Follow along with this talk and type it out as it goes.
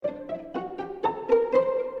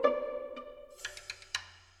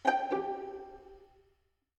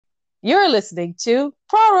You're listening to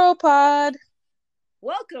Pod.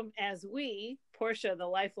 Welcome as we, Portia, the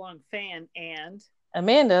lifelong fan, and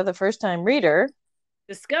Amanda, the first time reader.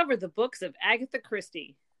 discover the books of Agatha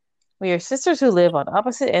Christie. We are sisters who live on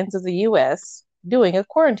opposite ends of the US, doing a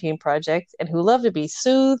quarantine project, and who love to be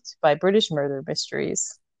soothed by British murder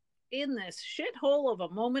mysteries. In this shithole of a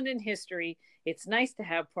moment in history, it's nice to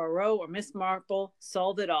have Poirot or Miss Marple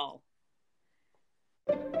solve it all.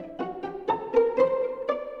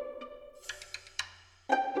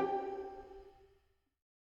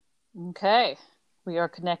 Okay, we are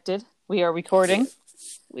connected. We are recording.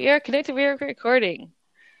 We are connected. We are recording.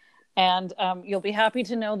 And you'll be happy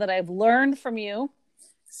to know that I've learned from you.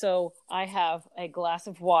 So I have a glass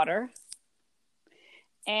of water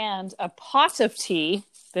and a pot of tea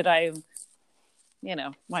that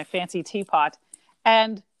my fancy teapot,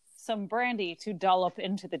 and some brandy to dollop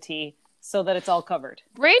into the tea so that it's all covered.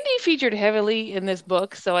 Brandy featured heavily in this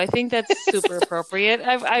book, so I think that's super appropriate.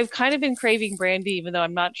 I've kind of been craving brandy, even though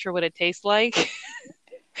I'm not sure what it tastes like.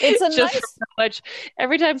 It's a just nice. For so much.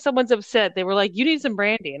 Every time someone's upset, they were like, "You need some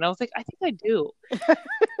brandy," and I was like, "I think I do."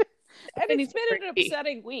 And it's been an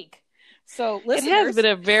upsetting week. So listeners, it has been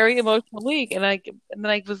a very emotional week, and then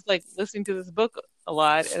I was like listening to this book a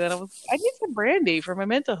lot, and then I need some brandy for my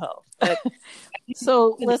mental health. But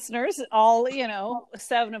so listeners, all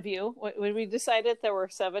 7 of you, when we decided there were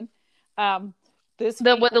 7. When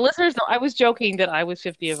the listeners know, I was joking that I was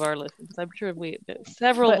 50 of our listeners. I'm sure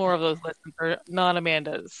several more of those listeners are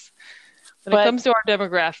non-Amandas. When it comes to our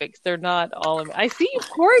demographics, they're not all. I see you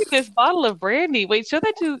pouring this bottle of brandy. Wait, show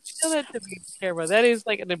that to me, camera. That is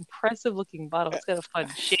like an impressive looking bottle. It's got a fun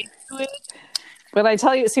shape to it. But I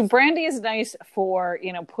tell you, see, brandy is nice for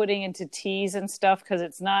putting into teas and stuff because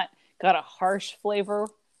it's not got a harsh flavor.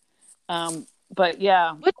 But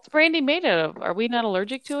yeah, what's brandy made out of? Are we not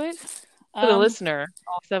allergic to it? For the listener,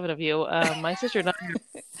 all 7 of you, my sister and I,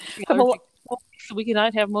 so we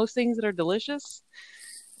cannot have most things that are delicious.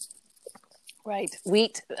 Right,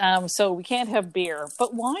 wheat. So we can't have beer,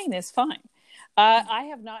 but wine is fine. I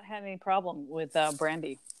have not had any problem with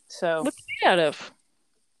brandy. So what's it made out of?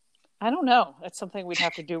 I don't know. That's something we'd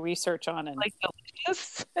have to do research on. And like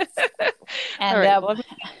delicious.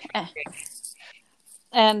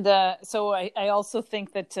 So I also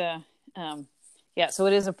think that so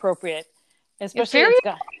it is appropriate. Especially, I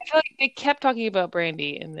feel like they kept talking about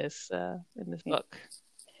brandy in this book.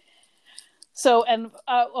 So, and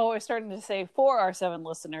we're starting to say for our 7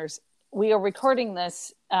 listeners, we are recording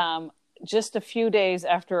this just a few days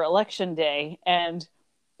after Election Day, and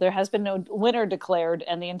there has been no winner declared,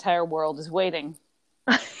 and the entire world is waiting.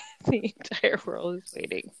 The entire world is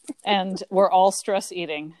waiting. And we're all stress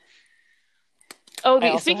eating.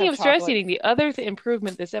 Oh, speaking of stress eating, the other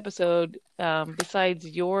improvement this episode, besides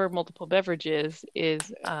your multiple beverages,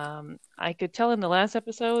 is I could tell in the last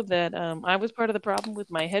episode that I was part of the problem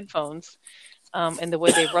with my headphones and the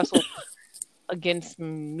way they rustled against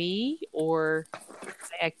me or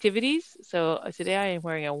my activities. So today I am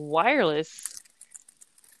wearing a wireless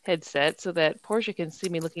headset so that Portia can see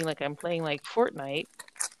me looking like I'm playing like Fortnite.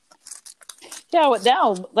 Yeah, well,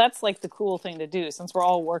 now that's like the cool thing to do. Since we're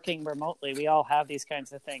all working remotely, we all have these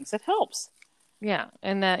kinds of things. It helps. Yeah,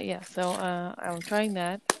 and so I'm trying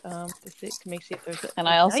that to make see if there's. And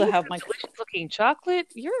I also have my delicious looking chocolate.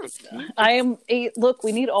 Look,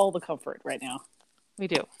 we need all the comfort right now. We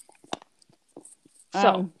do.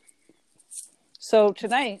 So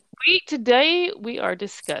today we are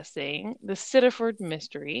discussing the Sittaford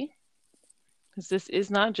mystery. Because this is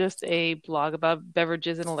not just a blog about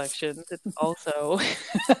beverages and elections. It's also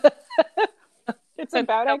it's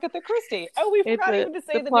about Agatha Christie. Oh, we forgot even to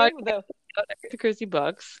say the name of the Agatha Christie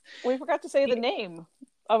books. We forgot to say the name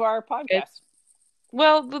of our podcast.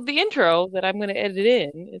 Well, the intro that I'm going to edit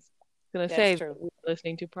in is going to say we're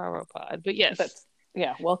listening to Poirot Pod. But yes,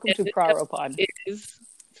 welcome to Poirot Pod. It is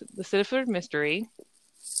the Sittaford mystery,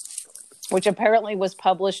 which apparently was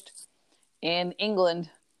published in England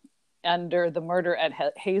under the murder at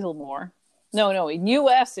Hazelmoor. No, in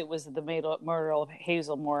U.S. it was the murder of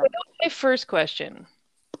Hazelmoor. My first question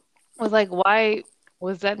was like, why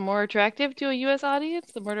was that more attractive to a U.S.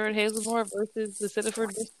 audience, the murder at Hazelmoor versus the Sittaford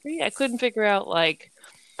mystery? I couldn't figure out,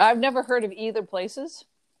 I've never heard of either places.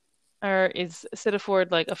 Or is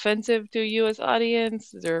Sittaford offensive to a U.S.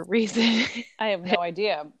 audience? Is there a reason? I have no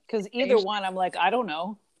idea, because either one, I'm like, I don't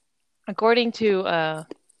know. According to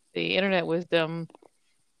the Internet Wisdom,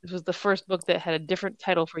 this was the first book that had a different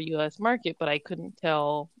title for U.S. market, but I couldn't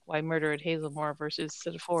tell why Murder at Hazelmoor versus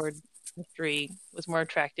Sittaford mystery was more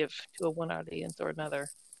attractive to one audience or another.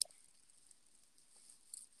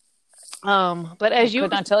 But as you could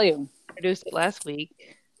not tell you, introduced it last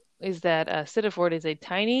week, is that Cittaford is a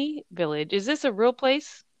tiny village. Is this a real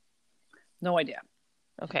place? No idea.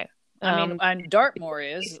 Okay. I mean, and Dartmoor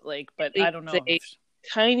is like, but I don't know. It's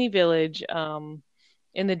a tiny village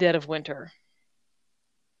in the dead of winter.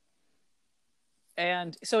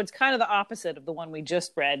 And so it's kind of the opposite of the one we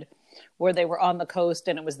just read, where they were on the coast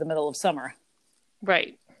and it was the middle of summer.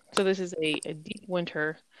 Right. So this is a deep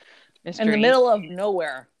winter mystery. In the middle of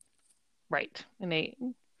nowhere. Right. In a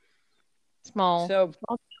small town,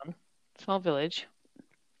 small village.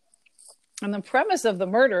 And the premise of the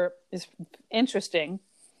murder is interesting,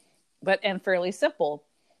 and fairly simple.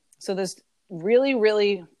 So there's really,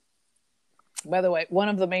 really, by the way, one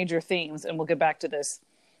of the major themes, and we'll get back to this,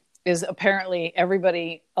 is apparently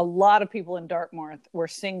a lot of people in Dartmoor were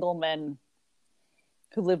single men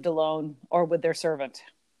who lived alone or with their servant.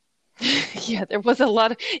 Yeah, there was a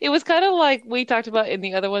lot it was kind of like we talked about in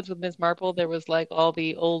the other ones with Miss Marple. There was like all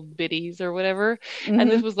the old biddies or whatever. Mm-hmm. And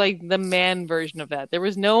this was like the man version of that. There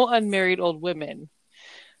was no unmarried old women.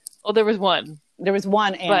 Oh, there was one. There was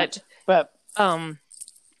one aunt. But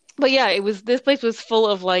yeah, this place was full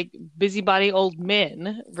of like busybody old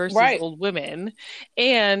men versus old women.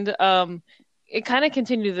 And it kind of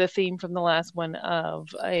continued the theme from the last one of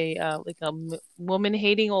a woman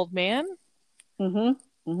hating old man. Mm-hmm.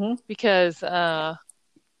 Mm-hmm. Because that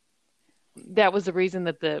was the reason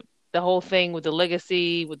that the whole thing with the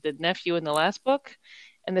legacy with the nephew in the last book,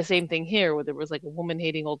 and the same thing here where there was like a woman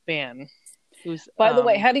hating old man who's by the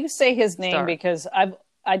way, how do you say his name? Star. Because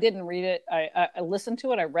I didn't read it. I listened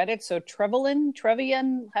to it. I read it. So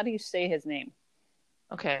Trevelyan. How do you say his name?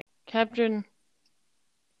 Okay, Captain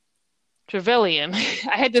Trevelyan.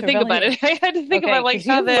 I had to think about it. I had to think about like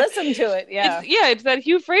how that. Listen to it, yeah. It's that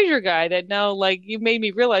Hugh Fraser guy that now like you made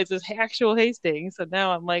me realize is actual Hastings. So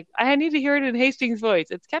now I'm like, I need to hear it in Hastings' voice.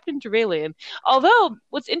 It's Captain Trevelyan. Although,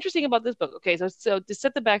 what's interesting about this book? Okay, so to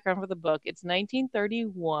set the background for the book, it's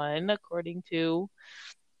 1931 according to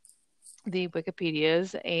the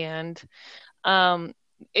Wikipedias, and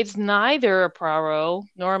it's neither a Poirot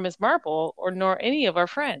nor a Miss Marple nor any of our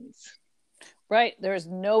friends. Right. There's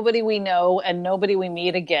nobody we know and nobody we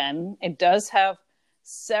meet again. It does have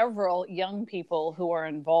several young people who are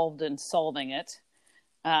involved in solving it.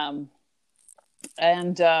 But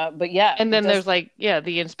yeah. And then there's like,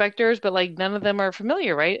 the inspectors, but like none of them are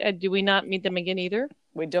familiar, right? Do we not meet them again either?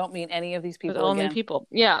 We don't meet any of these people again. Only people.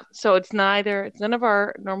 Yeah. So it's none of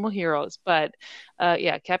our normal heroes, but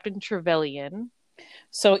Captain Trevelyan.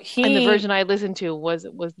 So and the version I listened to was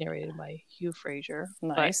narrated by Hugh Fraser.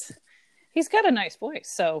 Nice. But he's got a nice voice,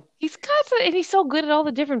 so and he's so good at all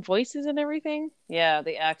the different voices and everything. Yeah,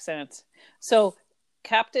 the accents. So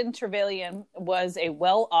Captain Trevelyan was a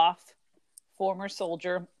well-off former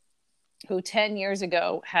soldier who 10 years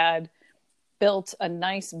ago had built a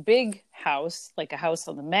nice big house, like a house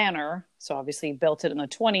on the manor. So obviously he built it in the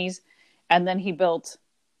 20s, and then he built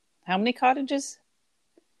how many cottages?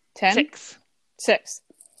 10? 6.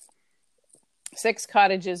 6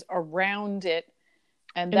 cottages around it.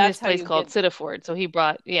 And that's this place called Cittaford. So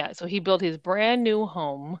he built his brand new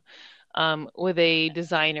home with a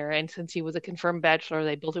designer, and since he was a confirmed bachelor,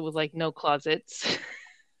 they built it with like no closets.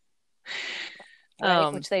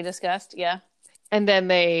 Which they discussed, yeah. And then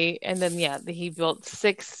he built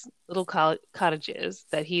 6 little cottages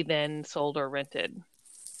that he then sold or rented.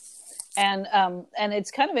 And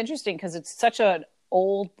it's kind of interesting because it's such an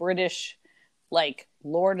old British like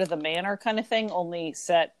Lord of the Manor kind of thing, only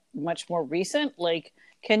set much more recent. Like,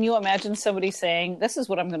 can you imagine somebody saying, this is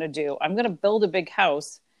what I'm going to do. I'm going to build a big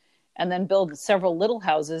house and then build several little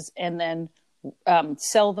houses and then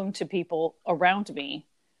sell them to people around me,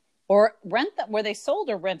 or rent them. Were they sold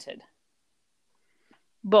or rented?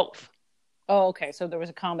 Both. Oh, okay. So there was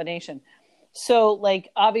a combination. So like,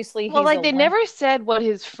 obviously, they never said what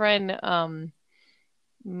his friend,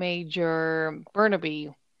 Major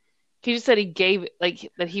Burnaby, he just said he gave it,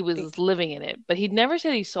 like that he was living in it, but he never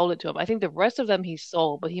said he sold it to him. I think the rest of them he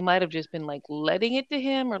sold, but he might have just been like letting it to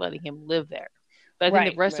him or letting him live there. But I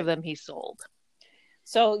think the rest of them he sold.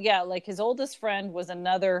 So yeah, like his oldest friend was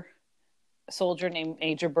another soldier named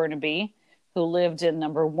Major Burnaby who lived in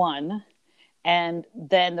number 1. And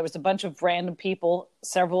then there was a bunch of random people,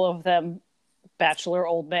 several of them bachelor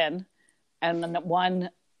old men, and then one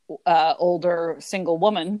older single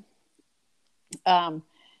woman.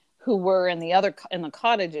 Who were in the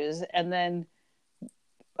cottages, and then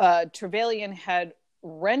Trevelyan had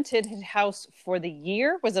rented his house for the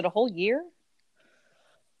year. Was it a whole year?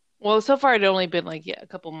 Well, so far it had only been like a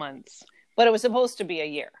couple months, but it was supposed to be a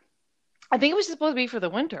year. I think it was supposed to be for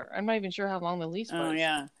the winter. I'm not even sure how long the lease was. Oh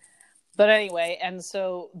yeah, but anyway, and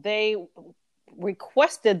so they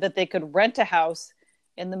requested that they could rent a house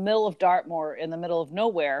in the middle of Dartmoor, in the middle of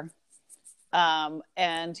nowhere.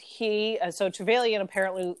 And so Trevelyan,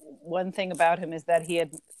 apparently one thing about him is that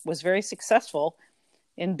was very successful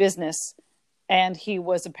in business, and he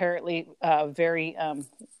was apparently very,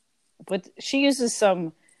 but she uses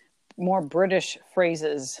some more British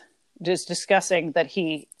phrases, just discussing that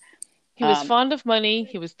he was fond of money.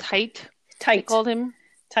 He was tight. They called him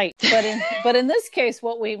tight. But in this case,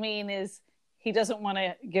 what we mean is he doesn't want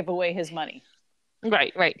to give away his money.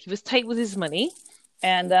 Right. He was tight with his money.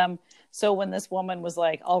 And so when this woman was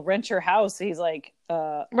like, "I'll rent your house," he's like,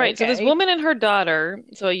 right. Okay. So this woman and her daughter,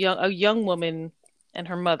 so a young woman and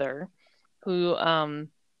her mother, who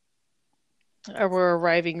were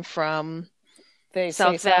arriving from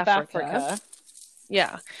South Africa.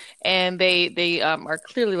 Yeah, and they are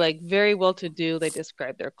clearly like very well to do. They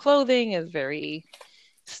describe their clothing as very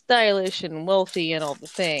stylish and wealthy and all the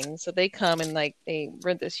things. So they come and like they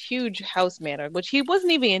rent this huge house manor, which he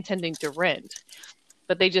wasn't even intending to rent,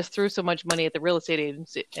 but they just threw so much money at the real estate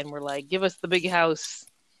agency and were like, "Give us the big house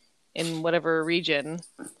in whatever region."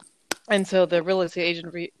 And so the real estate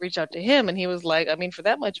agent reached out to him, and he was like, "I mean, for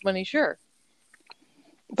that much money, sure."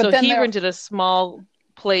 But so he rented a small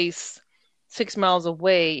place 6 miles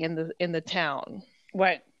away in the town.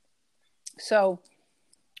 Right. So,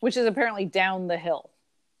 which is apparently down the hill.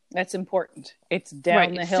 That's important. It's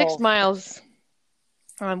down the hill. 6 miles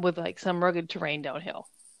with like some rugged terrain downhill.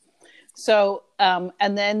 So,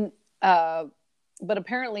 and then, but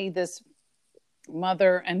apparently this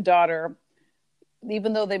mother and daughter,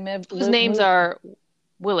 even though they whose names are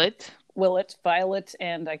Violet,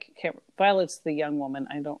 and I can't. Violet's the young woman.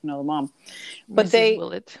 I don't know the mom, but Mrs.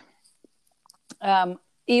 Willett.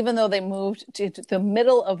 Even though they moved to the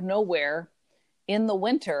middle of nowhere in the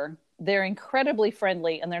winter, they're incredibly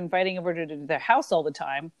friendly, and they're inviting everyone to their house all the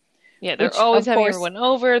time. Yeah, they're always having everyone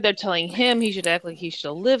over. They're telling him he should act like he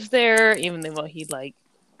still lives there, even though he like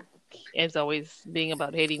is always being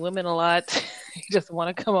about hating women a lot. He doesn't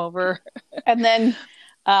want to come over. And then,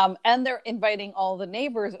 and they're inviting all the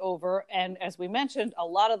neighbors over. And as we mentioned, a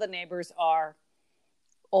lot of the neighbors are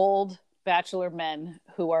old bachelor men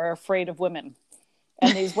who are afraid of women.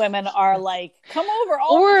 And these women are like, "Come over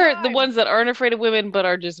all the time." Or the ones that aren't afraid of women, but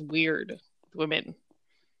are just weird women.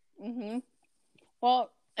 Mm-hmm. Well,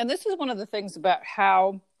 and this is one of the things about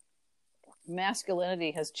how masculinity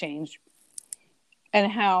has changed,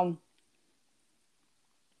 and how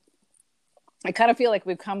I kind of feel like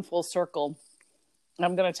we've come full circle.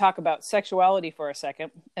 I'm going to talk about sexuality for a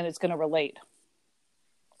second, and it's going to relate.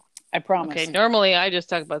 I promise. Okay, normally I just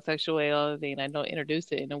talk about sexuality and I don't introduce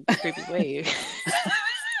it in a creepy way.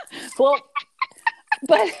 Well,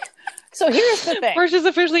 but so here's the thing. First, she's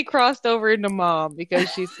officially crossed over into mom because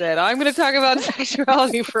she said, "I'm going to talk about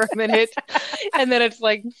sexuality for a minute." And then it's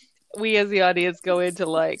like we as the audience go into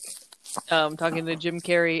like talking to Jim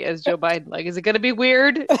Carrey as Joe Biden. Like, is it going to be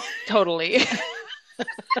weird? Totally.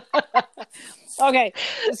 Okay,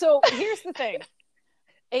 so here's the thing.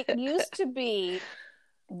 It used to be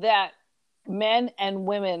that men and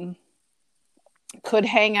women could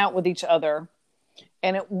hang out with each other,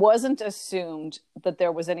 and it wasn't assumed that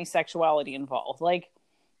there was any sexuality involved. Like,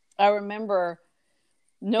 I remember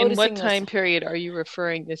noticing. In what time period are you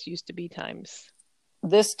referring this used to be times?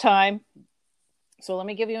 This time. So let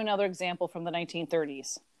me give you another example from the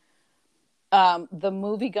 1930s. The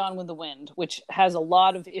movie Gone with the Wind, which has a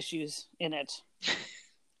lot of issues in it.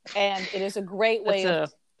 And it is a great way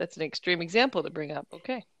That's an extreme example to bring up.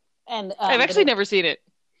 Okay. And I've actually never seen it.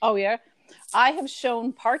 Oh, yeah? I have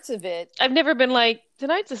shown parts of it. I've never been like,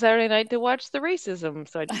 tonight's a Saturday night to watch the racism.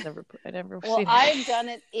 So I never well, seen it. I've done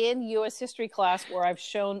it in U.S. history class where I've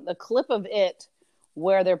shown the clip of it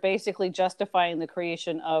where they're basically justifying the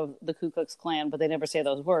creation of the Ku Klux Klan, but they never say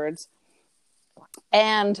those words.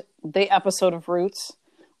 And the episode of Roots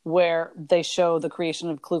where they show the creation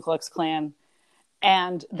of Ku Klux Klan,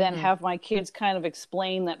 and then have my kids kind of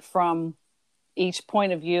explain that from each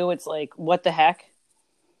point of view. It's like, what the heck?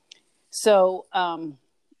 So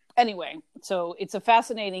anyway, so it's a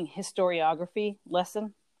fascinating historiography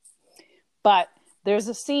lesson. But there's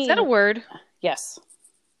a scene. Is that a word? Yes.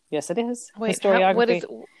 Yes, it is. Wait, historiography. What is?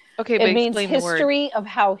 Okay, but it means explain the word. History of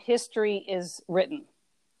how history is written.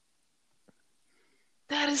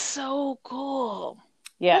 That is so cool.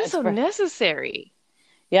 Yeah, that is so necessary.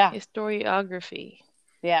 Yeah, historiography.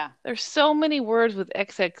 Yeah, there's so many words with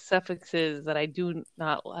XX suffixes that I do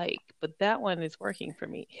not like, but that one is working for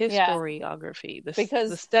me. Historiography, because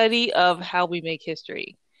the study of how we make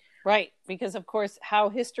history. Right, because of course, how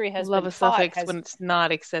history has love been a suffix when it's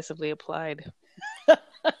not excessively applied.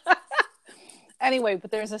 Anyway,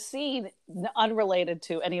 but there's a scene unrelated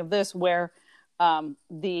to any of this where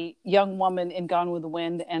the young woman in Gone with the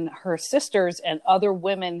Wind and her sisters and other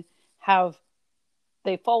women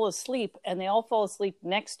they fall asleep, and they all fall asleep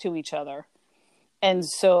next to each other. And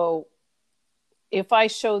so if I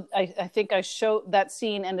showed, I think I showed that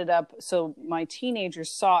scene ended up, so my teenagers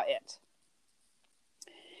saw it.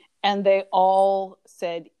 And they all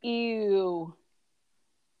said, ew,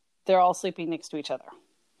 they're all sleeping next to each other.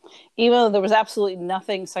 Even though there was absolutely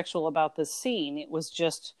nothing sexual about this scene, it was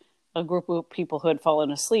just a group of people who had fallen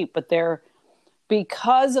asleep. But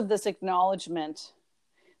because of this acknowledgement,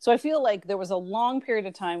 so I feel like there was a long period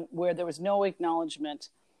of time where there was no acknowledgement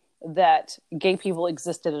that gay people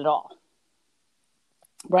existed at all.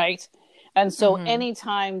 Right? And so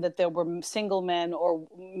anytime that there were single men or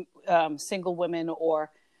single women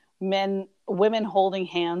or women holding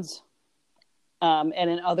hands, and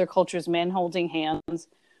in other cultures, men holding hands,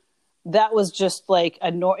 that was just like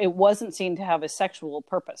it wasn't seen to have a sexual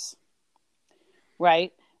purpose.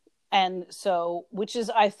 Right? And so, which is,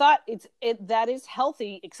 I thought that is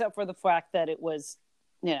healthy, except for the fact that it was,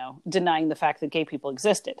 denying the fact that gay people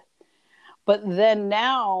existed. But then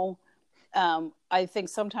now, I think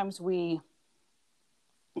sometimes the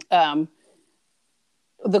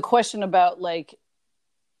question about like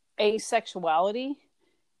asexuality,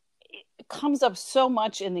 it comes up so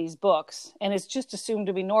much in these books, and it's just assumed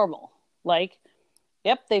to be normal. Like,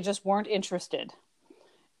 yep, they just weren't interested.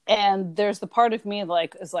 And there's the part of me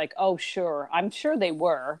is like, oh, sure, I'm sure they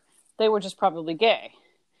were just probably gay.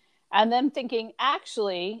 And then thinking,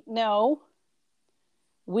 actually, no,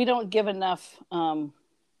 we don't give enough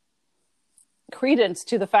credence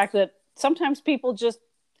to the fact that sometimes people just,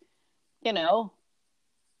 don't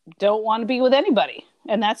want to be with anybody,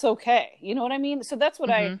 and that's okay. You know what I mean? So that's what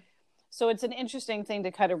so it's an interesting thing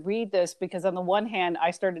to kind of read this, because on the one hand,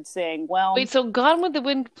 I started saying, well, wait, so Gone with the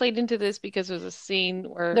Wind played into this because there was a scene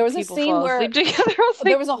where there was people a scene fall where asleep together.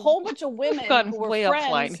 There was a whole bunch of women who were way friends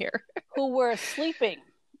offline here. who were sleeping.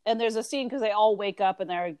 And there's a scene because they all wake up and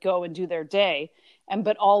they go and do their day.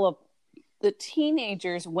 But all of the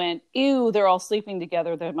teenagers went, ew, they're all sleeping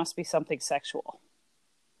together. There must be something sexual.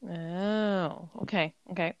 Oh, okay.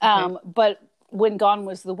 But when Gone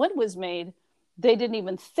with the Wind was made, they didn't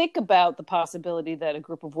even think about the possibility that a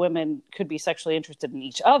group of women could be sexually interested in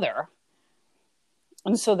each other.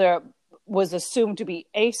 And so there was assumed to be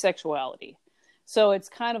asexuality. So it's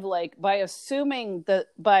kind of like by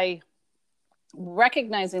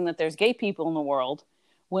recognizing that there's gay people in the world,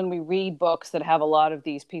 when we read books that have a lot of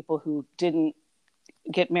these people who didn't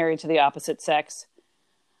get married to the opposite sex,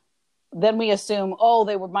 then we assume,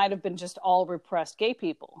 they might have been just all repressed gay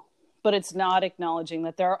people. But it's not acknowledging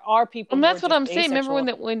that there are people. And that's what I'm saying.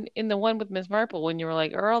 Remember when in the one with Ms. Marple, when you were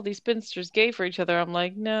like, "Are all these spinsters gay for each other?" I'm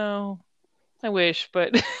like, no, I wish,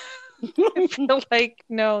 but I feel like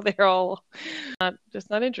no, they're all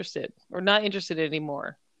not interested, or not interested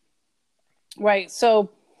anymore. Right. So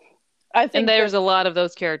I think, and there's a lot of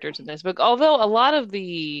those characters in this book. Although a lot of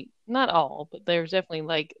not all, but there's definitely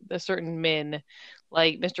like a certain men,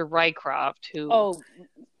 like Mr. Rycroft, who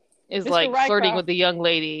is Mr. like Rycroft, flirting with the young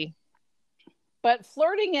lady. But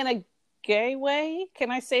flirting in a gay way? Can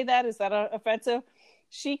I say that? Is that offensive?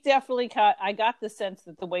 She definitely I got the sense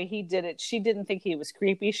that the way he did it, she didn't think he was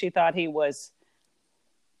creepy. She thought he was...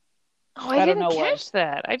 I didn't catch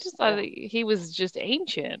that. I just thought he was just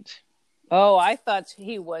ancient. Oh, I thought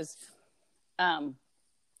he was...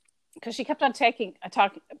 because she kept on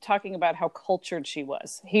talking about how cultured he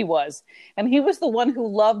was. And he was the one who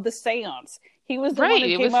loved the seance. He was the one who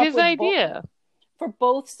came up with... It was his idea. For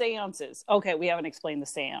both seances. Okay, we haven't explained the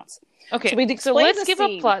seance. Okay, so let's give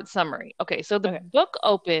a plot summary. Okay, so the book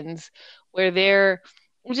opens where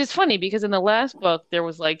which is funny because in the last book there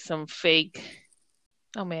was like some fake...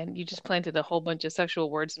 Oh man, you just planted a whole bunch of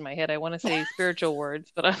sexual words in my head. I want to say spiritual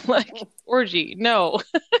words, but I'm like, orgy, no.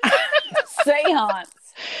 Seance.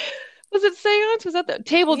 Was it seance? Was that the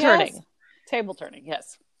table turning? Table turning,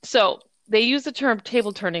 yes. So they used the term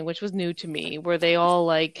table turning, which was new to me, where they all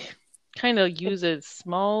like... kind of use a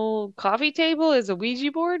small coffee table as a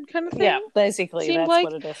Ouija board kind of thing. Yeah, basically, that's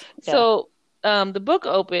what it is. Yeah. So the book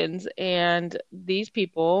opens and these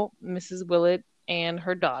people, Mrs. Willett and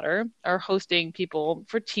her daughter, are hosting people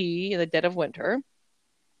for tea in the dead of winter.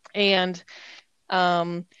 And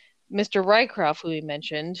Mr. Rycroft, who we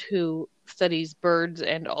mentioned, who studies birds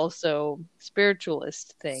and also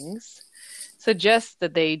spiritualist things, suggests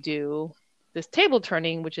that they do this table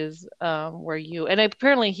turning, which is where and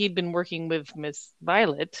apparently he'd been working with Miss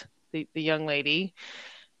Violet, the young lady,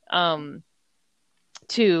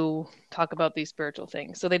 to talk about these spiritual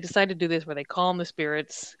things. So they decided to do this where they calm the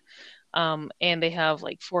spirits, and they have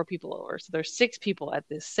like 4 people over. So there's 6 people at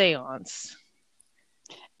this seance.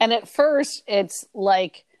 And at first, it's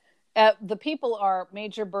like the people are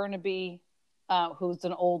Major Burnaby, who's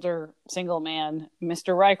an older single man,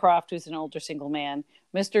 Mr. Rycroft, who's an older single man,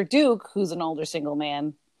 Mr. Duke, who's an older single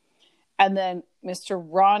man, and then Mr.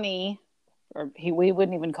 Ronnie, we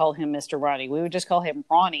wouldn't even call him Mr. Ronnie. We would just call him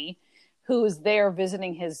Ronnie, who's there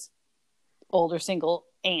visiting his older single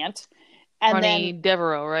aunt. And Ronnie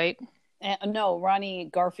Devereaux, right? No, Ronnie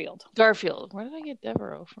Garfield. Garfield. Where did I get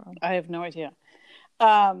Devereaux from? I have no idea.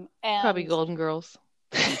 And probably Golden Girls.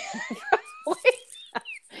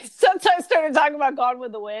 Sometimes started talking about Gone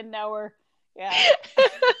with the Wind. Now we're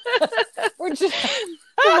just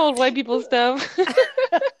some old white people stuff.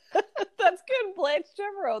 That's good, Blanche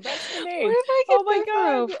Devereaux. That's the name. Where did I get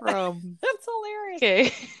Devereaux from? That's hilarious.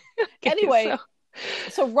 Okay. Anyway,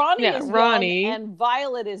 so Ronnie is young, and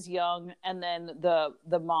Violet is young, and then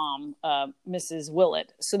the mom, Mrs.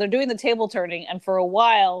 Willett. So they're doing the table turning, and for a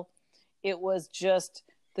while, it was just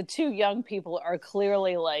the two young people are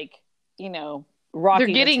clearly like, rocking.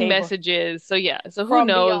 They're getting messages. So who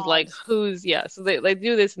knows, beyond. Like who's, so they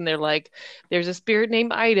do this and they're like, there's a spirit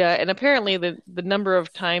named Ida. And apparently the number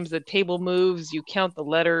of times the table moves, you count the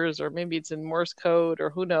letters, or maybe it's in Morse code,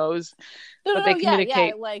 or who knows. They communicate.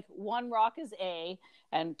 Yeah. Like one rock is A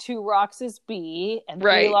and two rocks is B and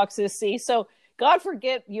three rocks is C. So God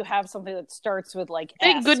forbid you have something that starts with like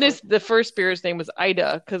Thank S goodness the first spirit's name was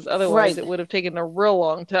Ida, because otherwise it would have taken a real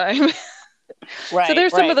long time. So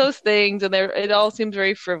there's some of those things, and it all seems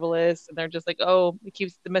very frivolous, and they're just like, the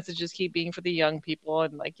messages keep being for the young people,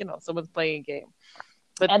 and like, someone's playing a game.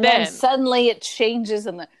 But then suddenly it changes,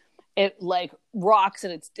 and it like rocks,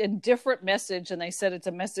 and it's a different message, and they said it's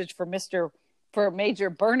a message for Major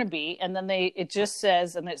Burnaby, and then it just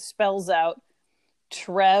says, and it spells out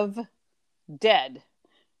Trev dead.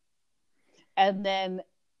 And then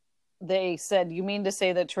they said, you mean to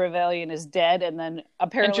say that Trevelyan is dead? And then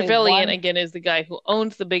apparently Trevelyan again is the guy who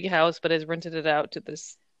owns the big house but has rented it out to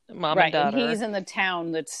this mom and daughter. And he's in the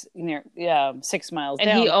town that's near 6 miles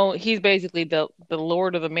down. And he's basically the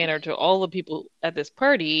lord of the manor to all the people at this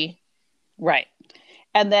party. Right.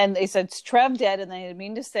 And then they said Trev dead, and they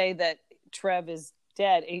mean to say that Trev is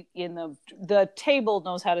dead. In the table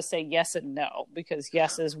knows how to say yes and no, because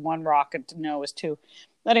yes is one rock and no is two.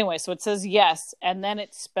 Anyway, so it says yes, and then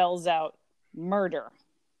it spells out murder.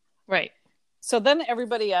 Right. So then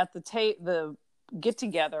everybody at the get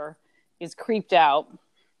together is creeped out.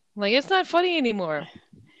 Like, it's not funny anymore.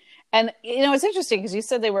 And it's interesting because you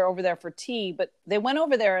said they were over there for tea, but they went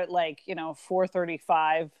over there at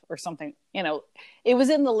 4:35 or something. It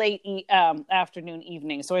was in the late afternoon,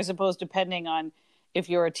 evening. So I suppose depending on if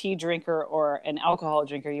you're a tea drinker or an alcohol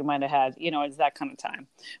drinker, you might have had it's that kind of time.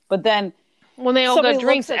 But then. When they all got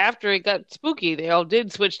drinks after it got spooky, they all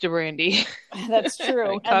did switch to brandy. That's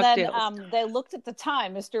true. And then they looked at the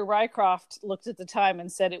time. Mr. Rycroft looked at the time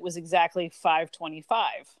and said it was exactly 5:25.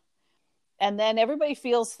 And then everybody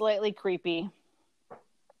feels slightly creepy.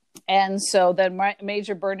 And so then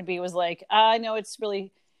Major Burnaby was like, I know it's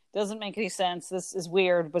really doesn't make any sense. This is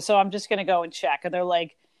weird. But so I'm just going to go and check. And they're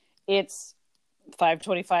like, it's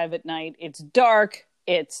 5:25 at night. It's dark.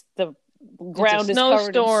 It's the ground is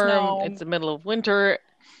covered in snow. It's the middle of winter,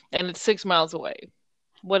 and it's 6 miles away.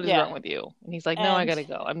 What is wrong with you? And he's like, no, I gotta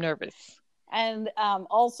go. I'm nervous. And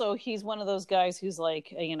also, he's one of those guys who's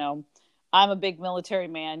like, I'm a big military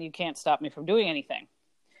man. You can't stop me from doing anything.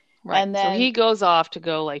 Right. And then, so he goes off to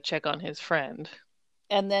go check on his friend.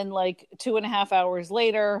 And then 2.5 hours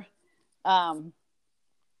later,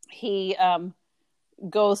 he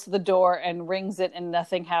goes to the door and rings it, and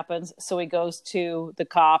nothing happens. So he goes to the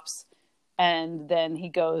cops. And then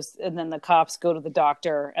the cops go to the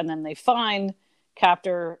doctor, and then they find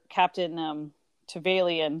Captain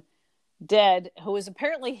Trevelyan dead, who was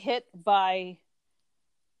apparently hit by,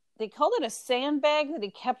 they called it a sandbag that he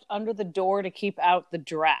kept under the door to keep out the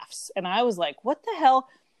drafts. And I was like, what the hell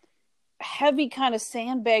heavy kind of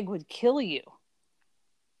sandbag would kill you?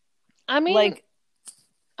 I mean,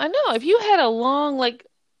 I know if you had a long,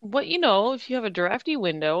 if you have a drafty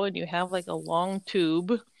window and you have a long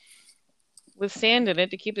tube with sand in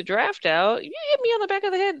it to keep the draft out, you hit me on the back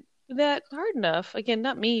of the head that hard enough. Again,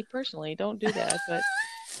 not me personally. Don't do that. But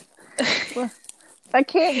well, I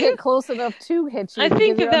can't get close enough to hit you. I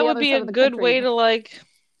think that would be a good way to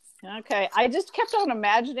Okay, I just kept on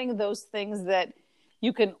imagining those things that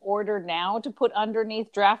you can order now to put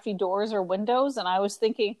underneath drafty doors or windows, and I was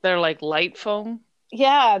thinking they're like light foam.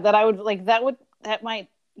 Yeah, that I would that might.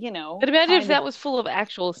 But imagine if that was full of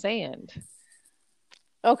actual sand.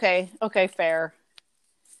 Okay, fair.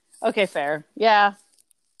 Yeah.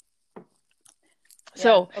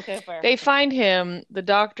 So okay, fair. they find him, the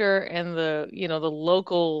doctor and the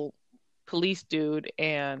local police dude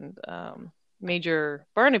and Major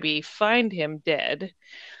Barnaby find him dead.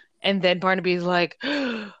 And then Barnaby's like,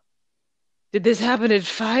 did this happen at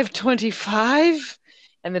 5:25?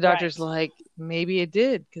 And the doctor's Right. like, maybe it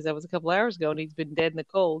did, because that was a couple hours ago and he's been dead in the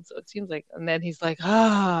cold. So it seems like, and then he's like,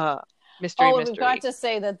 mystery, Oh, and we've got mystery. to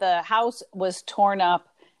say that the house was torn up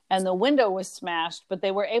and the window was smashed, but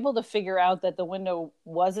they were able to figure out that the window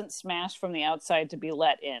wasn't smashed from the outside to be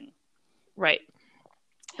let in. Right.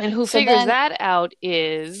 And who So figures then that out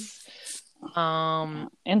is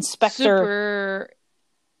Inspector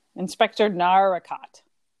Narracott.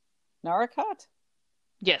 Narracott?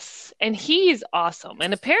 Yes, and he's awesome.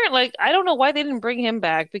 And apparently, like, I don't know why they didn't bring him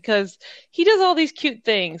back, because he does all these cute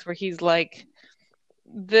things where he's like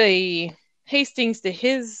the Hastings to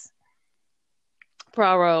his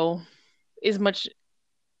Poirot is much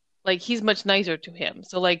like he's much nicer to him.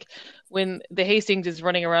 So like when the Hastings is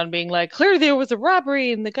running around being like, clearly there was a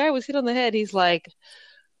robbery and the guy was hit on the head, he's like,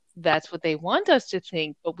 that's what they want us to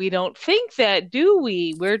think, but we don't think that, do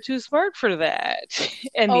we? We're too smart for that.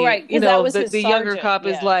 And right, because that was his the younger sergeant. cop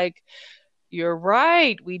is like, you're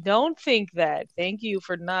right, we don't think that. Thank you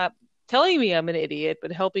for not telling me I'm an idiot,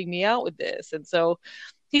 but helping me out with this. And so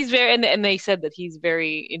he's very, and they said that he's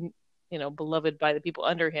very, beloved by the people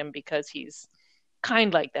under him because he's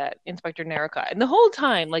kind like that, Inspector Narracott. And the whole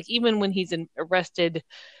time, like even when he's arrested,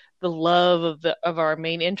 the love of our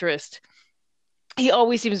main interest, he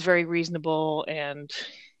always seems very reasonable and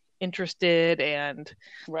interested, and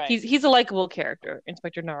right. he's a likable character,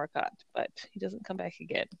 Inspector Narracott, but he doesn't come back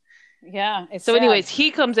again. Yeah. So, anyways,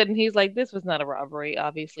 he comes in and he's like, "This was not a robbery.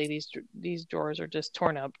 Obviously, these drawers are just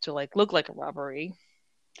torn up to like look like a robbery."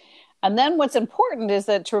 And then what's important is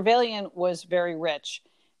that Trevelyan was very rich,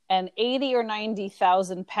 and 80 or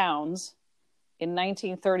 90,000 pounds in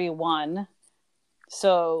 1931.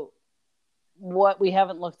 So, what we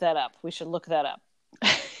haven't looked that up. We should look that up.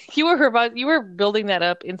 You were building that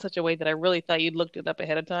up in such a way that I really thought you'd looked it up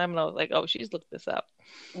ahead of time, and I was like, "Oh, she's looked this up.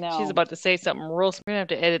 No, she's about to say something real." We're gonna have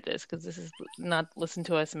to edit this because this is not Listen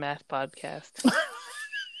to Us math podcast.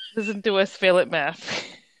 Listen to us fail at math.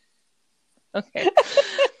 Okay.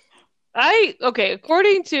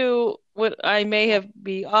 According to what I may have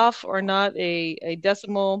be off or not a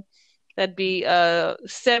decimal, that'd be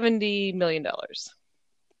 $70 million.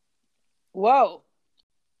 Whoa.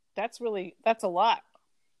 That's a lot.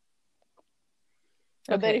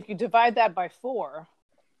 But then if you divide that by 4,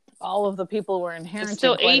 all of the people were inherited. It's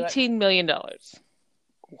still $18 million.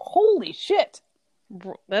 Holy shit.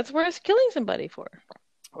 That's worth killing somebody for.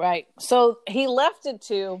 Right. So he left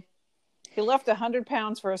 100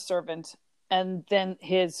 pounds for a servant, and then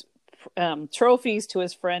his trophies to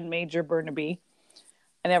his friend Major Burnaby.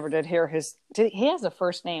 I never did hear he has a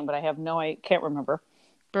first name, but I can't remember.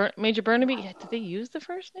 Major Burnaby? Did they use the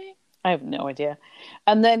first name? I have no idea.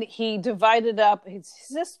 And then he divided up his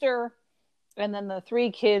sister and then the 3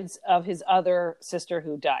 kids of his other sister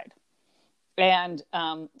who died. And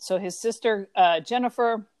so his sister,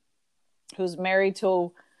 Jennifer, who's married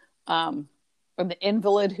to an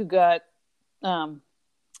invalid who got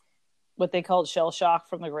what they called shell shock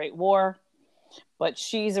from the Great War. But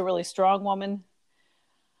she's a really strong woman.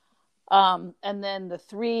 And then the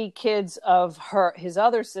 3 kids of his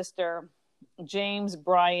other sister, James,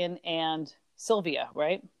 Brian, and Sylvia,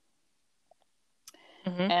 right?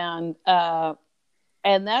 Mm-hmm.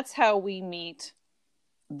 And that's how we meet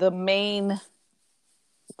the main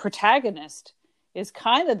protagonist. Is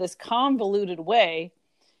kind of this convoluted way,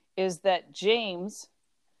 is that James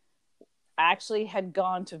actually had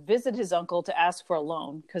gone to visit his uncle to ask for a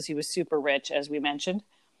loan because he was super rich, as we mentioned,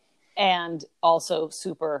 and also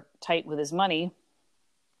super tight with his money.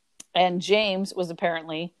 And James was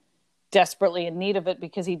apparently desperately in need of it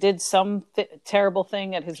because he did some terrible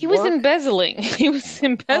thing at his work. He was embezzling. He was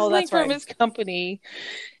embezzling from his company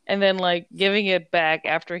and then like giving it back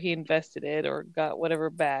after he invested it or got whatever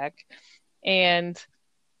back. And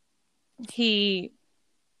he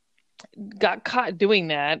got caught doing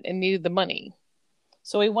that and needed the money.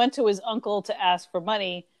 So he went to his uncle to ask for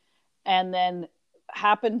money, and then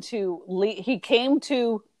he came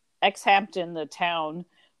to Exhampton, the town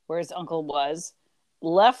where his uncle was,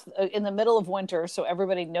 left in the middle of winter, so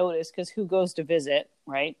everybody noticed because who goes to visit,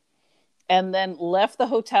 right? And then left the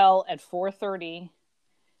hotel at 4:30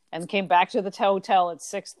 and came back to the hotel at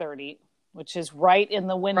 6:30, which is right in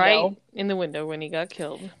the window. Right in the window when he got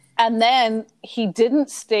killed. And then he didn't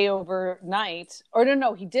stay overnight. Or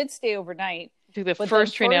no, he did stay overnight. He took the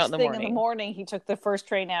first train out in the morning. First thing in the morning, he took the first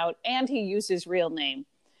train out, and he used his real name.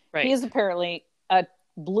 Right. He is apparently a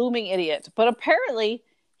blooming idiot. But apparently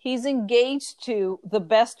he's engaged to the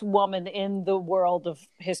best woman in the world of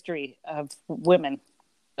history of women.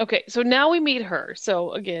 Okay, so now we meet her.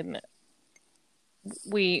 So again,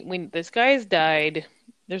 we this guy has died.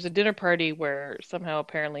 There's a dinner party where somehow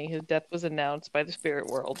apparently his death was announced by the spirit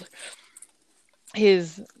world.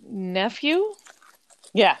 His nephew,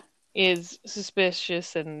 yeah, is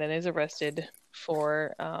suspicious and then is arrested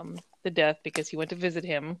for the death because he went to visit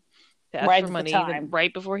him to ask for money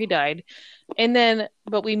right before he died. And then,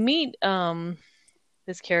 but we meet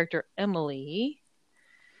this character Emily,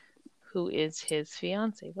 who is his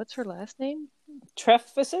fiance. What's her last name?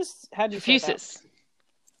 Trefusis? How do you say that?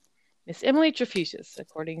 Miss Emily Trefusis,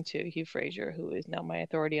 according to Hugh Fraser, who is now my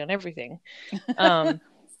authority on everything.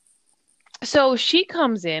 So she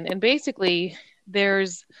comes in, and basically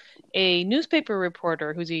there's a newspaper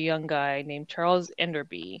reporter who's a young guy named Charles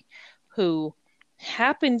Enderby, who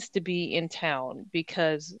happens to be in town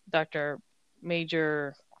because Dr.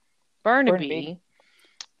 Major Barnaby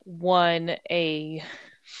won a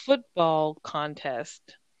football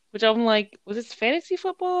contest, which I'm like, was this fantasy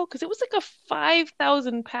football? Because it was like a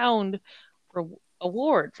 5,000 pound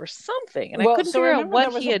award for something, and I couldn't figure out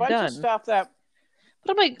what he had done. Stuff that,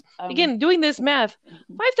 but I'm like, again, doing this math,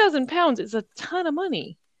 5,000 pounds is a ton of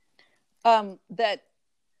money. That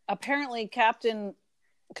apparently Captain,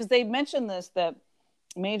 because they mentioned this, that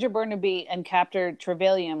Major Barnaby and Captain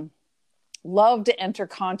Trevelyan loved to enter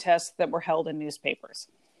contests that were held in newspapers.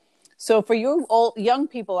 So for you young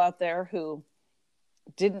people out there who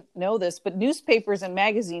didn't know this, but newspapers and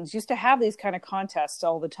magazines used to have these kind of contests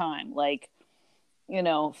all the time. Like, you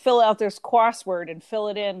know, fill out this crossword and fill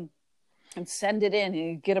it in and send it in and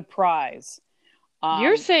you get a prize.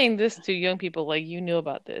 You're saying this to young people like you knew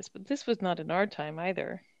about this, but this was not in our time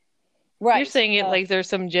either. Right. You're saying it like there's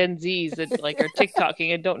some Gen Zs that like are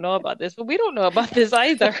TikToking and don't know about this, but we don't know about this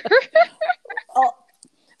either.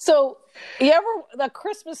 So you ever, the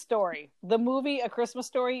Christmas Story, the movie A Christmas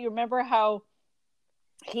Story, you remember how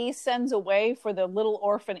he sends away for the little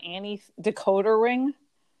orphan Annie decoder ring?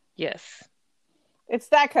 Yes. It's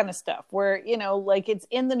that kind of stuff where, you know, like it's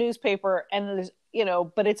in the newspaper and there's, you know,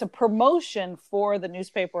 but it's a promotion for the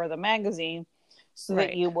newspaper or the magazine so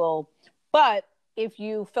that you will, but if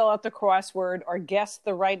you fill out the crossword or guess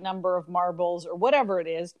the right number of marbles or whatever it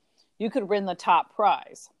is, you could win the top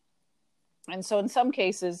prize. And so in some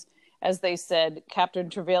cases, as they said, Captain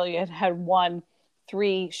Trevelyan had won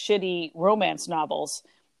 3 shitty romance novels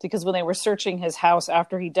because when they were searching his house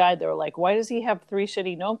after he died, they were like, why does he have 3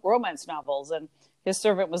 shitty romance novels? And his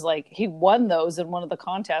servant was like, he won those in one of the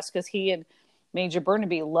contests because he and Major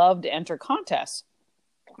Barnaby loved to enter contests.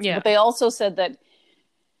 Yeah. But they also said that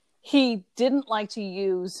he didn't like to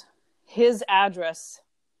use his address,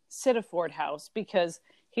 Sittaford House, because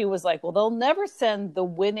he was like, well, they'll never send the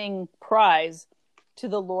winning prize to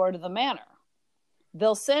the Lord of the Manor.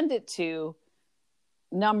 They'll send it to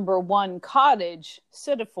number 1 Cottage,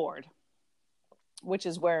 Sittaford, which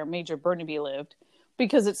is where Major Barnaby lived,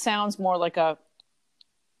 because it sounds more like a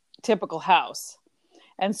typical house.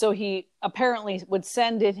 And so he apparently would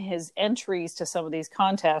send in his entries to some of these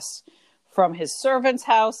contests from his servant's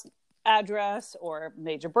house address or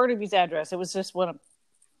Major Barnaby's address. It was just one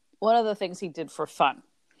of the things he did for fun.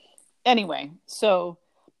 Anyway, so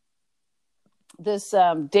this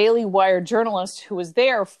Daily Wire journalist who was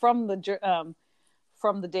there from the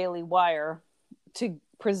Daily Wire to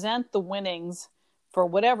present the winnings for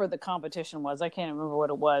whatever the competition was. I can't remember what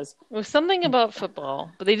it was. It was something about football,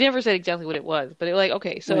 but they never said exactly what it was. But it like,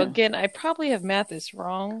 okay, so again, I probably have math this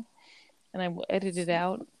wrong, and I will edit it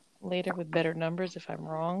out later with better numbers if I'm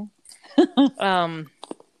wrong.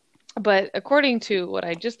 But according to what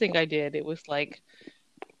I just think I did, it was like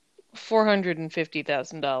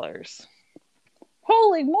 $450,000.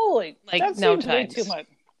 Holy moly! Like that no seems way times. too much.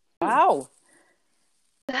 Wow.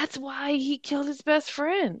 That's why he killed his best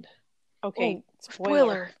friend. Okay,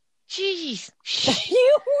 spoiler. Jeez.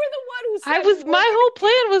 You were the one who said my whole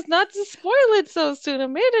plan was not to spoil it so soon.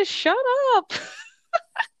 Amanda, shut up.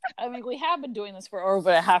 I mean, we have been doing this for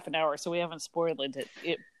over a half an hour, so we haven't spoiled it.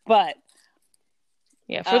 But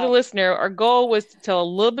yeah, for the listener, our goal was to tell a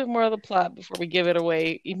little bit more of the plot before we give it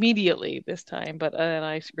away immediately this time, but then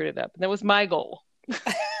I screwed it up. And that was my goal.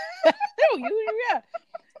 Yeah.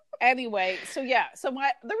 Anyway, so the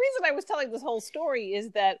reason I was telling this whole story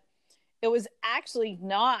is that it was actually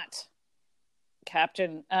not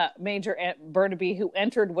Captain Major Barnaby who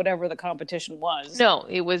entered whatever the competition was. No,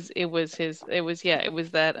 it was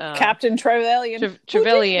that Captain Trevelyan.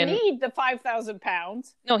 Trevelyan who didn't need the 5,000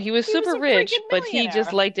 pounds. No, he was super rich, but he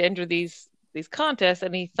just liked to enter these contests,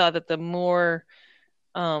 and he thought that the more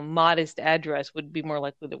modest address would be more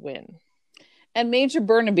likely to win. And Major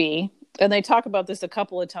Burnaby, and they talk about this a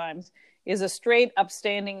couple of times, is a straight,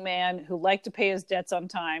 upstanding man who liked to pay his debts on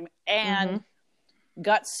time and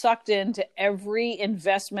got sucked into every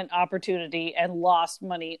investment opportunity and lost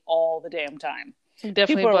money all the damn time.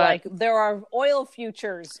 Definitely People are like, there are oil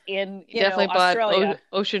futures in Australia.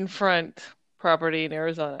 Oceanfront property in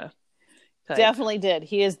Arizona. Type. Definitely did.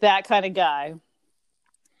 He is that kind of guy.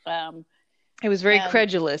 He was very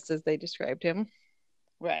credulous, as they described him.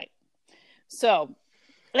 Right. So,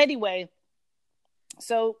 anyway,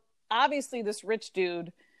 so obviously this rich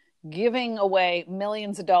dude giving away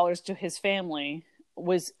millions of dollars to his family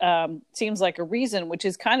was seems like a reason, which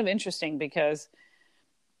is kind of interesting because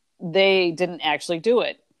they didn't actually do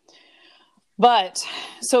it. But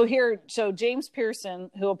so James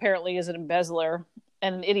Pearson, who apparently is an embezzler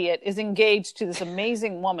and an idiot, is engaged to this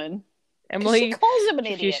amazing woman. Emily, she calls him an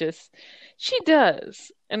idiot. She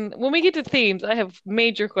does. And when we get to themes, I have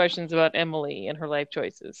major questions about Emily and her life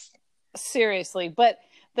choices. Seriously. But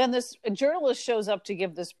then this journalist shows up to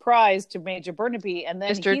give this prize to Major Burnaby. And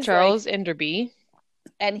then Mr. Charles Enderby.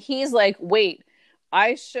 And he's like, wait,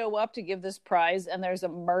 I show up to give this prize and there's a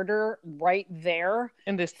murder right there.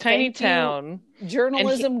 In this tiny town.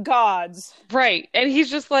 Journalism gods. Right. And he's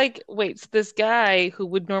just like, wait, so this guy who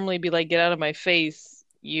would normally be like, get out of my face,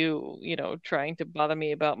 you know, trying to bother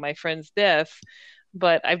me about my friend's death.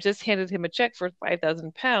 But I've just handed him a check for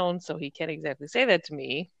 £5,000, so he can't exactly say that to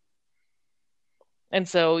me. And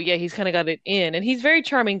so, yeah, he's kind of got it in. And he's a very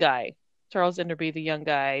charming guy. Charles Enderby, the young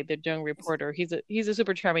guy, the young reporter, he's a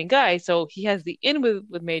super charming guy. So he has the in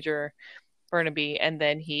with Major Burnaby, and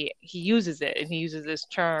then he uses it, and he uses this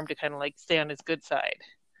charm to kind of like stay on his good side.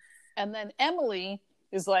 And then Emily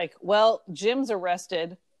is like, well, Jim's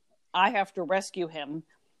arrested. I have to rescue him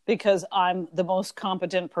because I'm the most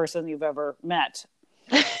competent person you've ever met.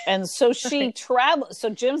 And so she travels. So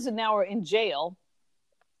Jim's now in jail.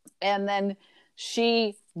 And then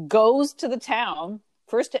she goes to the town,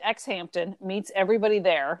 first to Exhampton, meets everybody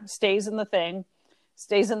there, stays in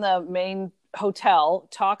the main hotel,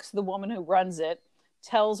 talks to the woman who runs it,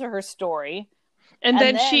 tells her story. And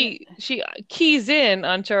then she keys in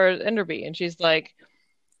on Charles Enderby, and she's like,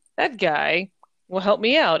 that guy will help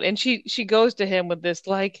me out. And she goes to him with this,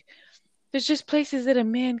 like, there's just places that a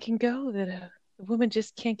man can go that a woman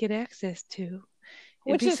just can't get access to.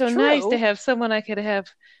 It'd be so nice to have someone I could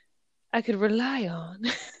rely on.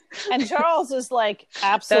 And Charles is like,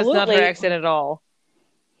 absolutely. That's not her accent at all.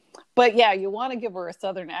 But yeah, you want to give her a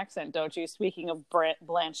southern accent, don't you? Speaking of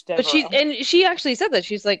Blanche Devereaux. But she actually said that.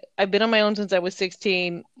 She's like, I've been on my own since I was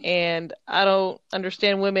 16, and I don't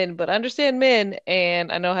understand women, but I understand men,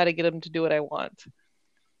 and I know how to get them to do what I want.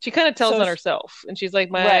 She kind of tells on herself, and she's like,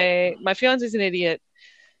 my fiance's an idiot,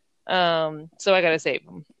 so I got to save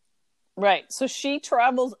him. Right. So she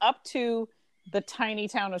travels up to the tiny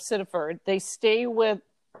town of Siddiford. They stay with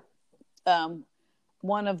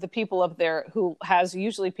one of the people up there who has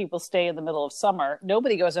usually people stay in the middle of summer.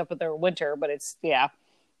 Nobody goes up there winter, but it's, yeah.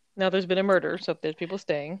 Now there's been a murder, so there's people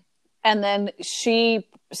staying. And then she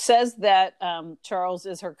says that Charles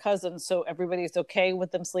is her cousin, so everybody's okay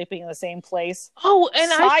with them sleeping in the same place. Oh,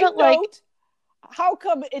 and I felt like, how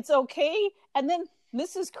come it's okay? And then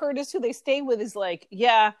Mrs. Curtis, who they stay with, is like,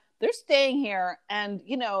 yeah, they're staying here, and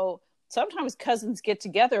you know, sometimes cousins get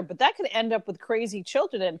together, but that could end up with crazy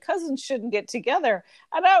children, and cousins shouldn't get together.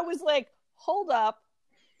 And I was like, hold up.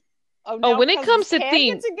 When it comes to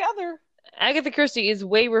themes, together, Agatha Christie is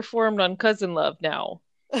way reformed on cousin love now.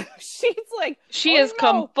 She's like, she has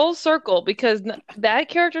come full circle, because that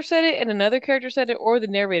character said it, and another character said it, or the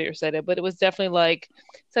narrator said it, but it was definitely like,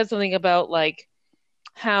 said something about like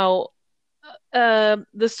how the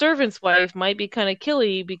servant's wife might be kind of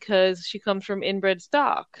killy because she comes from inbred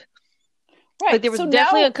stock. Right. Like there was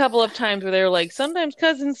definitely a couple of times where they were like, sometimes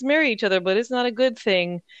cousins marry each other, but it's not a good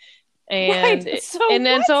thing. And so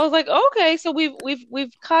I was like, okay, so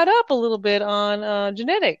we've caught up a little bit on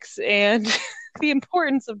genetics and the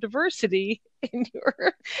importance of diversity in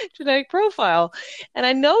your genetic profile. And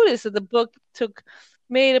I noticed that the book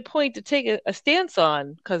made a point to take a stance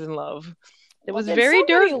on cousin love. It was very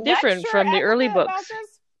different from the early books.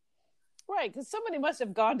 Right, because somebody must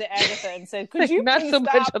have gone to Agatha and said, could you not so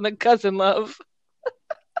much on the cousin love.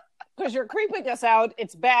 Because you're creeping us out.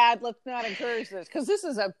 It's bad. Let's not encourage this. Because this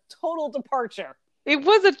is a total departure. It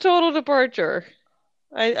was a total departure.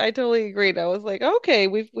 I totally agreed. I was like, okay,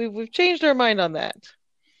 we've changed our mind on that.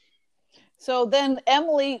 So then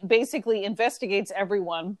Emily basically investigates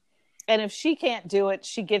everyone. And if she can't do it,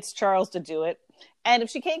 she gets Charles to do it. And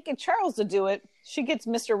if she can't get Charles to do it, she gets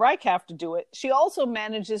Mr. Rycroft to do it. She also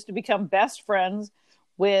manages to become best friends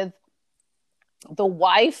with the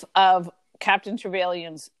wife of Captain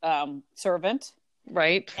Trevelyan's servant.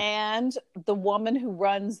 Right. And the woman who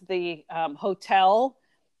runs the hotel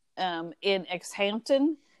in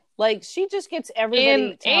Exhampton. Like, she just gets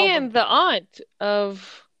everybody and the aunt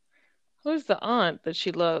of... Who's the aunt that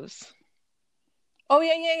she loves? Oh,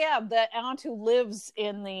 yeah. The aunt who lives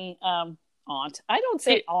in the aunt. I don't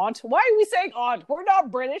say aunt. Why are we saying aunt? We're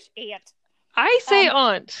not British. Aunt. I say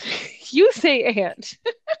aunt. You say aunt.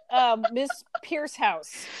 Miss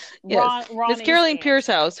Piercehouse. Yes. Miss Caroline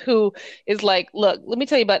Piercehouse, who is like, look, let me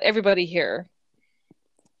tell you about everybody here.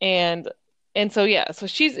 And so yeah, so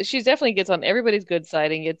she's definitely gets on everybody's good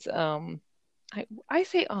side, and gets I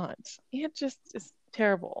say aunt. Aunt just is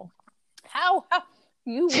terrible. How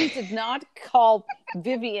we did not call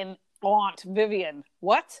Vivian Aunt Vivian.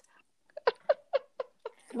 What?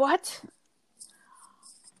 What?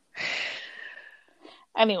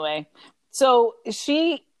 Anyway, so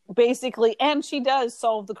she basically, and she does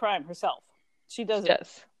solve the crime herself. She does it.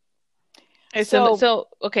 Yes. So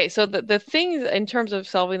okay, so the things in terms of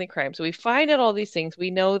solving the crime, so we find out all these things.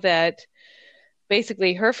 We know that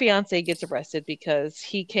basically her fiance gets arrested because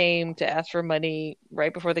he came to ask for money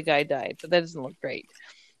right before the guy died. So that doesn't look great.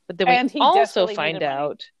 But then we also find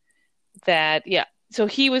out that, so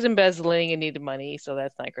he was embezzling and needed money, so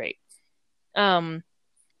that's not great.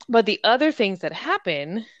 But the other things that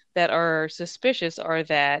happen that are suspicious are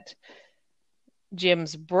that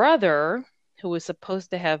Jim's brother, who was supposed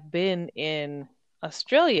to have been in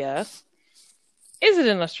Australia, isn't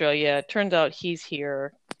in Australia. Turns out he's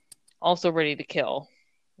here, also ready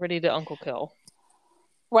to uncle kill.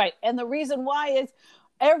 Right. And the reason why is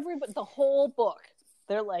the whole book,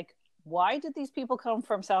 they're like, why did these people come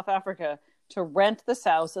from South Africa to rent this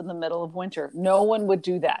house in the middle of winter? No one would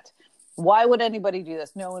do that. Why would anybody do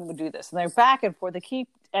this? No one would do this. And they're back and forth.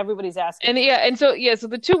 Everybody's asking. And so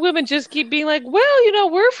the two women just keep being like,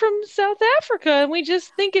 well, we're from South Africa and we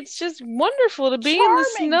just think it's just wonderful to be in the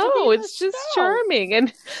snow. It's just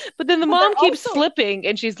charming. But then the mom keeps slipping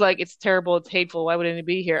and she's like, it's terrible, it's hateful, why would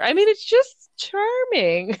anybody be here? I mean, it's just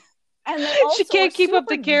charming. And she can't keep up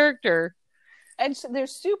the character. And they're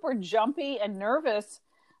super jumpy and nervous.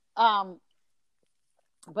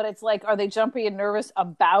 But it's like, are they jumpy and nervous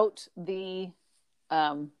about the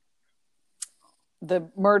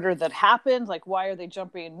murder that happened? Like, why are they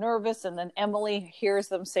jumpy and nervous? And then Emily hears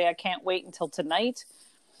them say, I can't wait until tonight.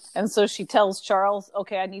 And so she tells Charles,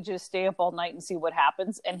 okay, I need you to stay up all night and see what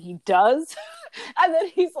happens. And he does. And then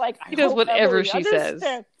he's like, he does whatever she says.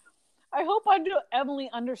 I hope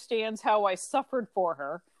Emily understands how I suffered for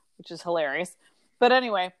her, which is hilarious. But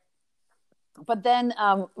anyway, but then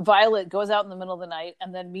Violet goes out in the middle of the night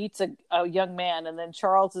and then meets a young man. And then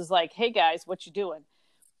Charles is like, hey guys, what you doing?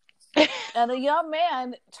 And the young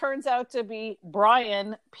man turns out to be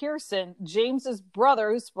Brian Pearson, James's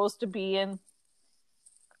brother, who's supposed to be in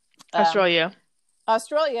Australia.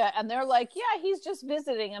 And they're like, yeah, he's just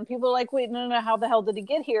visiting. And people are like, wait, no, how the hell did he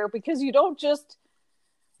get here? Because you don't just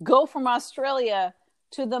go from Australia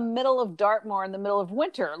to the middle of Dartmoor in the middle of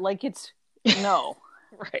winter. Like, it's no.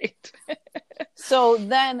 Right. So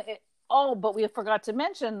then, but we forgot to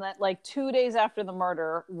mention that like 2 days after the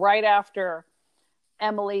murder, right after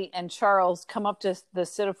Emily and Charles come up to the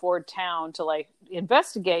Sittaford town to like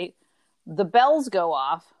investigate, the bells go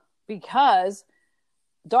off because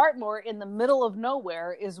Dartmoor in the middle of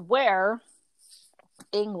nowhere is where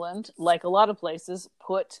England, like a lot of places,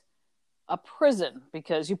 put a prison,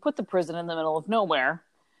 because you put the prison in the middle of nowhere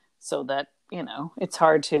so that, it's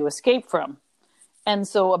hard to escape from. And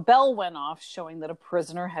so a bell went off showing that a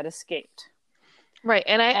prisoner had escaped. Right.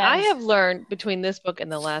 And I have learned between this book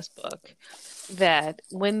and the last book that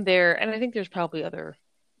when and I think there's probably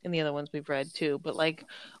in the other ones we've read too, but like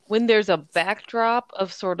when there's a backdrop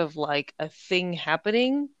of sort of like a thing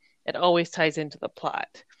happening, it always ties into the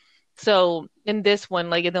plot. So in this one,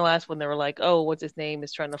 like in the last one, they were like, oh, what's his name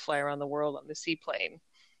is trying to fly around the world on the seaplane.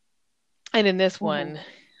 And in this one,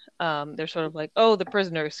 they're sort of like, oh, the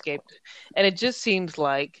prisoner escaped. And it just seems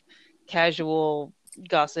like casual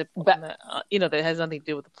gossip, that has nothing to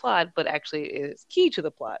do with the plot, but actually is key to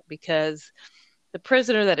the plot, because the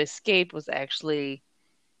prisoner that escaped was actually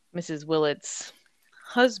Mrs. Willett's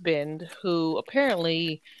husband, who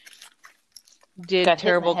apparently did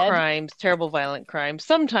terrible violent crimes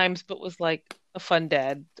sometimes, but was like a fun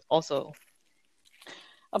dad also.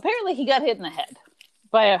 Apparently he got hit in the head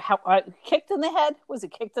by kicked in the head. Was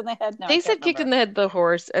it kicked in the head? No, they said kicked in the head by the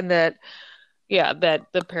horse, and that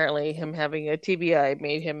apparently him having a TBI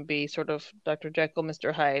made him be sort of Dr. Jekyll,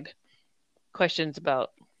 Mr. Hyde. Questions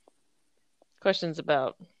about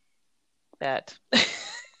that.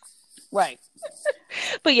 Right.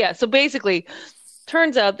 But yeah, so basically,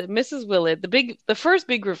 turns out that Mrs. Willett, the first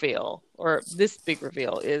big reveal, or this big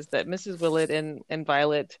reveal, is that Mrs. Willett and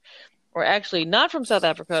Violet were actually not from South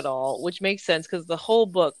Africa at all, which makes sense because the whole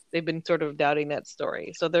book they've been sort of doubting that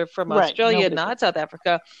story. So they're from Right. Australia, Nobody not South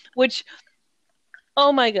Africa, which,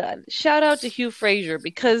 oh my God, shout out to Hugh Fraser,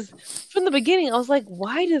 because from the beginning I was like,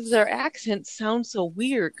 why does their accent sound so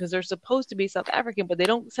weird? Because they're supposed to be South African, but they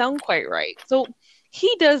don't sound quite right. So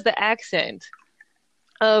he does the accent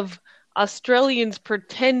of Australians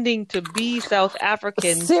pretending to be South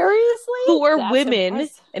Africans. Seriously? Who are That's women,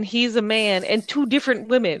 impressive. and he's a man, and two different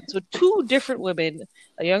women. So two different women,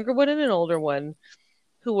 a younger one and an older one,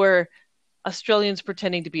 who were Australians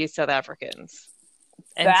pretending to be South Africans.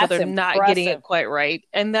 And That's so they're impressive. not getting it quite right.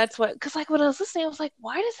 And that's what, because like when I was listening, I was like,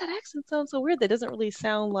 why does that accent sound so weird? That doesn't really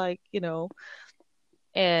sound like,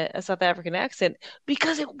 a South African accent,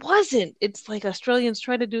 because it wasn't. It's like Australians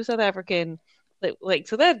trying to do South African, like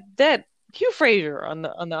so that Hugh Fraser on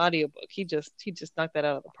the audiobook, he just knocked that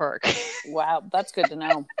out of the park. Wow, that's good to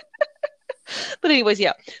know. But anyways,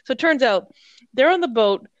 yeah. So it turns out they're on the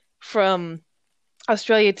boat from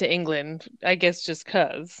Australia to England, I guess just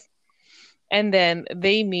cause. And then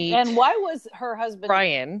they meet. And why was her husband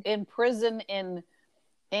Brian in prison in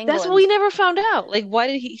England? That's what we never found out. Like, why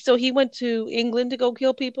did he? So he went to England to go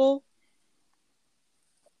kill people,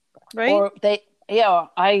 right? Or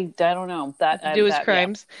I don't know that to do his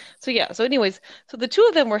crimes. Yeah. So yeah. So anyways, so the two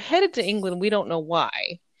of them were headed to England. We don't know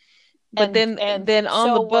why, but then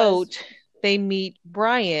on the boat they meet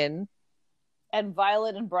Brian, and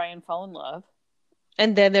Violet and Brian fall in love.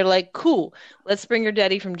 And then they're like, "Cool, let's bring your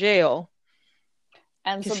daddy from jail."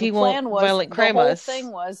 And so the plan was, the whole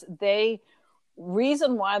thing was,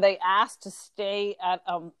 reason why they asked to stay at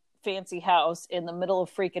a fancy house in the middle of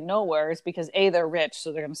freaking nowhere is because they're rich,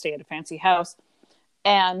 so they're going to stay at a fancy house,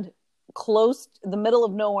 and close the middle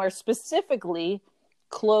of nowhere, specifically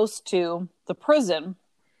close to the prison,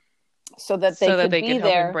 so that they could be there,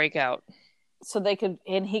 help him break out. So they could,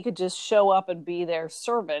 and he could just show up and be their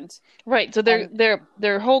servant. Right. So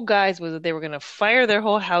their whole guise was that they were going to fire their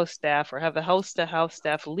whole house staff, or have the house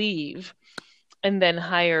staff leave, and then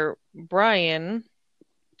hire Brian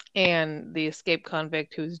and the escaped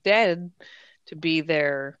convict who's dead to be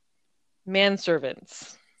their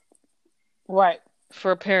manservants. Right.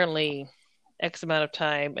 For apparently X amount of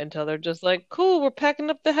time, until they're just like, cool, we're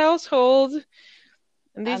packing up the household.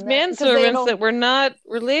 And these manservants that we're not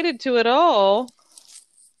related to at all.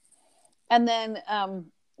 And then,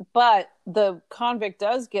 but the convict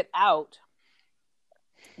does get out.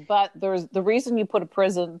 But there's the reason you put a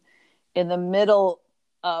prison in the middle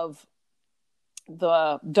of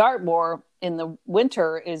the Dartmoor in the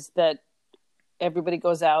winter is that everybody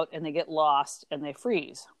goes out and they get lost and they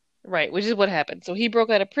freeze. Right, which is what happened. So he broke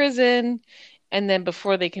out of prison. And then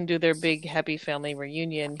before they can do their big happy family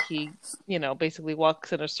reunion, he, basically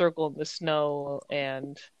walks in a circle in the snow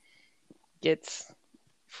and gets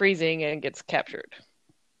freezing and gets captured.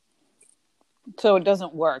 So it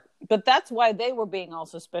doesn't work. But that's why they were being all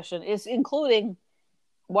suspicious, is including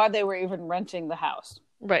why they were even renting the house.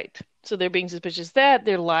 Right. So they're being suspicious that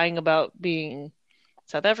they're lying about being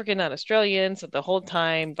South African, not Australian. So the whole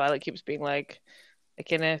time, Violet keeps being like, I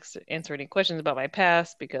can't answer any questions about my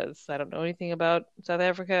past because I don't know anything about South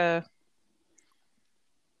Africa.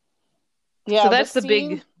 Yeah, so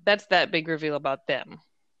that's that big reveal about them.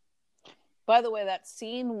 By the way, that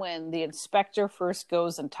scene when the inspector first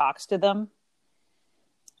goes and talks to them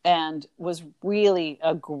and was really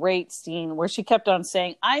a great scene where she kept on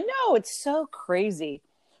saying, I know, it's so crazy.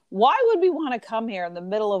 Why would we want to come here in the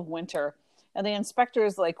middle of winter? And the inspector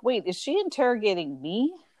is like, wait, is she interrogating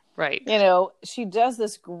me? Right. She does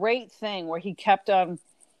this great thing where he kept on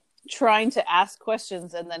trying to ask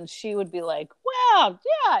questions, and then she would be like, "Well,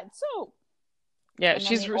 yeah, so." Yeah,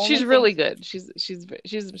 she's really good.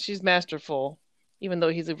 She's masterful, even though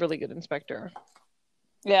he's a really good inspector.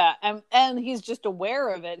 Yeah, and he's just aware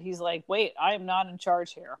of it. He's like, "Wait, I am not in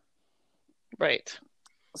charge here." Right.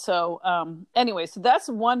 So, anyway, so that's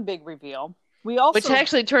one big reveal. Which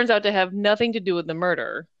actually turns out to have nothing to do with the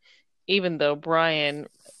murder, even though Brian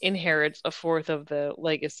inherits a fourth of the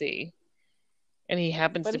legacy, and he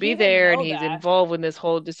happens to be there, and he's involved in this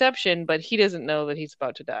whole deception, but he doesn't know that he's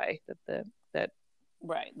about to die.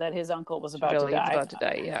 That his uncle was about to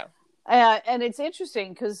die. Yeah. And it's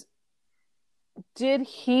interesting because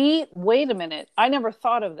wait a minute, I never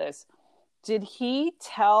thought of this. Did he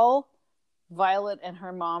tell Violet and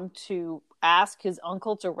her mom to ask his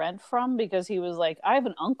uncle to rent from, because he was like, I have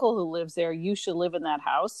an uncle who lives there, you should live in that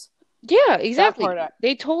house? Yeah, exactly.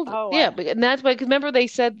 They told, and that's why, because remember they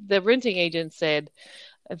said, the renting agent said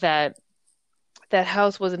that that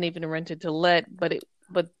house wasn't even rented to let, but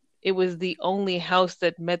it was the only house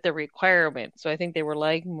that met the requirement. So I think they were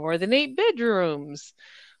like more than 8 bedrooms,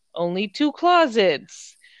 only 2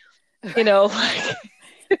 closets. Like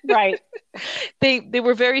Right. they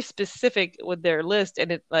were very specific with their list,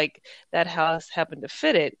 and it like that house happened to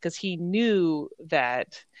fit it because he knew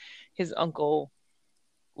that his uncle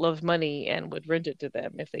loved money and would rent it to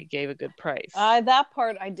them if they gave a good price. That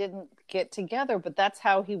part I didn't get together, but that's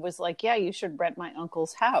how he was like, yeah, you should rent my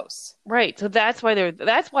uncle's house. Right. So that's why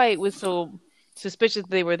it was so suspicious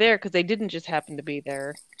they were there, because they didn't just happen to be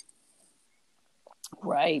there.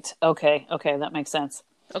 Right. Okay. That makes sense.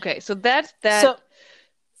 Okay, so that's that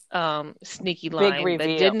sneaky line that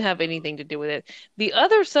didn't have anything to do with it. The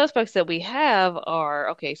other suspects that we have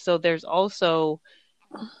are, okay, so there's also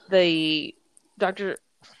the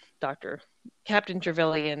Captain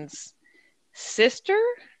Trevelyan's sister,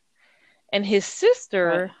 and his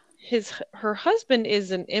sister, her husband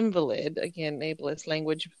is an invalid, again, ableist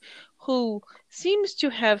language, who seems to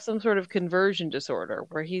have some sort of conversion disorder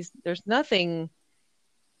where there's nothing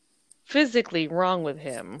physically wrong with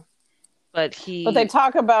him, but they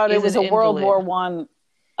talk about it was a World War One.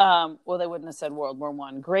 Well, they wouldn't have said World War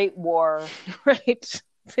One. Great War. Right.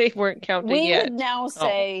 They weren't counting yet.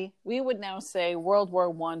 We would now say World War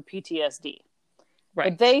One PTSD. Right.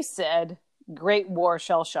 But they said Great War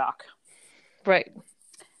shell shock. Right.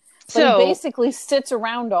 So he basically sits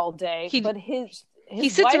around all day. But he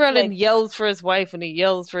sits around and yells for his wife, and he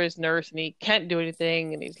yells for his nurse, and he can't do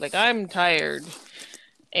anything, and he's like, I'm tired.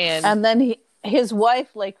 And then his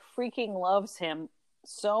wife like freaking loves him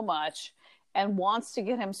so much and wants to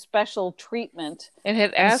get him special treatment, and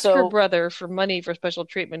had asked her brother for money for special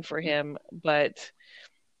treatment for him, but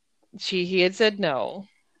he had said no.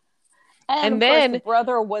 And then the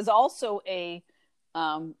brother was also a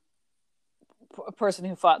person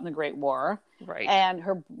who fought in the Great War, right? And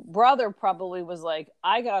her brother probably was like,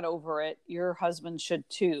 I got over it, your husband should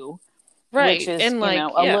too. Right. Which is,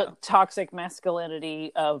 a toxic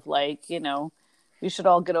masculinity of like, you should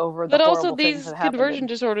all get over the horrible things that happened. But also these conversion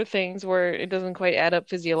disorder things where it doesn't quite add up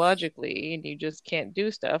physiologically and you just can't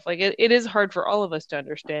do stuff. Like it is hard for all of us to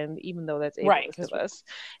understand, even though that's ableist of us.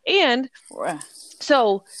 And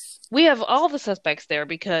so we have all the suspects there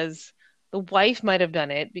because the wife might have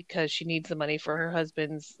done it because she needs the money for her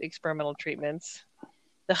husband's experimental treatments.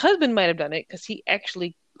 The husband might have done it because he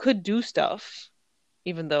actually could do stuff,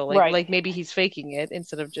 even though like maybe he's faking it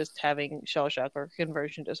instead of just having shell shock or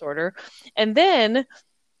conversion disorder. And then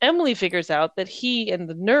Emily figures out that he and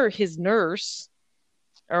his nurse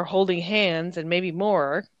are holding hands and maybe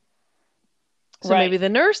more. So maybe the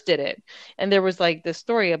nurse did it. And there was like this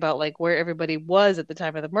story about like where everybody was at the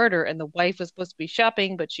time of the murder, and the wife was supposed to be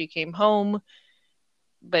shopping, but she came home,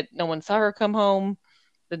 but no one saw her come home.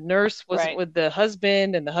 The nurse wasn't with the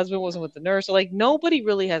husband, and the husband wasn't with the nurse. So like nobody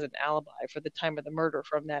really has an alibi for the time of the murder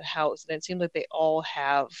from that house. And it seems like they all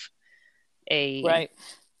have a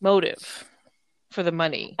motive for the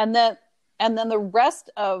money. And then the rest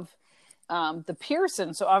of the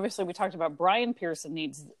Pearson. So obviously we talked about Brian Pearson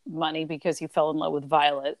needs money because he fell in love with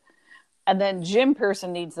Violet. And then Jim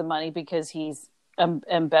Pearson needs the money because he's an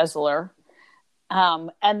embezzler.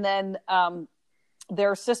 And then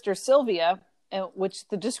their sister Sylvia, which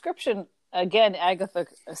the description, again, Agatha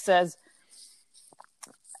says,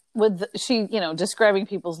 describing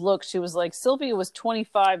people's looks, she was like, Sylvia was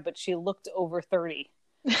 25, but she looked over 30.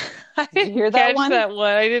 I didn't hear that one?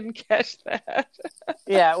 I didn't catch that.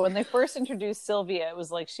 Yeah, when they first introduced Sylvia, it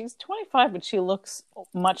was like, she's 25, but she looks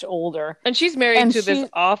much older. And she's married to this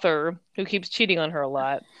author who keeps cheating on her a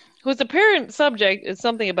lot, whose apparent subject is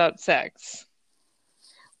something about sex.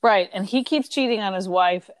 Right, and he keeps cheating on his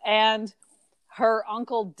wife, and her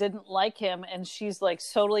uncle didn't like him, and she's like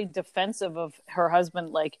totally defensive of her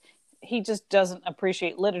husband. Like, he just doesn't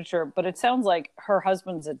appreciate literature, but it sounds like her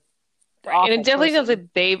husband's a and it definitely sounds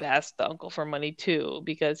like they've asked the uncle for money too,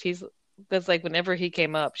 because that's like whenever he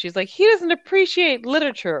came up, she's like, he doesn't appreciate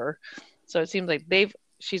literature. So it seems like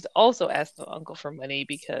she's also asked the uncle for money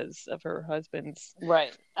because of her husband's.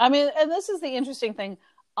 Right. I mean, and this is the interesting thing.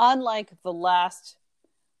 Unlike the last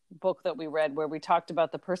book that we read where we talked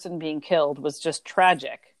about the person being killed was just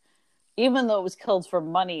tragic. Even though it was killed for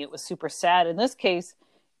money, it was super sad. In this case,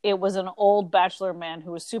 it was an old bachelor man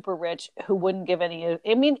who was super rich, who wouldn't give any.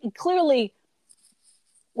 I mean, clearly,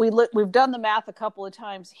 we've done the math a couple of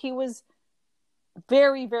times. He was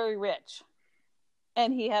very, very rich,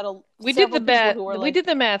 and he had We did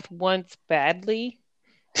the math once badly.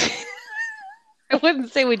 I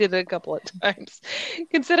wouldn't say we did it a couple of times,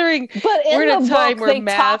 considering but we're in a time book, where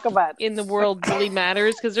math in the world really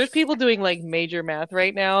matters, because there's people doing like major math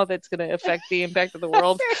right now that's going to affect the impact of the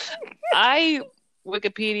world. I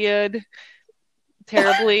Wikipedia'd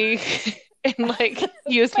terribly and like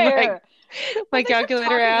used my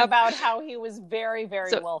calculator app about how he was very,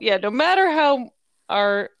 very wealthy. Yeah, no matter how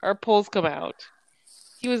our polls come out,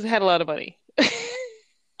 he had a lot of money.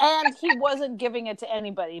 And he wasn't giving it to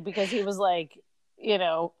anybody because he was like, you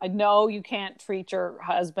know, no, you can't treat your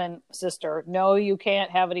husband, sister. No, you can't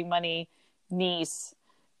have any money, niece.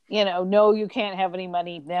 You know, no, you can't have any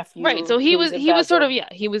money, nephew. Right. So he was sort of,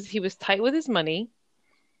 he was tight with his money.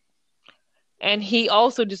 And he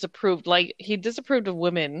also disapproved of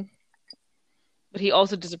women, but he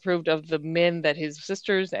also disapproved of the men that his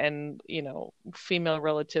sisters and, you know, female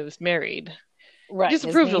relatives married. Right. He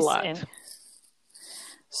disapproved a lot.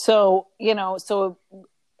 So, you know,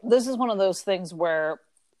 this is one of those things where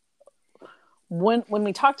when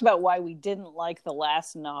we talked about why we didn't like the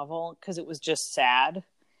last novel, because it was just sad,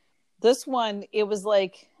 this one, it was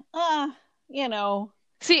like, you know.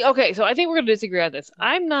 See, okay, so I think we're going to disagree on this.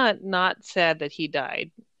 I'm not sad that he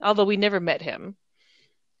died, although we never met him.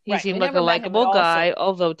 He seemed like a likable guy,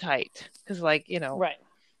 although tight. Because, like, you know, right.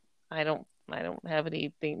 I don't have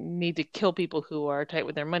anything need to kill people who are tight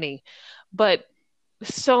with their money, but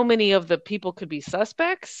so many of the people could be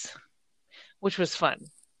suspects, which was fun.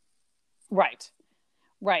 Right.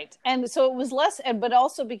 And so it was less, but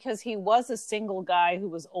also because he was a single guy who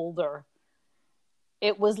was older,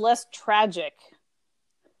 it was less tragic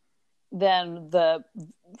than the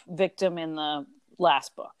victim in the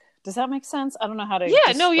last book. Does that make sense? I don't know how to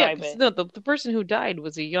describe it. No, the person who died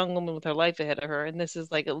was a young woman with her life ahead of her, and this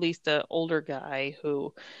is like at least an older guy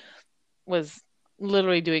who was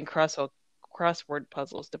literally doing crossword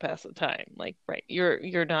puzzles to pass the time. Like, right,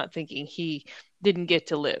 you're not thinking he didn't get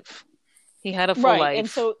to live. He had a full life. And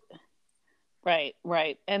so right.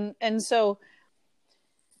 And so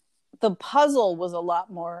the puzzle was a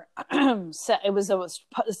lot more it was a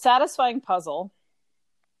satisfying puzzle,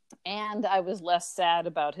 and I was less sad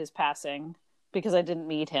about his passing because I didn't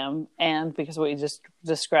meet him and because of what you just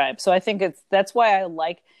described. So I think that's why I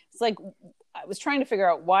like, it's like I was trying to figure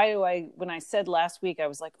out when I said last week, I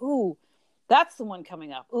was like, ooh, that's the one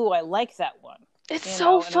coming up. Ooh, I like that one. It's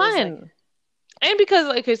so fun. And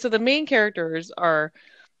because, okay, so the main characters are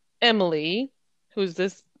Emily, who's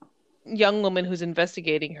this young woman who's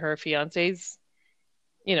investigating her fiance's,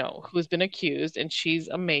 you know, who's been accused, and she's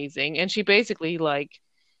amazing. And she basically, like,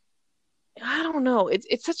 I don't know,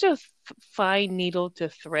 it's such a fine needle to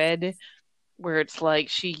thread, where it's like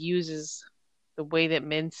she uses the way that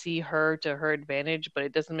men see her to her advantage, but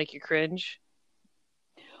it doesn't make you cringe.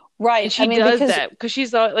 Right. And she does that because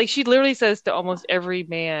she's like, she literally says to almost every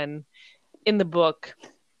man in the book,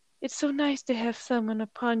 it's so nice to have someone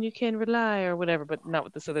upon you can rely, or whatever, but not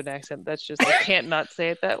with the Southern accent. That's just, I can't not say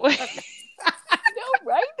it that way. No,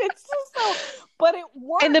 right? It's just so, but it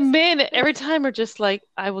works. And the men every time are just like,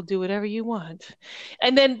 I will do whatever you want.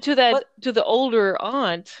 And then to the older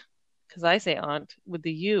aunt, because I say aunt with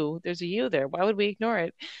the U, there's a U there. Why would we ignore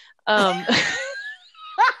it?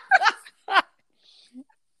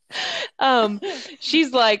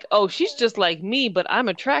 She's like, oh, she's just like me, but I'm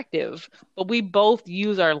attractive. But we both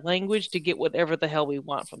use our language to get whatever the hell we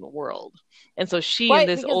want from the world. And so she and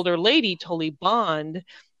this older lady totally bond,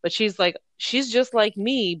 but she's like, she's just like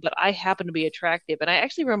me, but I happen to be attractive. And it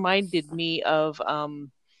actually reminded me of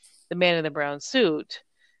The Man in the Brown Suit,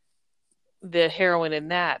 the heroine in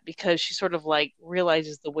that, because she sort of like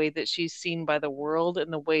realizes the way that she's seen by the world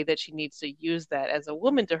and the way that she needs to use that as a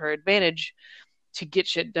woman to her advantage to get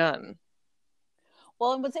shit done.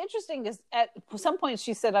 Well, and what's interesting is at some point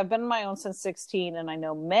she said, I've been on my own since 16 and I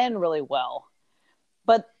know men really well.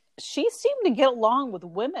 But she seemed to get along with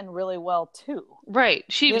women really well too. Right.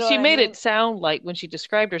 She made it sound like, when she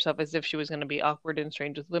described herself, as if she was going to be awkward and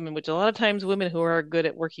strange with women, which a lot of times women who are good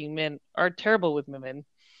at working men are terrible with women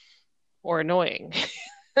or annoying.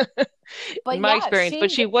 In my experience, but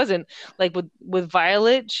she wasn't. Like with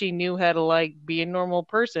Violet, she knew how to like be a normal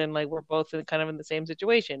person. Like, we're both kind of in the same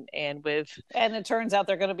situation, and it turns out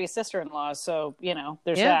they're going to be sister-in-laws, so you know,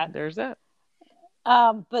 there's that.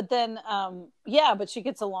 But then but she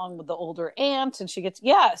gets along with the older aunt, and she gets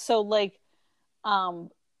so like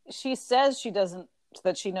she says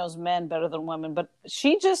that she knows men better than women, but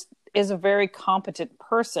she just is a very competent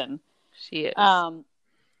person. She is.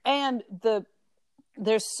 And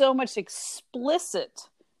there's so much explicit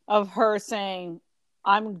of her saying,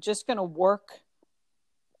 I'm just going to work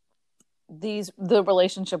the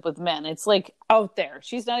relationship with men. It's like out there.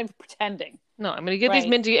 She's not even pretending. No, I'm going to get these Right.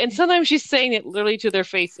 men to you. And sometimes she's saying it literally to their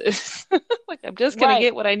faces. Like, I'm just going to Right.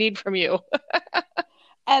 get what I need from you.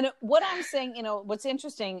 And what I'm saying, what's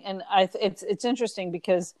interesting, and it's interesting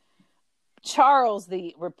because Charles,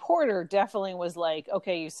 the reporter, definitely was like,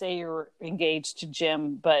 okay, you say you're engaged to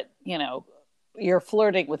Jim, but you're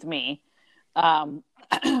flirting with me. Um,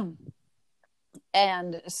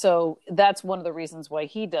 and so that's one of the reasons why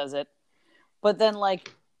he does it. But then,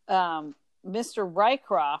 like, Mr.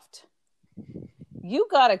 Rycroft, you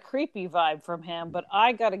got a creepy vibe from him, but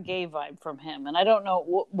I got a gay vibe from him. And I don't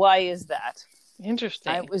know why is that.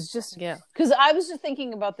 Interesting. I was just, yeah, because I was just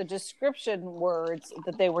thinking about the description words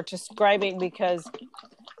that they were describing, because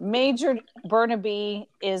Major Burnaby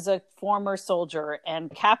is a former soldier and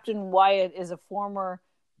Captain Wyatt is a former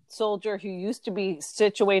soldier who used to be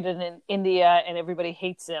situated in India and everybody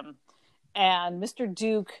hates him. And Mr.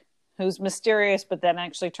 Duke, who's mysterious, but then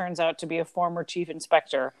actually turns out to be a former chief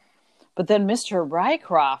inspector. But then Mr.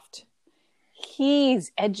 Rycroft,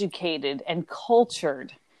 he's educated and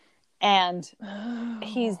cultured. And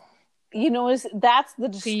he's, that's the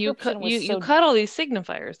description. See, you cut all these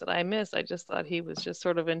signifiers that I missed. I just thought he was just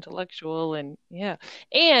sort of intellectual and yeah.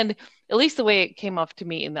 And at least the way it came off to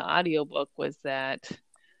me in the audiobook was that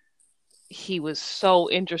he was so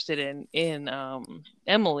interested in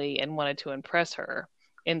Emily and wanted to impress her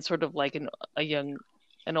in sort of like an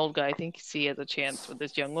old guy thinks he has a chance with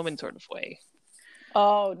this young woman sort of way.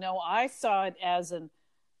 Oh no, I saw it as an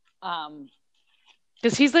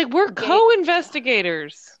because he's like, we're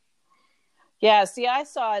co-investigators. Yeah, see, I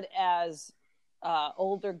saw it as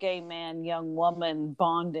older gay man, young woman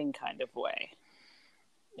bonding kind of way.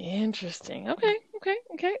 Interesting.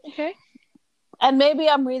 Okay. And maybe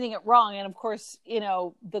I'm reading it wrong. And of course,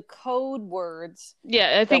 the code words.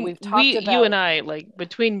 Yeah, I think we've talked about, you and I, like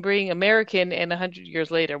between being American and 100 years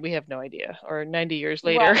later, we have no idea. Or 90 years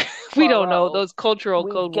later, right. We don't know those cultural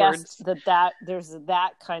code words. That there's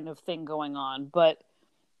that kind of thing going on. But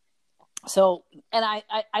so, and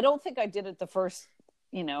I don't think I did it the first,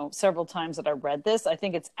 several times that I read this. I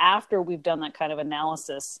think it's after we've done that kind of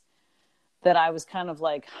analysis that I was kind of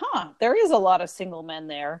like, there is a lot of single men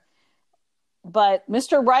there. But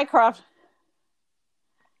Mr. Rycroft,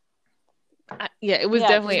 it was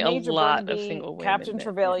definitely a lot of single women. Captain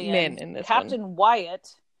Trevelyan, men in this Captain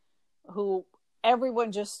Wyatt, who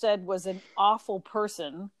everyone just said was an awful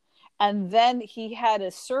person, and then he had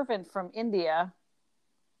a servant from India,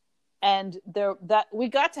 and we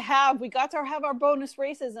got to have our bonus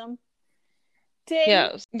racism.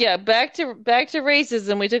 Ding. Yeah. Back to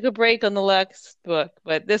racism. We took a break on the last book,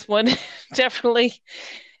 but this one definitely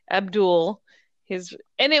Abdul.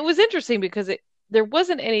 And it was interesting because there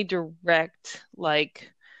wasn't any direct,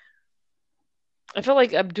 like, I felt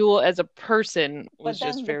like Abdul as a person was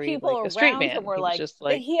just very like a straight man. Were like, just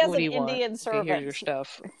like, he has what an do you Indian want? servant. Okay, here's your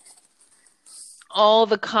stuff. All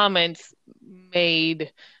the comments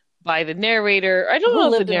made by the narrator. I don't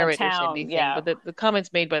know if the narrator said anything, but the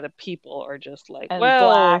comments made by the people are just like, and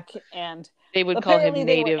black, and they would call him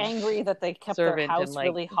native. They were angry that they kept their house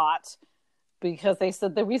really hot. Because they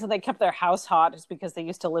said the reason they kept their house hot is because they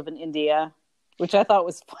used to live in India, which I thought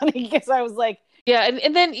was funny because I was like... Yeah,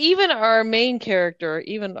 and then even our main character,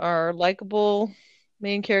 even our likable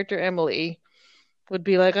main character, Emily, would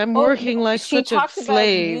be like, I'm working like such a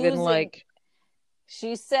slave. And like...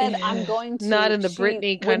 She said, I'm going to... Not in the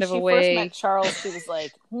Brittany kind of a way. When she first met Charles, she was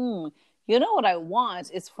like, you know what I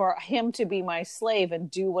want is for him to be my slave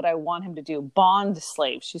and do what I want him to do. Bond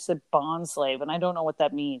slave. She said bond slave, and I don't know what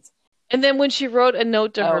that means. And then when she wrote a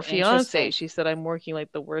note to her fiance, she said, I'm working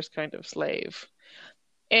like the worst kind of slave.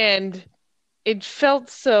 And it felt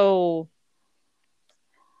so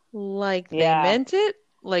like they meant it.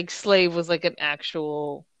 Like slave was like an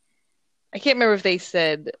actual, I can't remember if they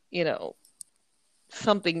said,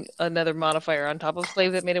 something, another modifier on top of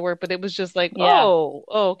slave that made it work, but it was just like,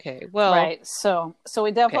 okay, well. Right. So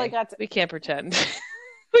we definitely got to... We can't pretend.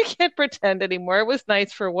 We can't pretend anymore. It was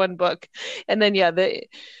nice for one book. And then,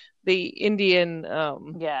 the Indian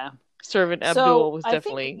servant Abdul was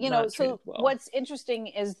definitely not treated well. What's interesting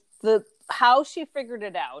is how she figured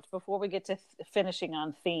it out before we get to finishing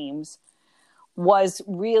on themes was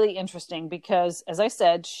really interesting because, as I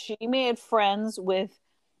said, she made friends with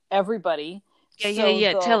everybody.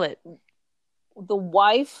 Tell it. The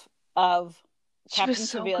wife of Captain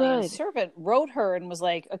Trevelyan's servant wrote her and was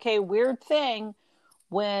like, okay, weird thing.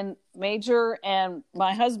 When Major and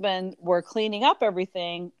my husband were cleaning up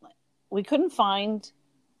everything, we couldn't find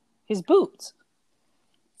his boots.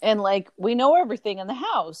 And like, we know everything in the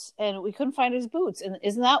house and we couldn't find his boots. And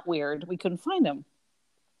isn't that weird? We couldn't find them.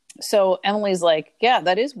 So Emily's like, yeah,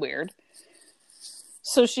 that is weird.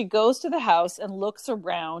 So she goes to the house and looks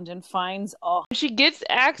around and finds all. She gets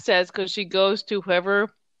access because she goes to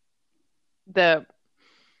whoever the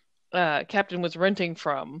captain was renting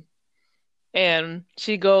from. And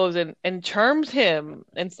she goes and charms him.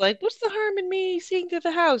 And it's like, what's the harm in me seeing through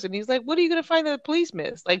the house? And he's like, what are you going to find that the police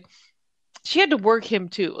missed? Like, she had to work him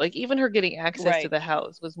too. Like, even her getting access to Right. the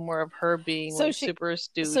house was more of her being So like she super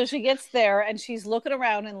so astute. she gets there and she's looking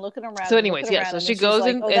around and looking around So, and looking anyways, yeah. around So and she then she's goes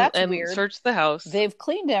like, in oh, that's and weird. searches the house. They've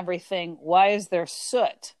cleaned everything. Why is there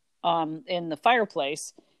soot in the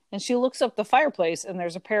fireplace? And she looks up the fireplace and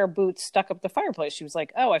there's a pair of boots stuck up the fireplace. She was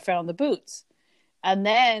like, oh, I found the boots. And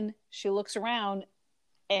then she looks around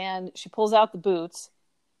and she pulls out the boots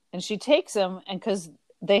and she takes them, and because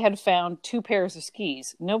they had found 2 pairs of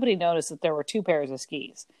skis. Nobody noticed that there were 2 pairs of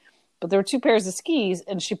skis. But there were 2 pairs of skis,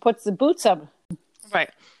 and she puts the boots up.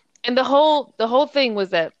 Right. And the whole thing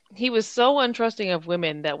was that he was so untrusting of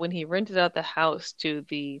women that when he rented out the house to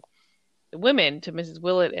the women, to Mrs.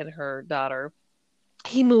 Willett and her daughter,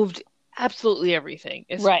 he moved absolutely everything,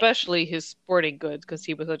 Right. especially his sporting goods, because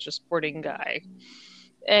he was such a sporting guy.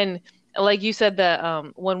 And like you said,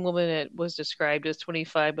 that one woman that was described as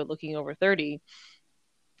 25 but looking over 30,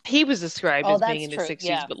 he was described Oh, as being that's in his true. 60s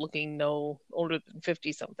Yeah. but looking no older than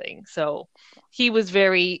 50 something. So he was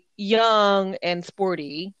very young and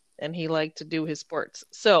sporty, and he liked to do his sports.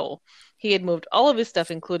 So he had moved all of his stuff,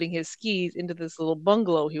 including his skis, into this little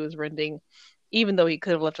bungalow he was renting, even though he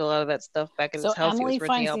could have left a lot of that stuff back at his So house he Emily was renting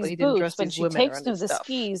finds out, but these he didn't boots, trust but these she women takes around them his to the stuff.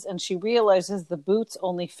 skis and she realizes the boots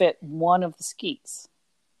only fit one of the skis.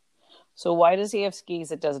 So why does he have skis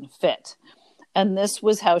that doesn't fit? And this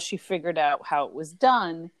was how she figured out how it was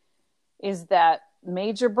done, is that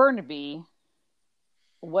Major Burnaby,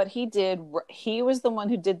 what he did, he was the one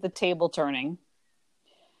who did the table turning.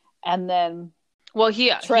 And then Well,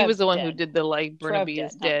 he was Trev the one who dead. did the like Trev Burnaby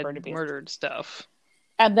is dead, not dead, Burnaby. murdered stuff.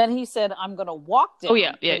 And then he said, I'm going to walk down. Oh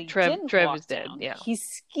yeah, yeah. But he Trev didn't Trev is walk dead. down. Yeah. He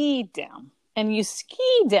skied down. And you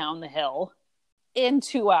ski down the hill in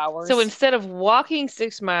 2 So hours, instead of walking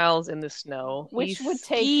 6 miles in the snow, he which would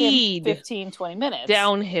take him skied 15, 20 minutes.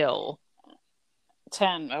 downhill.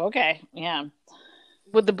 10. Okay. Yeah.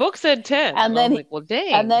 But the book said 10. And And I then was like, well,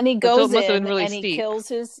 dang. and then he But so it goes must have been in really and he steep. kills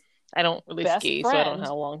his I don't really best ski, so I don't know friend.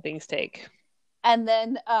 how long things take. And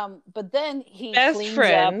then but then he Best cleans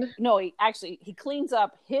friend. up. No, he cleans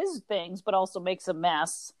up his things, but also makes a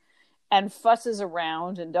mess and fusses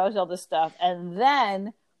around and does all this stuff. And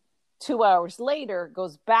then 2 hours later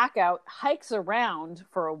goes back out, hikes around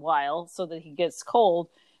for a while so that he gets cold,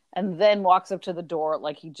 and then walks up to the door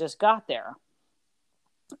like he just got there.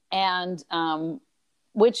 And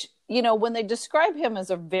which, when they describe him as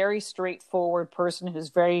a very straightforward person who's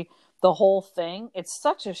very the whole thing, it's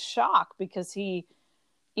such a shock because he,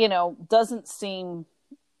 doesn't seem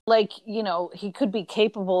like, he could be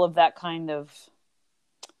capable of that kind of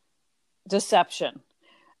deception.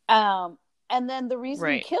 And then the reason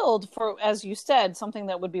he killed, for, as you said, something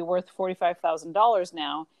that would be worth $45,000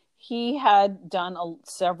 now, he had done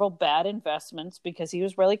several bad investments because he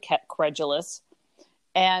was really credulous.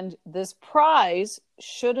 And this prize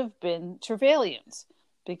should have been Trevelyan's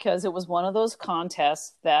because it was one of those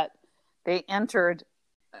contests that they entered.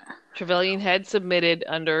 Trevelyan had submitted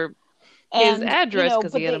under his address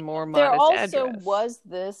because he had a more modest address. There also was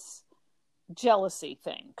this jealousy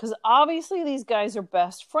thing because obviously these guys are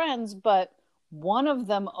best friends, but one of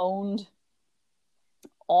them owned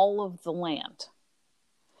all of the land.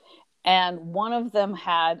 And one of them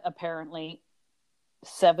had apparently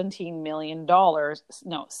 $72 million.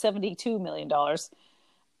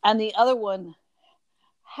 And the other one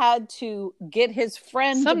had to get his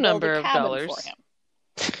friend some to build number a of cabin dollars for him.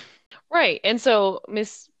 Right. And so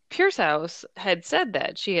Miss Piercehouse had said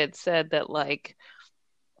that. She had said that like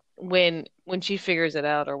when she figures it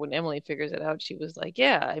out, or when Emily figures it out, she was like,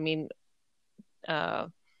 yeah, I mean,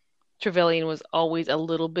 Trevelyan was always a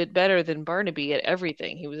little bit better than Barnaby at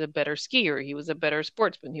everything. He was a better skier, he was a better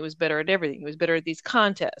sportsman, he was better at everything, he was better at these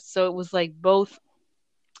contests. So it was like both,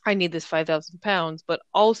 I need this 5,000 pounds, but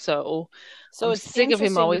also I'm sick of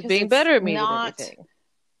him always being better at me than everything.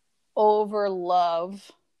 Over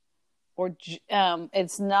love, or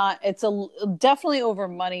it's definitely over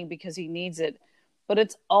money because he needs it, but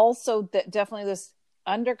it's also definitely this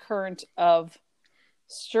undercurrent of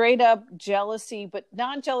straight up jealousy, but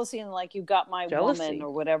not jealousy in like you got my woman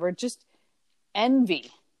or whatever, just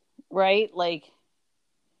envy, right? Like,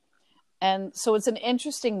 and so it's an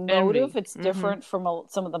interesting motive. It's different from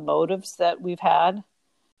some of the motives that we've had.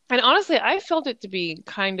 And honestly, I felt it to be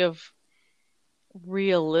kind of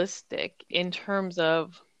realistic in terms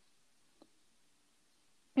of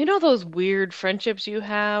You know those weird friendships you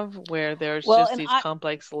have where there's Well, just and these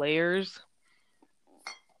complex layers?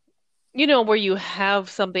 You know, where you have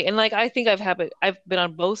something, and like I think I've been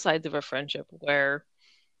on both sides of a friendship where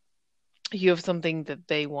you have something that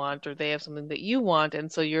they want or they have something that you want,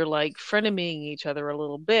 and so you're like frenemying each other a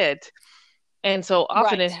little bit. And so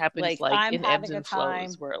often it right, happens like like I'm in ebbs having a and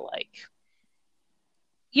flows time. where like,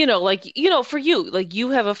 for you, like you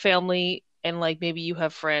have a family and like maybe you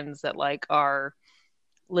have friends that like are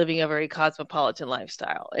living a very cosmopolitan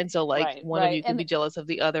lifestyle. And so like Right, one of right, you could and be jealous of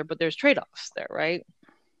the other, but there's trade-offs there, right?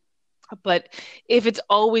 But if it's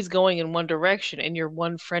always going in one direction and your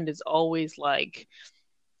one friend is always like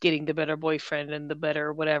getting the better boyfriend and the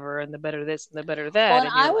better whatever and the better this and the better well, that, and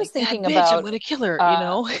and I you're was like, that thinking bitch, I'm about gonna kill her, you uh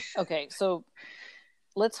know? okay, so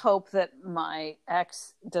let's hope that my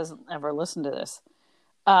ex doesn't ever listen to this.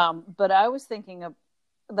 But I was thinking of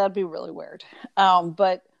that'd be really weird.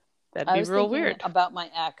 But That'd I be was real thinking weird. about my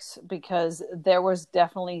ex because there was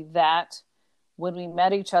definitely that when we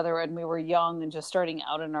met each other and we were young and just starting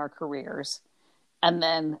out in our careers. And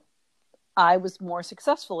then I was more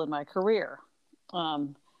successful in my career.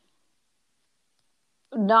 Um,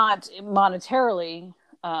 Not monetarily,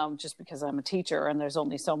 just because I'm a teacher and there's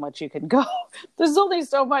only so much you can go. There's only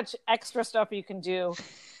so much extra stuff you can do.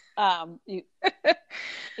 You,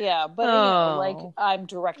 yeah, but like Oh, I'm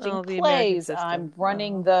directing oh, the American plays, system. I'm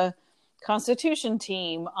running Oh, the Constitution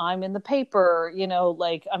team, I'm in the paper,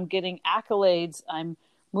 like I'm getting accolades, I'm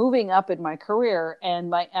moving up in my career, and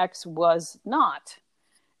my ex was not.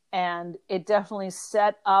 And it definitely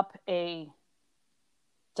set up a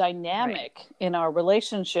right. dynamic in our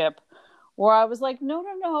relationship where I was like, no,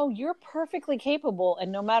 no, no, you're perfectly capable.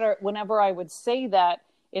 And no matter, whenever I would say that,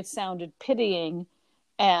 it sounded pitying,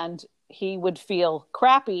 and he would feel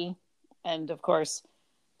crappy. And of course,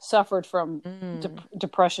 suffered from Mm.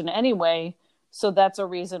 depression anyway. So that's a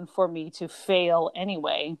reason for me to fail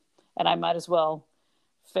anyway. And I might as well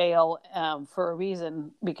fail for a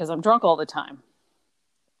reason because I'm drunk all the time.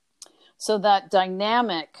 So that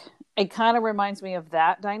dynamic, it kind of reminds me of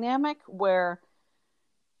that dynamic where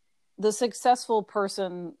the successful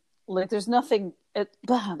person, like there's nothing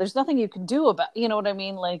you can do about, you know what I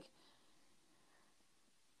mean, like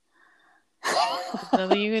There's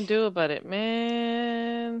nothing you can do about it,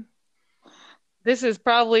 man. This is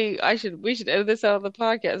probably we should edit this out of the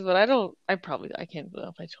podcast, but I can't know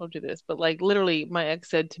if I told you this, but like literally my ex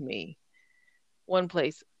said to me one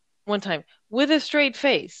place, one time, with a straight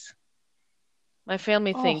face, my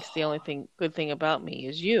family oh, thinks the only good thing about me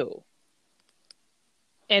is you.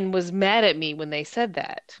 And was mad at me when they said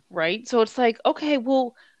that, right? So it's like, okay,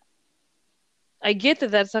 well, I get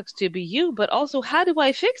that that sucks to be you, but also how do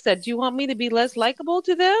I fix that? Do you want me to be less likable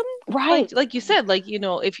to them? right, Like you said, like,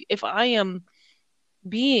 if I am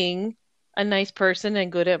being a nice person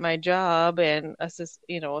and good at my job and a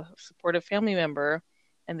supportive family member,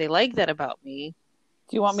 and they like that about me,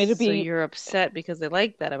 do you want me to so be you're upset because they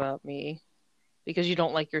like that about me, because you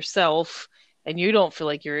don't like yourself and you don't feel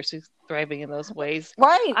like you're thriving in those ways.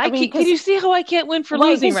 right? I I mean, can't, can because you see how I can't win for right,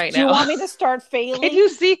 losing because right do you now? want me to start Can you failing?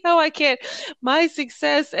 see how I can't? My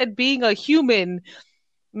success at being a human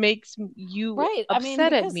makes you Right, I mean,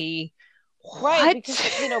 upset at me. right, What? because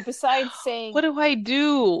besides What saying, do I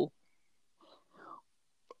do?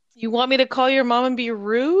 You want me to call your mom and be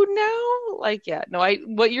rude now? Like, yeah, no,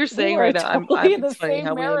 what you're we saying were right now, totally in the it's funny same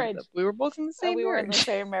how we ended up. marriage, We were both in the and same we were in the marriage.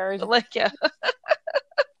 same marriage. But like, yeah,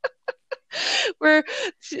 where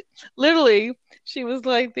she, literally she was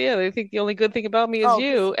like, yeah, they think the only good thing about me is Oh,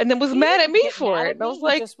 because you, and then was he mad at didn't me get for mad it. at And I me. was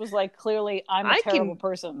He like, just was like, clearly, I'm a I terrible can.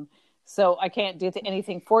 person, so I can't do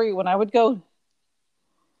anything for you. When I would go,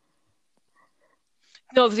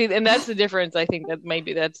 No, see, and that's the difference. I think that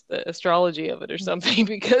maybe that's the astrology of it or something.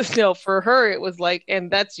 Because no, for her it was like,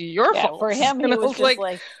 and that's your yeah, for fault. him, And he I was was just like,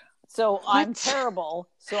 like, so I'm what? terrible,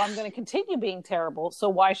 so I'm going to continue being terrible. So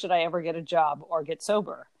why should I ever get a job or get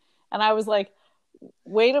sober? And I was like,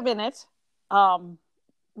 wait a minute, um,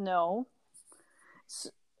 no.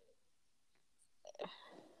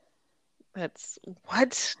 That's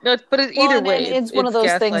what? No, but Well, either and way, it's one of it's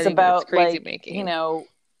those things gaslighting and it's about crazy like, making.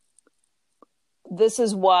 this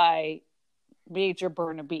is why Major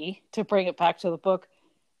Burnaby, to bring it back to the book,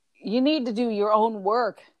 you need to do your own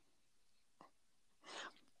work.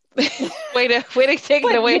 Way to take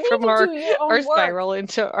it But away you from need to do your our own work spiral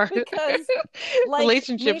into our because, like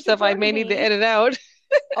relationship Major stuff. I may need to Burnaby, edit out.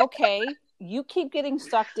 okay, you keep getting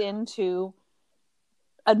sucked into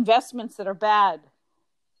investments that are bad.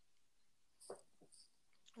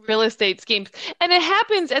 Real estate schemes, and it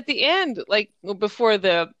happens at the end, like before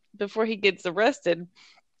he gets arrested,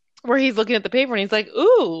 where he's looking at the paper and he's like,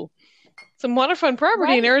 "Ooh." some waterfront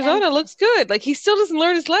property in Right. Arizona looks good. Like he still doesn't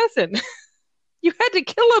learn his lesson. You had to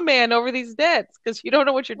kill a man over these debts because you don't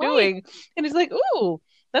know what you're Right. doing. And he's like, ooh,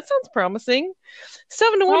 that sounds promising.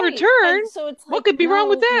 7-to-1 Right. return. And so it's What like, could be wrong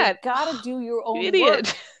with no, that? you got to do your You own idiot.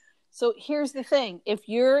 work. So here's the thing. If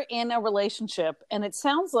you're in a relationship and it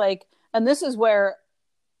sounds like, and this is where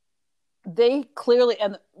they clearly,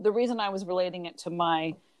 and the reason I was relating it to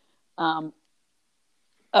my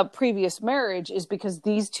a previous marriage is because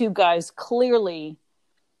these two guys clearly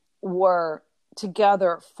were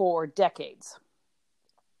together for decades.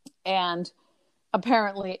 And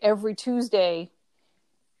apparently every Tuesday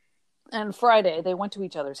and Friday they went to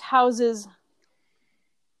each other's houses.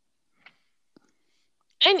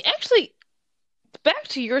 And actually, back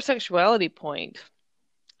to your sexuality point,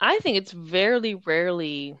 I think it's very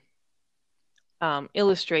rarely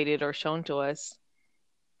illustrated or shown to us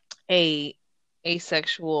a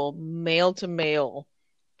asexual male to male,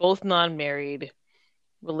 both non-married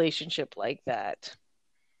relationship like that.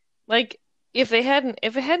 Like if it hadn't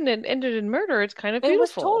ended in murder, it's kind of It was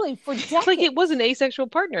beautiful. totally for decades. Like it was an asexual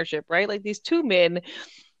partnership, right? Like these two men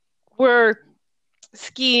were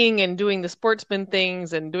skiing and doing the sportsman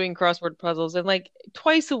things and doing crossword puzzles, and like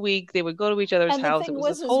twice a week they would go to each other's house. It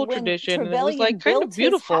was this whole tradition, and it was like kind of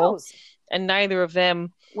beautiful. And neither of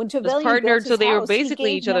them when was Trevelyan partnered, built his so they were house,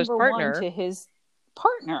 basically he gave each other's number partner. one to his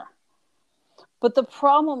partner. But the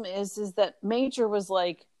problem is that Major was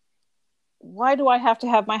like, why do I have to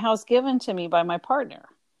have my house given to me by my partner?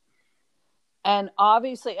 And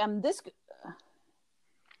obviously, this.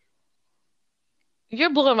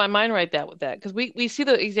 You're blowing my mind right there with that, because we see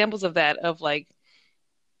the examples of that, of like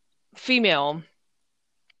female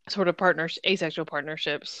sort of partners, asexual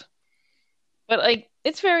partnerships. But like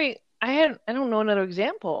it's very, I don't know another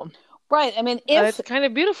example. Right. I mean, if it's kind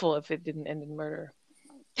of beautiful if it didn't end in murder.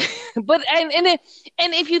 But and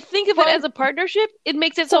if you think of it as a partnership, it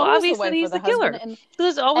makes it so obvious that he's the killer. Because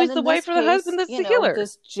it's always the wife or the husband that's the killer.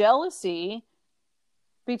 This jealousy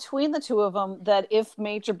between the two of them, that if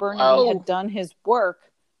Major Burnham had done his work,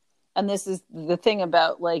 and this is the thing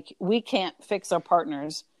about, like, we can't fix our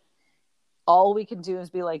partners. All we can do is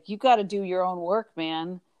be like, you got to do your own work,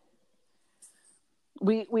 man.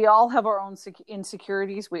 We all have our own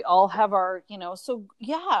insecurities. We all have our, so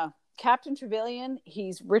yeah, Captain Trevelyan,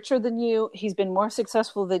 he's richer than you. He's been more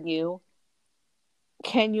successful than you.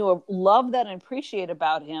 Can you love that and appreciate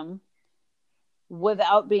about him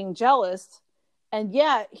without being jealous? And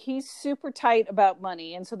yeah, he's super tight about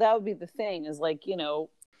money. And so that would be the thing, is like,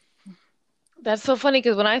 That's so funny,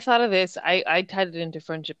 because when I thought of this, I tied it into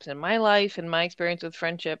friendships in my life and my experience with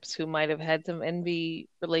friendships who might have had some envy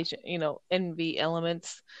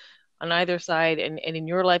elements on either side. And in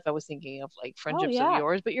your life, I was thinking of like friendships of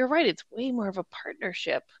yours, but you're right. It's way more of a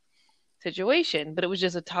partnership situation, but it was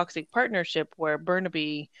just a toxic partnership where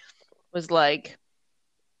Burnaby was like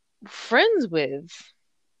friends with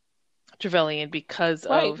Trevelyan because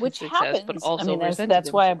of which his success, happens. but also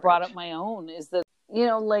that's why I brought up my own, is that,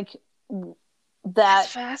 like that.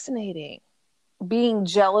 That's fascinating. Being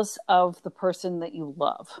jealous of the person that you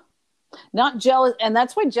love. Not jealous, and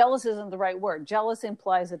that's why jealous isn't the right word. Jealous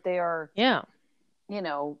implies that they are,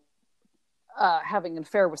 having an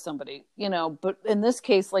affair with somebody, but in this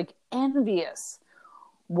case, like, envious.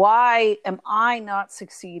 Why am I not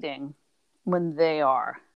succeeding when they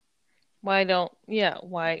are? Why do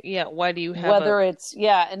you have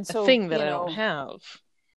and so a thing that I don't have?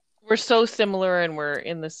 We're so similar and we're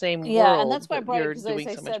in the same world. Yeah, and that's why I brought you're it, doing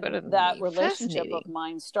so much better than that me. relationship of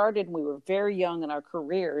mine started when we were very young in our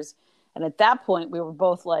careers. And at that point, we were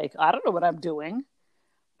both like, I don't know what I'm doing.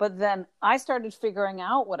 But then I started figuring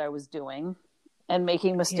out what I was doing and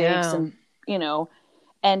making mistakes. And,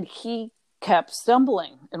 and he kept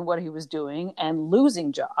stumbling in what he was doing and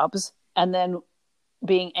losing jobs, and then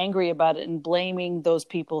being angry about it and blaming those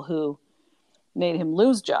people who made him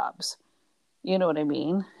lose jobs. You know what I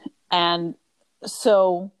mean? And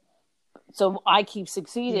so I keep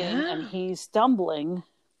succeeding and he's stumbling.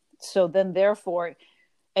 So then, therefore,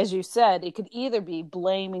 as you said, it could either be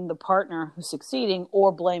blaming the partner who's succeeding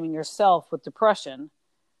or blaming yourself with depression,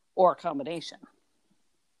 or a combination.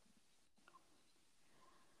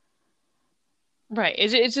 Right.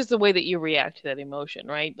 It's just the way that you react to that emotion,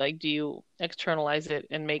 right? Like, do you externalize it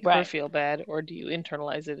and make her feel bad, or do you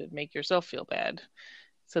internalize it and make yourself feel bad?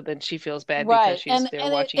 So then she feels bad because she's there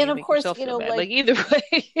watching you make yourself feel bad. Like either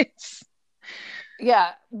way, it's...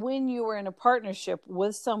 Yeah, when you are in a partnership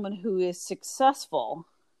with someone who is successful,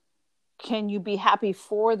 can you be happy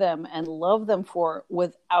for them and love them for it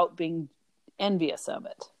without being envious of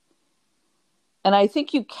it? And I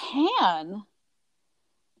think you can,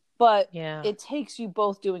 but Yeah. it takes you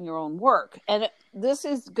both doing your own work. And this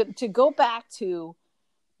is good to go back to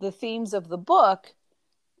the themes of the book.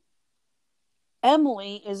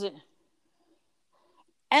 Emily is an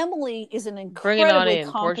incredibly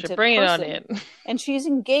competent person, and she's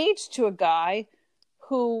engaged to a guy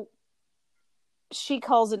who she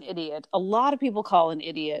calls an idiot. A lot of people call an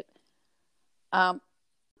idiot.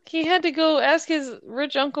 He had to go ask his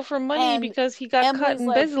rich uncle for money because he got caught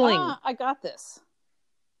embezzling. I got this.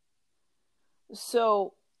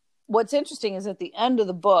 So what's interesting is at the end of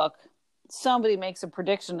the book, somebody makes a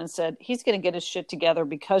prediction and said he's going to get his shit together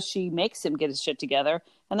because she makes him get his shit together,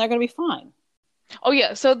 and they're going to be fine. Oh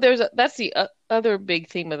yeah, so that's the other big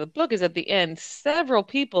theme of the book is at the end, several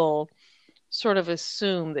people sort of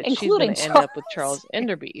assume that she's going to end up with Charles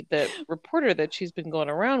Enderby, the reporter that she's been going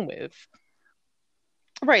around with.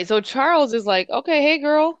 Right, so Charles is like, okay, hey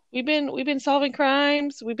girl, we've been solving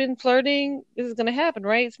crimes, we've been flirting, this is gonna happen,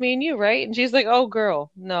 right? It's me and you, right? And she's like, oh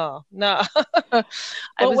girl, no. I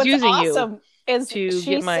was using you to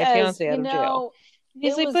get my fiance out of jail.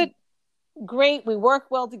 He's like, but great, we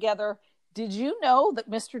work well together. Did you know that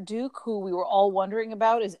Mr. Duke, who we were all wondering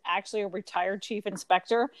about, is actually a retired chief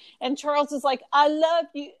inspector? And Charles is like, I love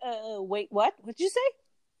you. Wait, what? What'd you say?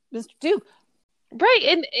 Mr. Duke.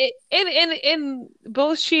 Right, and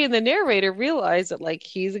both she and the narrator realize that like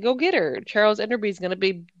he's a go-getter. Charles Enderby's going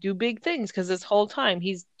to do big things because this whole time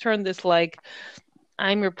he's turned this like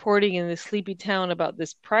I'm reporting in this sleepy town about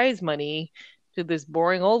this prize money to this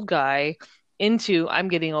boring old guy into I'm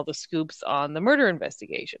getting all the scoops on the murder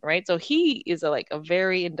investigation, right? So he is a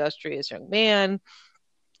very industrious young man.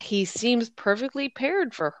 He seems perfectly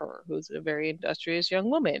paired for her, who's a very industrious young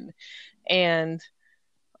woman, and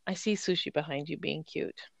I see Sushi behind you being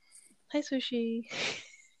cute. Hi, Sushi.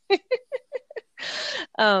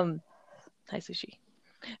 Hi, Sushi.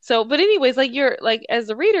 So, but anyways, like you're like as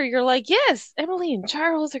a reader, you're like, yes, Emily and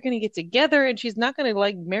Charles are going to get together, and she's not going to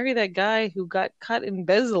like marry that guy who got caught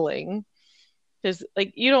embezzling. There's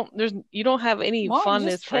like you don't have any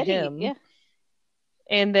fondness for him. Yeah.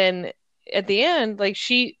 And then at the end, like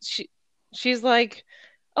she's like,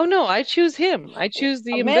 oh no, I choose him. I choose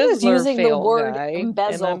the embezzler using fail the word guy.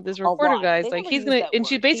 embezzle and this reporter guy's like he's gonna, and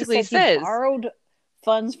she basically says he borrowed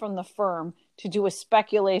funds from the firm to do a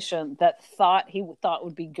speculation that he thought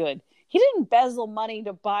would be good. He didn't embezzle money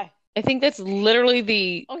to buy. I think that's literally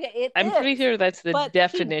the. Okay, I'm pretty sure that's the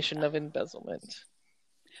definition of embezzlement.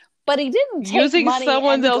 But he didn't take using money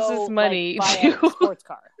someone else's money to buy a sports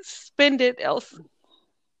car. Spend it else.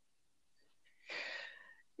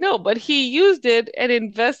 No, but he used it and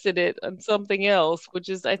invested it on something else, which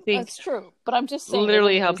is, I think, that's true. But I'm just saying,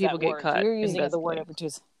 literally how people get caught. You're using the word every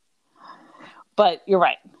Tuesday. But you're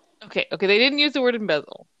right. Okay, they didn't use the word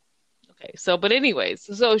embezzle. Okay, so but anyways,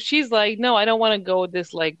 so she's like, no, I don't want to go with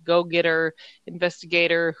this like go-getter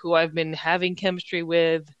investigator who I've been having chemistry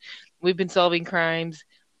with. We've been solving crimes.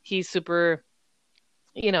 He's super,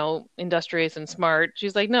 industrious and smart.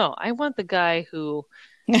 She's like, no, I want the guy who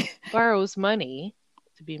borrows money,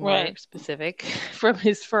 to be more specific, from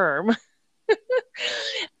his firm,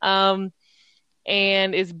 and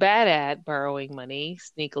is bad at borrowing money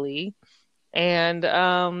sneakily,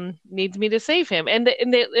 and needs me to save him. And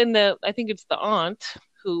the I think it's the aunt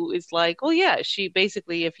who is like, oh yeah, she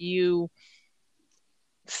basically, if you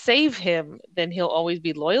save him, then he'll always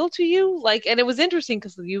be loyal to you. And it was interesting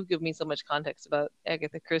because you give me so much context about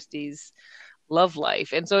Agatha Christie's love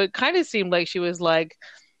life, and so it kind of seemed like she was like,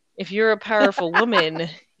 if you're a powerful woman,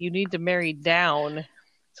 you need to marry down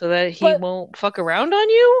so that he won't fuck around on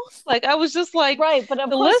you. I was just like, right, but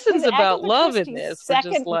the lessons about love in this were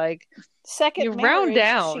just like, you round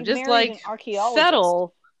down, just like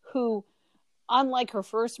settle. Who, unlike her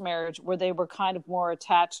first marriage, where they were kind of more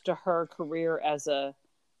attached to her career as a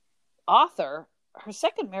author, her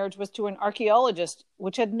second marriage was to an archaeologist,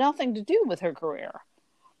 which had nothing to do with her career.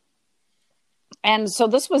 And so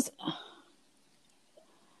this was...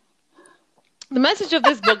 The message of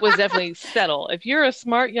this book was definitely settle. If you're a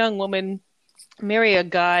smart young woman, marry a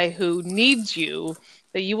guy who needs you,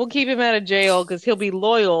 that you will keep him out of jail because he'll be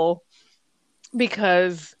loyal,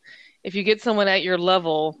 because if you get someone at your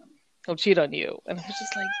level, he'll cheat on you. And I was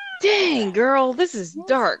just like, dang, girl, this is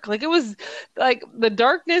dark. It was like the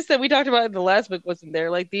darkness that we talked about in the last book wasn't there.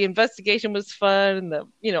 The investigation was fun,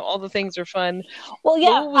 and all the things are fun. Well,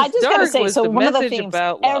 yeah, I just gotta say, so one of the themes,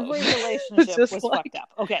 about every relationship was fucked up.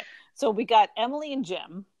 Okay, so we got Emily and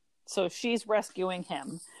Jim, so she's rescuing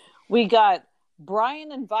him. We got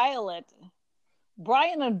Brian and Violet, who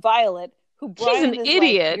Brian he's an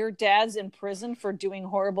idiot. Like, your dad's in prison for doing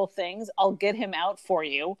horrible things. I'll get him out for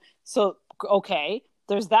you. So, okay.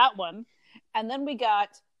 There's that one. And then we got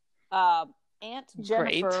Aunt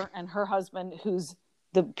Jennifer and her husband, who's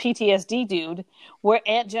the PTSD dude, where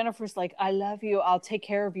Aunt Jennifer's like, I love you, I'll take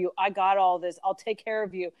care of you, I got all this, I'll take care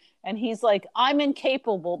of you. And he's like, I'm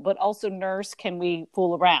incapable, but also nurse, can we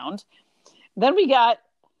fool around? Then we got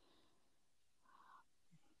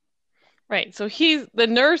right. So he's the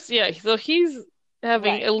nurse, yeah. So he's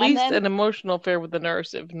having at least an emotional affair with the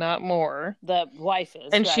nurse, if not more. The wife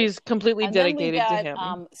is, and she's completely dedicated to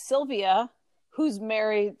him. Sylvia, who's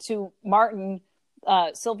married to Martin.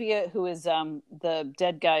 Sylvia, who is the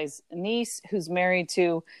dead guy's niece, who's married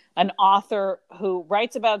to an author who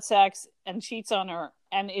writes about sex and cheats on her,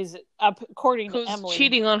 and is, according to Emily,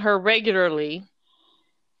 cheating on her regularly.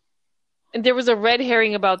 And there was a red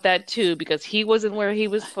herring about that too, because he wasn't where he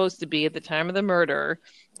was supposed to be at the time of the murder,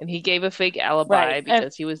 and he gave a fake alibi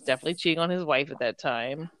because he was definitely cheating on his wife at that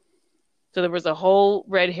time. So there was a whole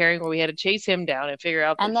red herring where we had to chase him down and figure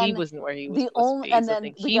out that he wasn't where he was supposed to be. And then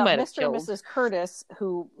we got Mr. and Mrs. Curtis,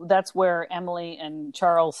 who that's where Emily and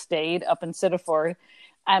Charles stayed up in Sittaford.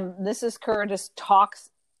 And Mrs. Curtis talks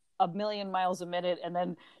a million miles a minute, and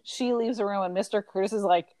then she leaves the room, and Mr. Curtis is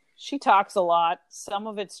like, she talks a lot. Some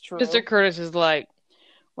of it's true. Mr. Curtis is like,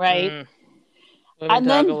 right? Women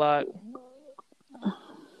talk a lot.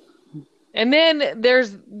 And then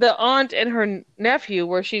there's the aunt and her nephew,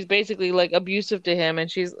 where she's basically like abusive to him, and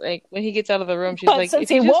she's like, when he gets out of the room, she's like, if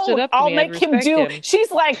he just stood up to me, I'd respect him. She's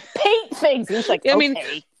like, paint things. He's like, okay. I mean,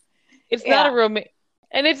 it's not a romantic,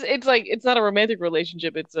 and it's like, it's not a romantic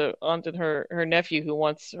relationship. It's a aunt and her nephew who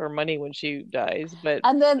wants her money when she dies, but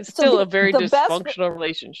it's still a very dysfunctional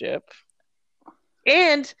relationship.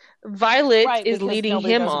 And Violet is leading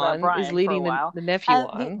him on, is leading the nephew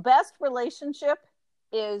on. The best relationship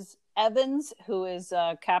is Evans, who is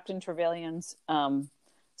Captain Trevelyan's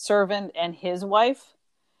servant, and his wife,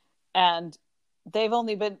 and they've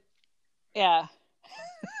only been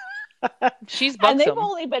she's buxom. And they've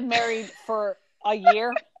only been married for a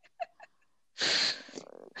year.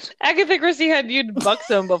 Agatha Christie had used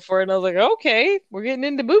buxom before, and I was like, okay, we're getting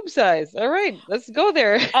into boob size. All right, let's go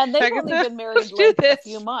there. And they've only been married like a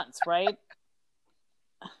few months, right?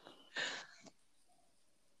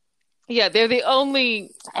 Yeah, they're the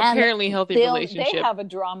only apparently healthy relationship. They have a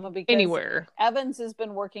drama because anywhere. Evans has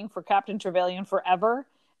been working for Captain Trevelyan forever,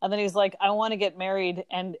 and then he's like, "I want to get married,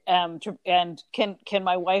 and can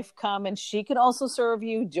my wife come, and she can also serve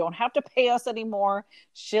you. You don't have to pay us anymore.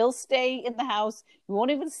 She'll stay in the house. You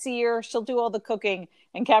won't even see her. She'll do all the cooking."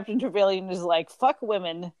 And Captain Trevelyan is like, "Fuck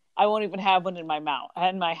women. I won't even have one in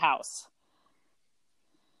my house."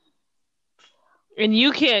 And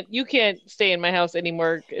you can't stay in my house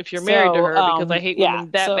anymore if you're married to her, because I hate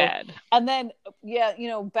women that bad. And then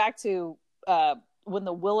back to when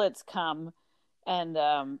the Willets come and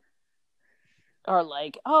are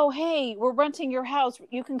like, "Oh, hey, we're renting your house.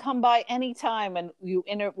 You can come by anytime." And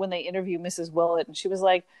when they interview Mrs. Willett, and she was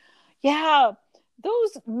like, "Yeah,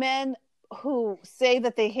 those men who say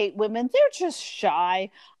that they hate women, they're just shy.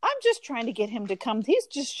 I'm just trying to get him to come. He's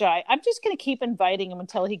just shy. I'm just going to keep inviting him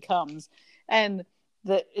until he comes." And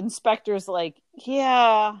the inspector's like,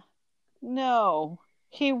 "Yeah, no,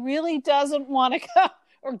 he really doesn't want to come,"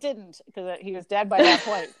 or didn't, because he was dead by that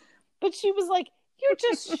point. But she was like, "You're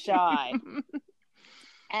just shy."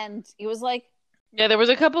 And he was like, yeah, there was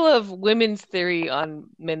a couple of women's theory on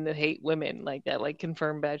men that hate women, like that, like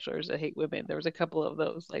confirmed bachelors that hate women. There was a couple of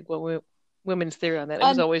those, like women's theory on that. It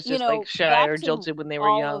was always just like shy or jilted when they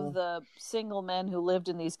were young. All of the single men who lived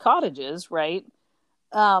in these cottages, right?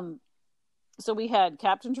 So we had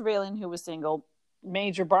Captain Trevelyan, who was single,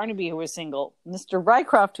 Major Barnaby, who was single, Mr.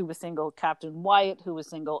 Rycroft, who was single, Captain Wyatt, who was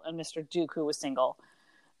single, and Mr. Duke, who was single.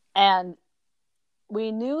 And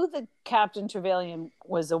we knew that Captain Trevelyan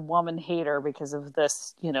was a woman hater because of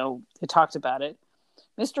this, they talked about it.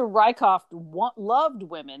 Mr. Rycroft loved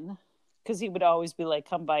women because he would always be like,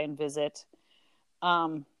 "Come by and visit."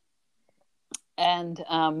 I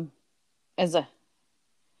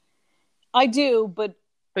do, but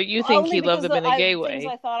you think he loved them in a gay way? Things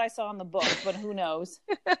I thought I saw in the book, but who knows?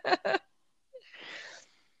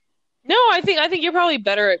 No, I think you're probably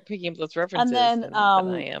better at picking up those references than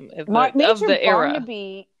I am of the era.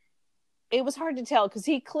 Barnaby, it was hard to tell because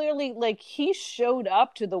he clearly, he showed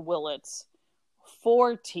up to the Willets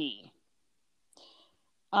for tea.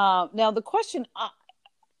 Now the question: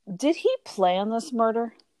 did he plan this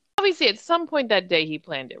murder? Obviously, at some point that day he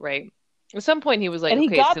planned it, right? At some point he was like, and he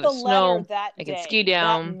 "Okay, got it's going to snow. That I can ski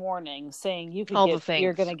down." That morning, saying you're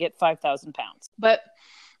going to get 5,000 pounds. But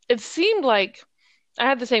it seemed like I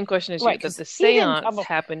had the same question as you, that the seance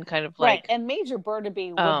happened kind of like... Right, and Major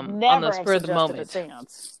Barnaby would never have suggested a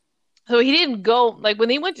seance. So he didn't go... Like, when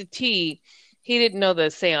they went to tea, he didn't know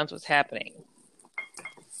the seance was happening.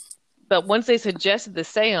 But once they suggested the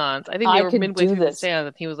seance, I think they were midway through the seance,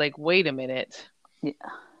 and he was like, wait a minute. Yeah.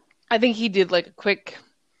 I think he did like a quick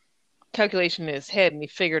calculation in his head, and he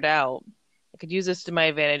figured out, I could use this to my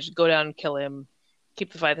advantage, go down and kill him,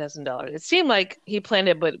 keep the $5,000. It seemed like he planned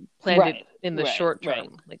it, but planned it in the short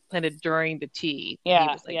term, like planned it during the tea. Yeah, he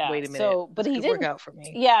was like, wait a minute, so, but he didn't work out for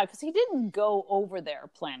me. Yeah, because he didn't go over there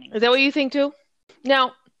planning. Is that what you think too?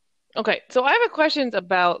 Now, okay, so I have a questions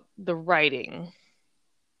about the writing.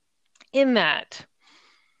 In that,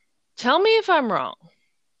 tell me if I'm wrong,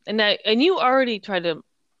 and you already tried to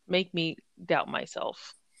make me doubt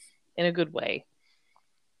myself in a good way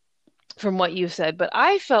from what you said, but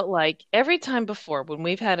I felt like every time before when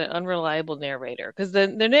we've had an unreliable narrator, because the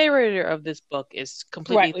narrator of this book is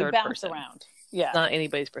completely third person, around, yeah, not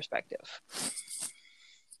anybody's perspective.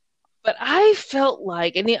 But I felt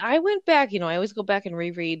like, and I went back, I always go back and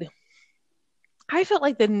reread. I felt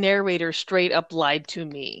like the narrator straight up lied to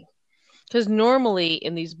me. Because normally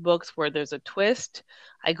in these books where there's a twist,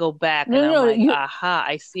 I go back and I'm like, aha,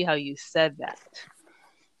 I see how you said that.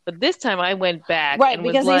 But this time I went back and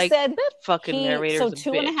was like, that fucking narrator's a bitch.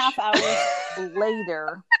 So 2.5 hours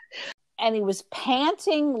later, and he was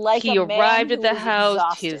panting like he arrived at the house,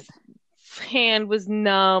 exhausted. His hand was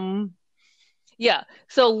numb. Yeah,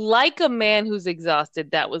 so like a man who's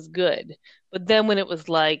exhausted, that was good. But then when it was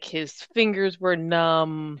like his fingers were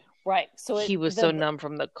numb, right? So he was so numb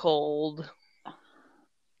from the cold.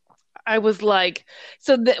 I was like,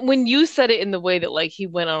 so when you said it in the way that like he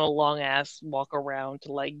went on a long ass walk around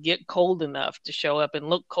to like get cold enough to show up and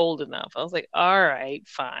look cold enough, I was like, all right,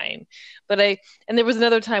 fine. But and there was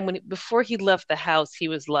another time when before he left the house, he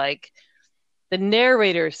was like, the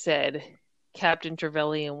narrator said Captain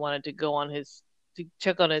Trevelyan wanted to go to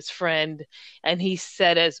check on his friend, and he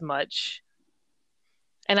said as much.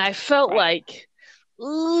 And I felt like,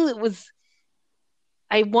 it was.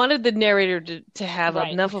 I wanted the narrator to have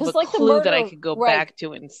enough of a clue that I could go back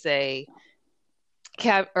to and say,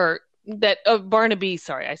 Barnaby.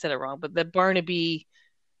 Sorry, I said it wrong, but that Barnaby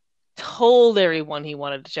told everyone he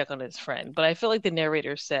wanted to check on his friend. But I feel like the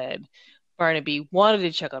narrator said Barnaby wanted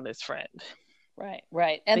to check on his friend.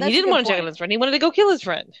 Right, and he didn't want to check on his friend. He wanted to go kill his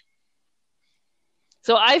friend.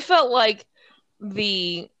 So I felt like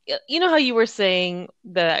you know how you were saying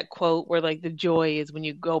that quote where like the joy is when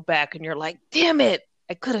you go back and you're like, damn it,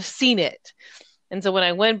 I could have seen it. And so when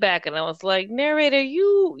I went back and I was like, narrator,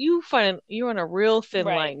 you find you're on a real thin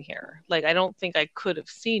line here. Like I don't think I could have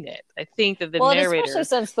seen it. I think that the narrator, especially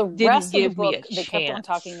since the didn't rest give of the book, me a they chance. kept on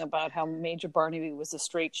talking about how Major Barnaby was a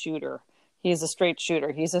straight shooter. He's a straight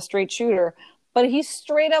shooter. He's a straight shooter, but he's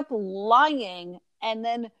straight up lying. And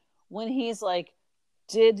then when he's like,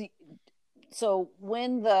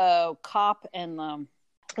 when the cop and the,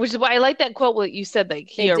 which is why I like that quote what you said, like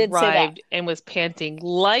he arrived and was panting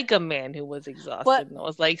like a man who was exhausted. And I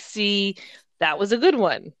was like, see, that was a good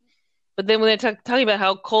one. But then when they're talking about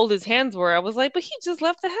how cold his hands were, I was like, but he just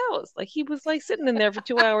left the house. Like he was like sitting in there for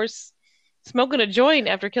 2 hours smoking a joint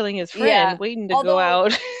after killing his friend, waiting to go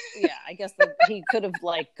out. Yeah, I guess he could have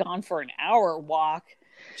like gone for an hour walk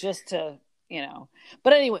just to,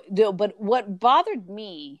 But anyway, but what bothered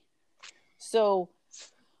me, so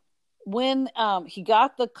when he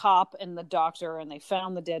got the cop and the doctor and they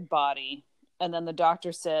found the dead body, and then the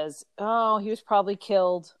doctor says, oh, he was probably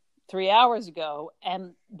killed 3 hours ago.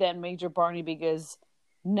 And then Major Barnaby goes,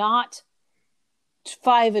 not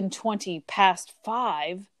 5:20 past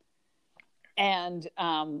 5. And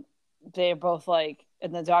they're both like,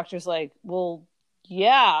 and the doctor's like, well,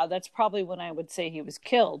 yeah, that's probably when I would say he was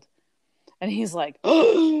killed. And he's like,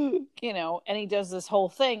 and he does this whole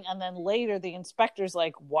thing. And then later the inspector's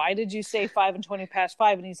like, why did you say 5:20 past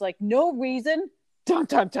 5? And he's like, no reason. Dum,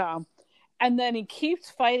 dum, dum. And then he keeps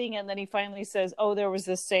fighting. And then he finally says, oh, there was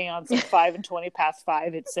this seance at 5:20 past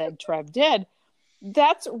 5. It said Trev dead.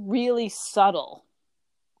 That's really subtle.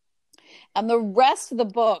 And the rest of the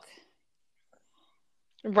book.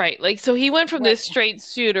 Right. Like, so he went from this straight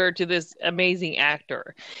shooter to this amazing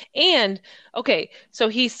actor. And, okay, so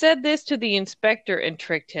he said this to the inspector and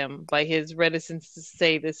tricked him by his reticence to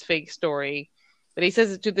say this fake story. But he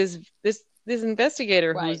says it to this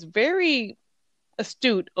investigator who's very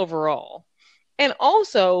astute overall. And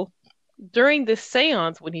also, during this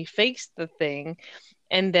seance, when he fakes the thing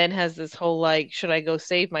and then has this whole, like, should I go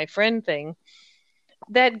save my friend thing,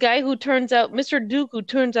 that guy who turns out, Mr. Duke, who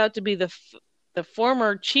turns out to be the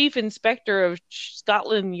former chief inspector of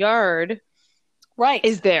Scotland Yard,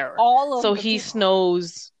 is there. So he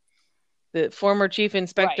snows the former chief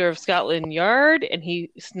inspector of Scotland Yard, and he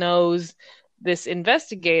snows this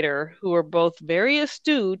investigator who are both very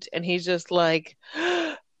astute, and he's just like,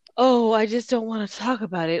 oh, I just don't want to talk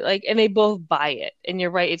about it. Like, and they both buy it. And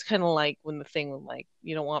you're right, it's kind of like when the thing with like,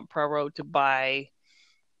 you don't want Poirot to buy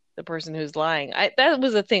the person who's lying. That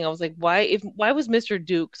was the thing. I was like, why was Mr.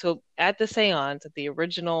 Duke so at the seance at the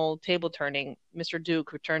original table turning, Mr.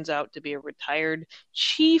 Duke, who turns out to be a retired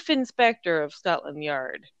chief inspector of Scotland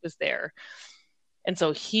Yard, was there. And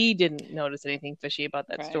so he didn't notice anything fishy about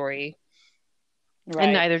that story. Right.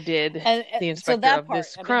 And neither did the inspector of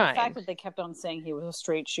this crime. The fact that they kept on saying he was a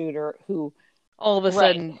straight shooter who all of a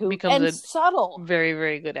sudden becomes a subtle, very,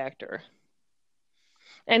 very good actor.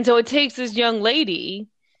 And so it takes this young lady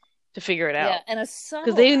to figure it out. Yeah, and a subtle,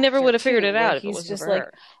 because they never would have figured it out if it wasn't just for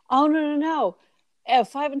her. Oh, no.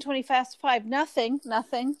 5 and 20 Fast 5, nothing.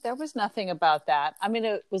 There was nothing about that. I mean,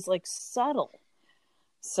 it was like subtle.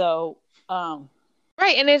 So,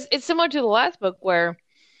 right, and it's similar to the last book where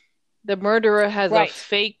the murderer has a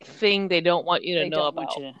fake thing they don't want you to know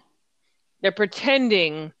about. They're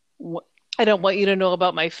pretending, I don't want you to know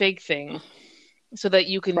about my fake thing, so that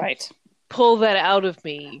you can pull that out of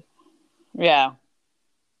me. Yeah.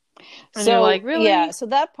 And so, like, really? Yeah, so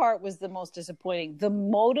that part was the most disappointing. The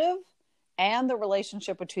motive and the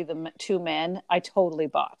relationship between the two men, I totally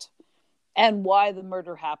bought. And why the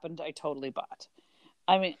murder happened, I totally bought.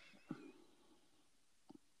 I mean...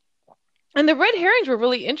 And the red herrings were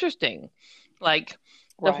really interesting. Like,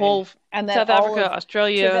 the whole South Africa,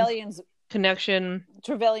 Australia connection.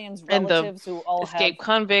 Trevelyan's relatives who all escaped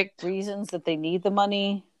convict. Reasons that they need the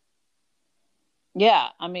money. Yeah,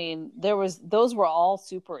 I mean, those were all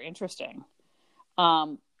super interesting.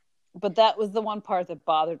 But that was the one part that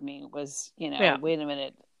bothered me was, wait a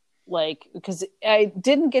minute. Like, because I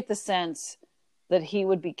didn't get the sense that he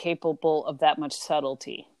would be capable of that much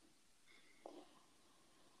subtlety.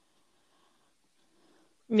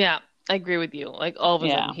 Yeah, I agree with you. Like, all of a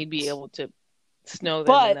sudden, he'd be able to snow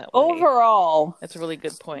them in that way. But overall... That's a really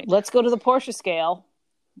good point. Let's go to the Portia scale,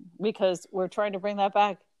 because we're trying to bring that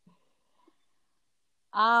back.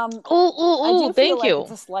 I do feel like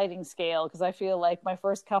it's a sliding scale, because I feel like my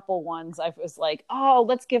first couple ones, I was like, oh,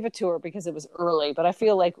 let's give it to her because it was early. But I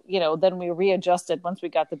feel like, then we readjusted once we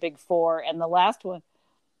got the big four, and the last one...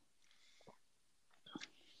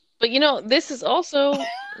 But this is also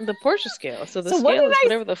the Portia scale. So the scale is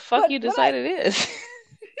whatever the fuck you decide it is.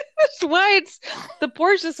 That's why it's the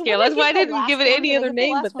Portia scale. That's why I didn't give it any other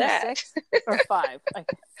name but that. 6 or 5.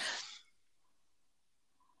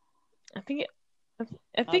 I think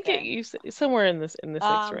it's somewhere in the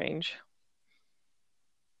 6 range.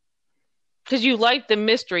 Because you liked the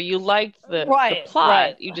mystery, you liked the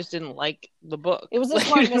plot, you just didn't like the book. It was a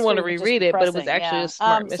smart you didn't want to reread it, but it was actually a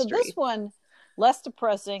smart mystery. So this one, less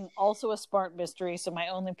depressing, also a smart mystery. So my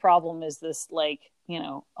only problem is this,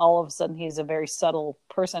 all of a sudden he's a very subtle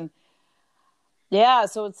person. Yeah,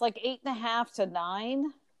 so it's like 8.5 to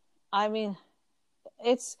 9. I mean,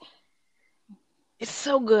 it's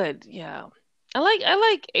so good. Yeah, I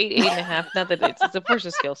like 8.5. Not that it's a Portia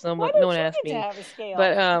scale, so no one asked me.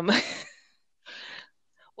 But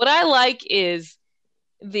what I like is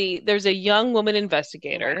there's a young woman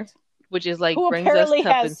investigator. Which is like, who brings us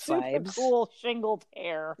Tuppence vibes. Cool shingled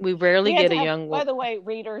hair. We rarely get a young woman. By the way,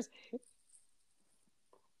 readers.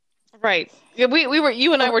 Right. Yeah,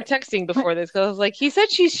 you and I were texting before this, because I was like, he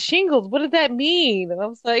said she's shingled. What did that mean? And I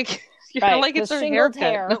was like, like it's her haircut.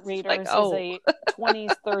 Hair, readers, like, is a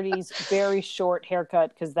 20s, 30s, very short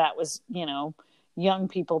haircut, because that was, young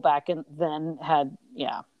people back then had,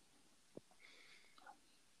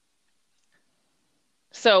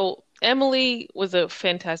 So Emily was a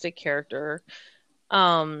fantastic character.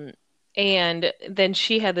 And then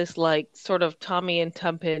she had this like sort of Tommy and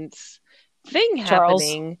Tuppence thing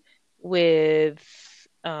happening with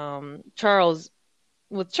Charles.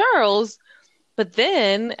 But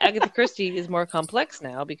then Agatha Christie is more complex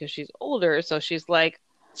now because she's older. So she's like,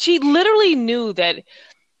 she literally knew that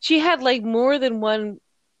she had like more than one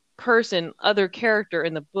other character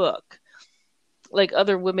in the book. Like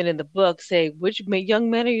other women in the book say, which young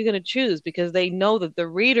men are you going to choose? Because they know that the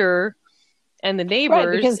reader and the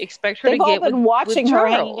neighbors expect her to get with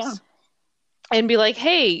Charles. And be like,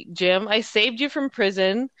 hey, Jim, I saved you from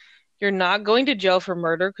prison. You're not going to jail for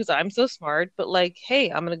murder because I'm so smart. But like,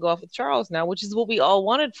 hey, I'm going to go off with Charles now, which is what we all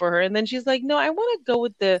wanted for her. And then she's like, no, I want to go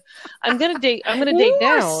with I'm going to date down. I'm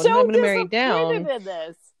going to marry down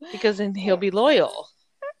because then he'll be loyal.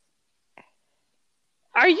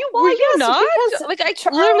 Were you not? Like, I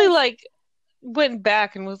literally went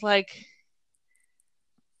back and was like,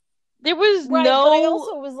 there was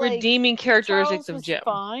no redeeming characteristics of Jim.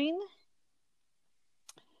 Fine.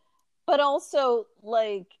 But also,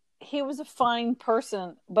 he was a fine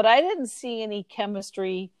person, but I didn't see any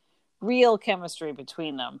chemistry, real chemistry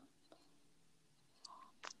between them.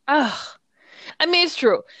 Ah, I mean, it's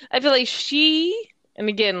true. I feel like and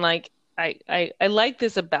again, like I like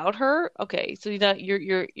this about her. Okay, so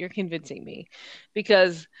you're convincing me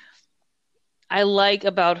because I like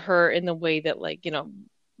about her in the way that like,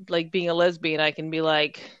 like being a lesbian, I can be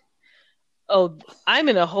like, oh, I'm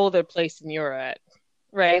in a whole other place than you're at,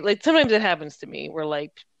 right? Like sometimes it happens to me where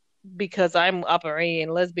like because I'm operating in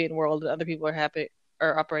lesbian world and other people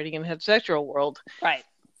are operating in heterosexual world, right?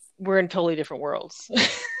 We're in totally different worlds.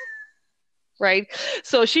 Right?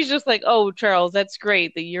 So she's just like, oh, Charles, that's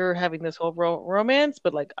great that you're having this whole romance,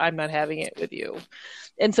 but like, I'm not having it with you.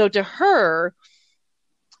 And so to her,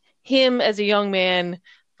 him as a young man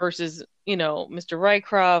versus, Mr.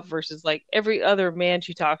 Rycroft versus like every other man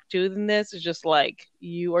she talked to in this is just like,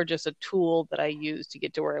 you are just a tool that I use to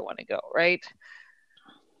get to where I want to go, right?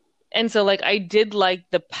 And so like I did like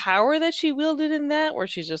the power that she wielded in that, where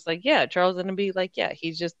she's just like, yeah, Charles is gonna be like, yeah,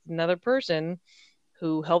 he's just another person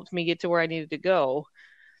who helped me get to where I needed to go.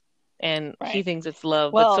 And he thinks it's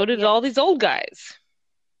love, but so did all these old guys.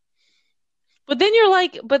 But then you're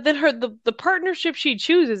like, but then the partnership she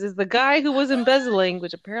chooses is the guy who was embezzling,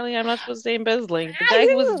 which apparently I'm not supposed to say embezzling. The guy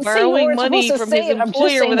who was borrowing money from his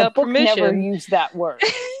employer without permission. Never used that word,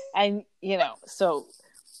 and so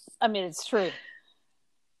I mean it's true.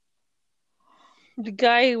 The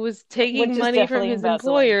guy who was taking money from his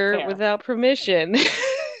employer without permission,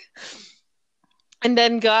 and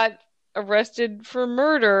then got arrested for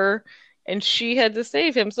murder. And she had to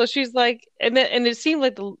save him. So she's like, and it seemed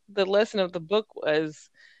like the lesson of the book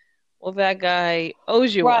was, well, that guy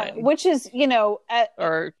owes you one. Which is,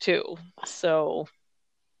 or two. So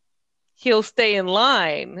he'll stay in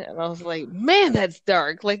line. And I was like, man, that's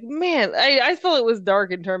dark. Like, man, I felt it was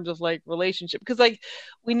dark in terms of like relationship. Because like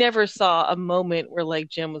we never saw a moment where like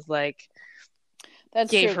Jim was like,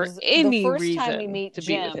 gave her any reason to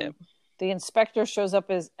be with him. The inspector shows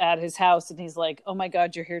up at his house and he's like, oh my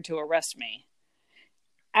God, you're here to arrest me.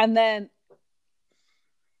 And then,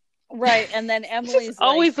 and then Emily's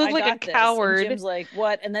always looks like a coward. And Jim's like,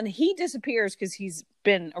 what? And then he disappears because he's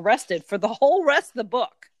been arrested for the whole rest of the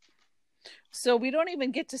book. So we don't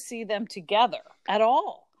even get to see them together at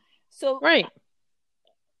all. So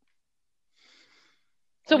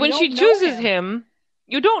So when she chooses him,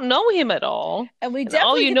 you don't know him at all. And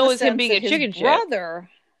all you know is him being a chicken shit.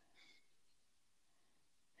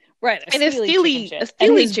 Right, a steely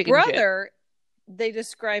chicken brother, shit. They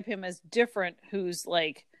describe him as different. Who's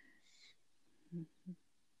like,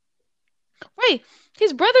 right?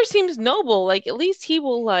 His brother seems noble. Like at least he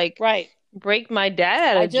will like break my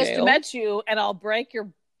dad out of jail. I just met you, and I'll break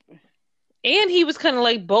your. And he was kind of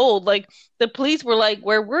like bold. Like the police were like,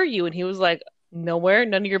 "Where were you?" And he was like, "Nowhere.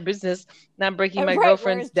 None of your business. Not breaking my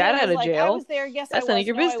girlfriend's dad out of jail. I was there. Yes, that's none of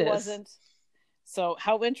your business." I wasn't. So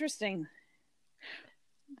how interesting.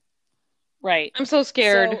 Right. I'm so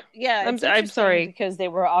scared. So, yeah, I'm sorry. Because they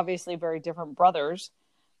were obviously very different brothers.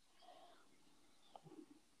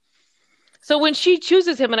 So when she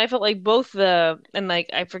chooses him, and I felt like both and like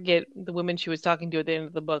I forget the women she was talking to at the end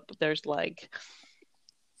of the book, but there's like,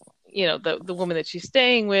 the woman that she's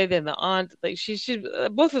staying with and the aunt, like she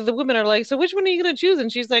both of the women are like, so which one are you going to choose?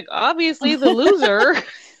 And she's like, obviously the loser.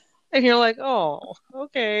 And you're like, oh,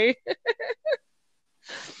 okay.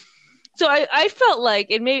 So I felt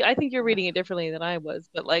like I think you're reading it differently than I was,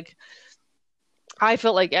 but like I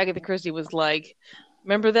felt like Agatha Christie was like,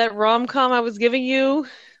 remember that rom-com I was giving you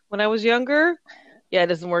when I was younger? Yeah, it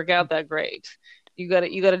doesn't work out that great. You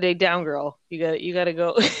gotta date down, girl. You gotta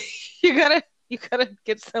go. you gotta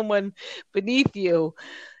get someone beneath you,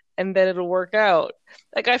 and then it'll work out.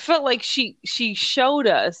 Like I felt like she showed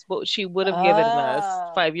us what she would have given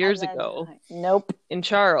us 5 years ago. Nope. In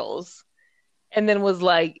Charles, and then was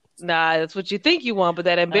like, nah, that's what you think you want, but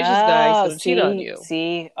that ambitious guy's gonna cheat on you.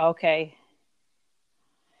 See, okay.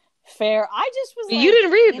 Fair. I just was like, you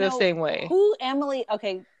didn't read it the same way. Who Emily,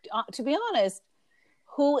 okay, to be honest,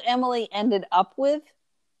 who Emily ended up with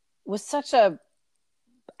was such a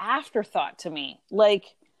afterthought to me. Like,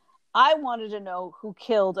 I wanted to know who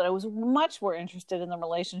killed, and I was much more interested in the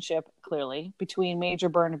relationship, clearly, between Major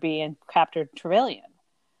Burnaby and Captain Trevelyan,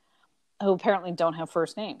 who apparently don't have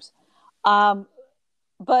first names.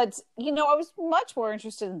 But, I was much more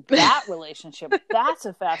interested in that relationship. That's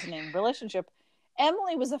a fascinating relationship.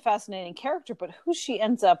 Emily was a fascinating character, but who she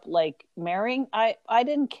ends up, like, marrying, I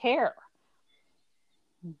didn't care.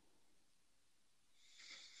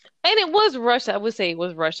 And it was rushed. I would say it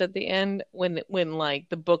was rushed at the end when like,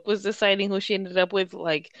 the book was deciding who she ended up with.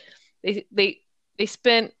 Like, they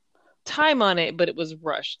spent time on it, but it was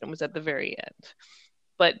rushed and was at the very end.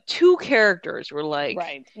 But two characters were like,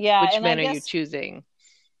 right. Yeah, which and I men are you guess choosing?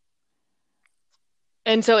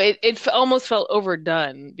 And so it almost felt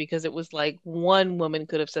overdone because it was like one woman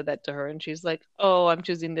could have said that to her and she's like, "Oh, I'm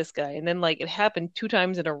choosing this guy." And then like it happened two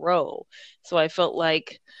times in a row. So I felt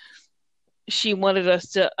like she wanted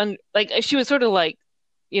us to like she was sort of like,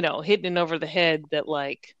 hitting it over the head that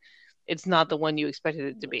like it's not the one you expected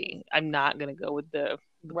it to be. I'm not going to go with the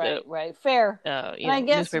right, fair. And I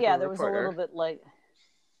guess newspaper there was a little reporter. bit like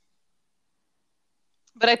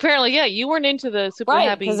But apparently, yeah, you weren't into the super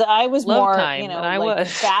right, because happy I was love more, time, and I like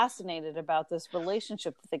was. fascinated about this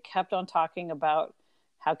relationship that they kept on talking about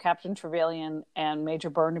how Captain Trevelyan and Major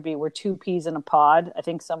Burnaby were two peas in a pod. I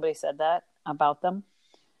think somebody said that about them.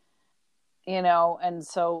 And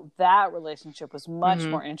so that relationship was much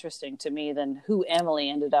Mm-hmm. more interesting to me than who Emily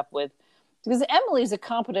ended up with. Because Emily's a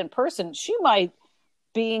competent person. She might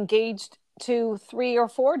be engaged to 3 or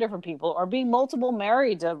 4 different people or be multiple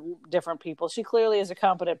married to different people. She clearly is a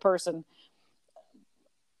competent person.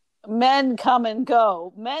 Men come and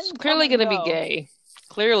go. Men She's come clearly and going to be go. gay.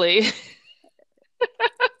 Clearly.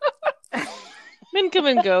 Men come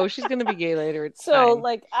and go. She's going to be gay later. It's So, fine.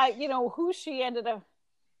 like, who she ended up.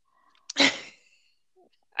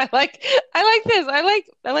 I like this.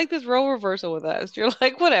 I like this role reversal with us. You're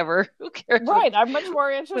like, whatever. Who cares Right. I'm much more what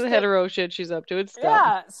the interested. hetero shit she's up to? It's dumb.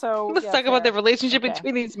 Yeah. So, Let's talk about the relationship okay.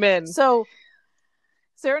 between these men. So,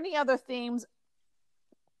 is there any other themes?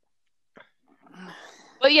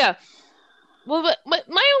 But yeah. Well, but my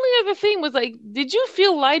only other thing was like, did you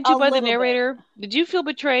feel lied to by the narrator? Did you feel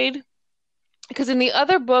betrayed? Because in the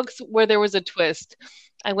other books where there was a twist,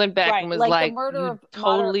 I went back and was like like, the murder you of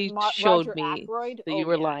totally showed Roger me Ackroyd. that you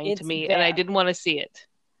were lying to it's me, there. and I didn't want to see it.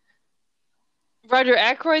 Roger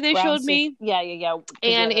Ackroyd, they showed me. Yeah.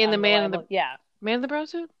 And in the Man in the Man in the Brown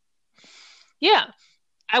Suit. Yeah,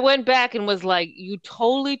 I went back and was like, you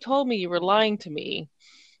totally told me you were lying to me,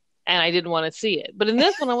 and I didn't want to see it. But in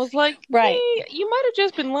this one, I was like, right, hey, you might have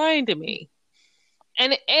just been lying to me,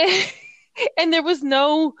 and and there was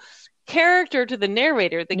no character to the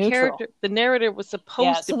narrator. The narrator was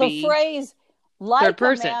supposed to be the phrase like third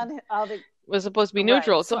person a man was supposed to be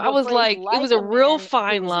neutral. Right. So I was like, it was a real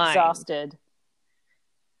fine line. Exhausted.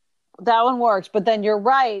 That one worked, but then you're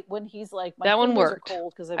right when he's like, my that one fingers worked. are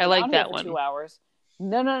cold because I've I been like out that here for one. 2 hours.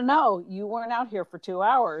 No, you weren't out here for 2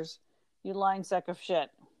 hours. You lying sack of shit.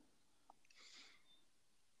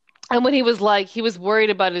 And when he was like, he was worried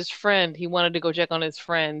about his friend, he wanted to go check on his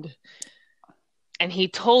friend, and he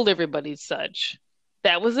told everybody such.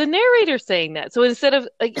 That was the narrator saying that. So instead of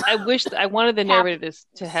like, I wanted the narrator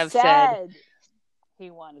to have said he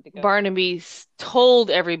wanted to go. Barnaby told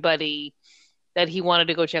everybody that he wanted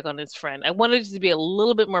to go check on his friend. I wanted it to be a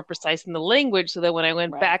little bit more precise in the language so that when I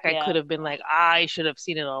went back, I could have been like, I should have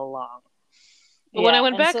seen it all along. But when I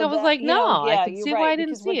went back, I was like, no, I could see why I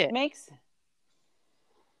didn't see it.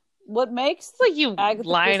 What makes like you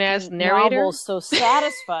lying ass narrator novels so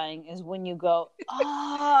satisfying is when you go,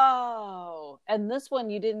 oh, and this one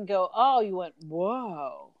you didn't go, oh, you went,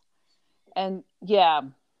 whoa, and yeah,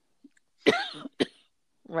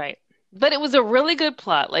 right. But it was a really good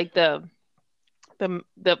plot, like the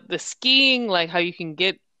skiing, like how you can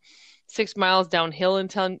get 6 miles downhill in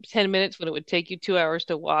 10 minutes when it would take you 2 hours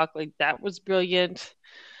to walk. Like that was brilliant.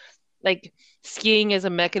 Like skiing as a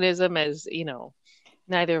mechanism, as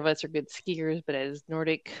neither of us are good skiers, but as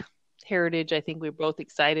Nordic heritage, I think we're both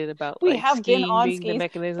excited about skiing being skis, the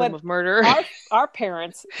mechanism of murder. Our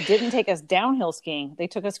parents didn't take us downhill skiing; they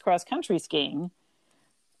took us cross country skiing,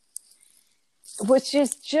 which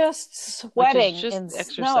is just sweating in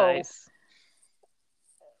exercise. Snow.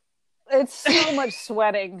 It's so much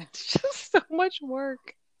sweating. It's just so much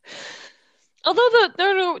work. Although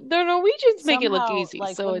the Norwegians make it look easy,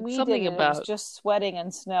 like so it's something about it was just sweating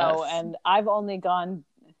and snow. Us. And I've only gone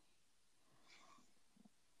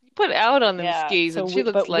put out on them skis, and she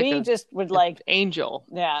looks like an angel.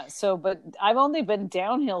 Yeah. So, but I've only been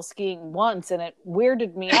downhill skiing once, and it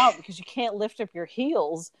weirded me out because you can't lift up your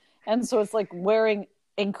heels, and so it's like wearing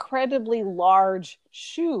incredibly large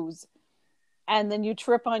shoes, and then you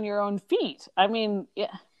trip on your own feet. I mean,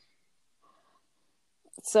 yeah.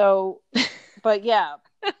 So. But yeah.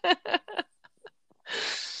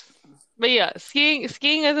 But yeah,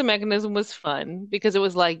 skiing as a mechanism was fun because it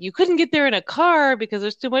was like you couldn't get there in a car because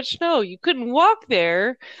there's too much snow. You couldn't walk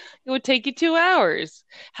there. It would take you 2 hours.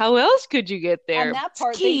 How else could you get there? And that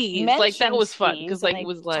part, skis. Like that was fun because like it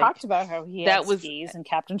was like talked about how he had skis and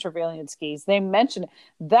Captain Trevelyan skis. They mentioned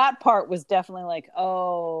that part was definitely like,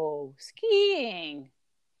 oh, skiing.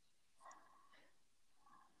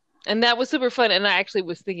 And that was super fun. And I actually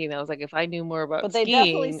was thinking, I was like, if I knew more about But they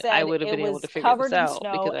definitely skiing, I said would have it been able was to figure this covered in out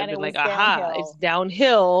snow because and I've it been like, was aha, it's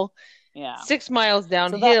downhill. downhill. Yeah. 6 miles So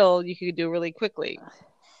that downhill, you could do really quickly.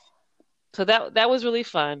 So that was really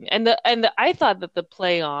fun. And I thought that the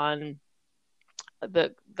play on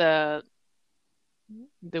the the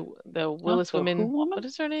the oh, Willis the who women, woman? what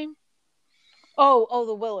is her name? Oh,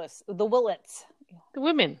 the Willits. The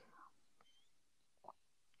women.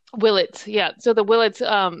 Willits, yeah. So the Willits,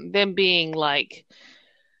 them being like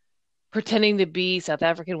pretending to be South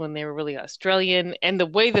African when they were really Australian, and the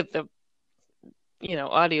way that the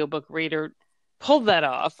audiobook reader pulled that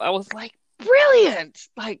off, I was like, brilliant!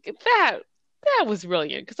 Like that was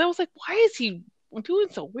brilliant because I was like, why is he doing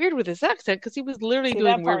so weird with his accent? Because he was literally See,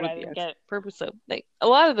 doing that weird part with I the didn't get. purpose of like a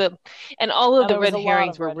lot of the and all of And the there was red a lot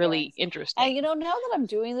herrings of were red really herrings. interesting. And now that I'm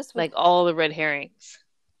doing this with, Like all the red herrings.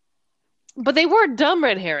 But they weren't dumb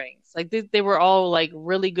red herrings. Like they were all like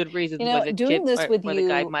really good reasons why the doing kid this or with why the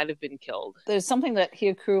guy you, might have been killed. there's something that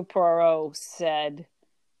Hercule Poirot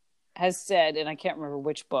has said, and I can't remember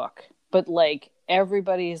which book, but like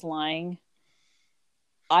everybody is lying.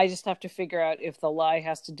 I just have to figure out if the lie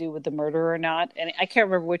has to do with the murder or not. And I can't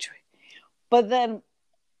remember which. But then,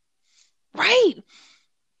 right.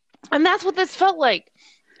 And that's what this felt like.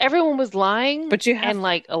 Everyone was lying, but you have and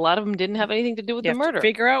like a lot of them didn't have anything to do with the to murder.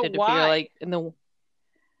 figure out To figure why. like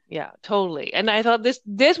yeah, totally. And I thought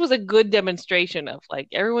this was a good demonstration of like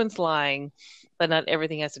everyone's lying, but not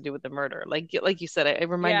everything has to do with the murder. Like you said, it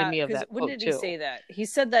reminded Yeah, me of because that when quote did he too. say that? He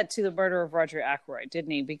said that to the murder of Roger Ackroyd,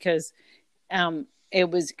 didn't he? Because it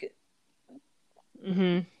was,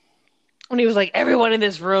 hmm When he was like, everyone in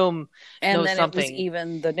this room and knows then it was something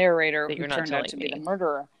even the narrator that who you're not turned out telling to be the me.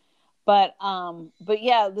 murderer. But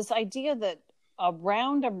yeah, this idea that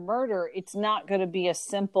around a murder, it's not going to be a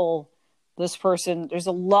simple. This person, there's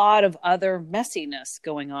a lot of other messiness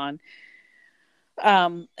going on.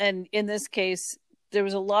 And in this case, there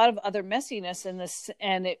was a lot of other messiness in this,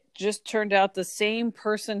 and it just turned out the same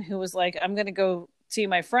person who was like, I'm going to go see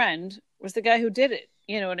my friend was the guy who did it.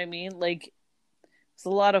 You know what I mean? Like, it's a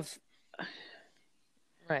lot of.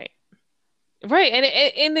 Right. Right. And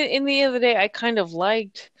in the end of the day, I kind of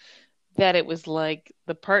liked that it was like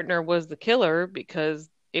the partner was the killer because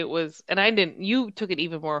it was, and you took it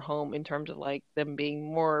even more home in terms of like them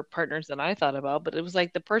being more partners than I thought about, but it was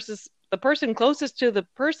like the person closest to the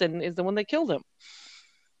person is the one that killed him.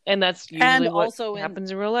 And that's and usually what also in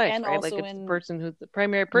happens in real life, and right? Like also it's the in person who's the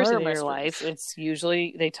primary person murder in your mysteries, life. it's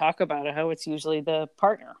usually they talk about it, how it's usually the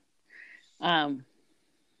partner. um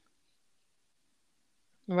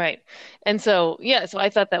Right. And so, yeah, so I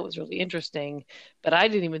thought that was really interesting, but I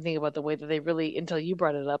didn't even think about the way that they really, until you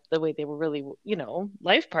brought it up, the way they were really,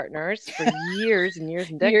 life partners for years and years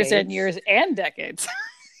and Years and decades. years and decades.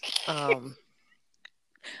 Um,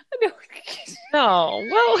 no,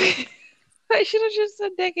 well, I should have just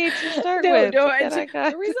said decades to start no with, no but then I the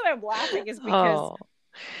got, reason I'm laughing is because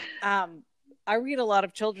oh, I read a lot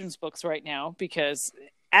of children's books right now because,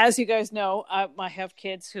 as you guys know, I have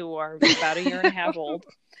kids who are about a year and a half old,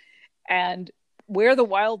 and Where the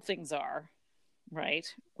Wild Things Are, right,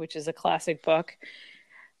 which is a classic book.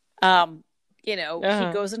 He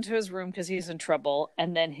uh-huh. goes into his room because he's in trouble,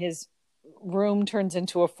 and then his room turns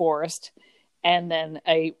into a forest, and then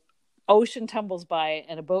a ocean tumbles by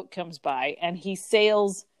and a boat comes by, and he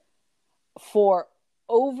sails for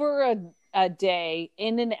over a day,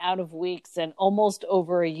 in and out of weeks, and almost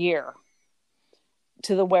over a year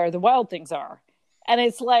to the Where the Wild Things Are. And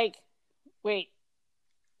it's like, wait,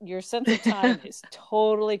 your sense of time is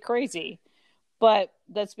totally crazy. But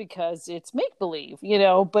that's because it's make believe,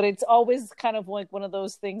 but it's always kind of like one of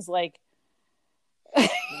those things like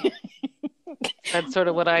That's sort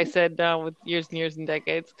of what I said now with years and years and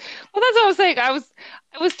decades. Well, that's what I was saying. I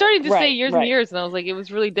was starting to say right, years and right, years, and I was like, it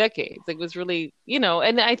was really decades. Like, it was really,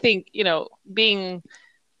 and I think, being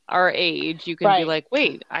our age, you can be right, like,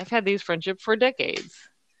 wait, I've had these friendships for decades.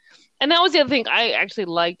 And that was the other thing I actually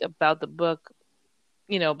liked about the book,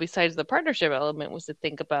 besides the partnership element, was to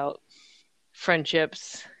think about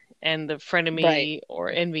friendships and the right. frenemy or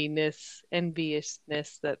enviousness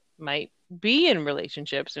that might be in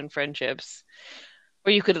relationships and friendships,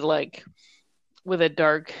 where you could like, with a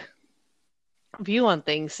dark view on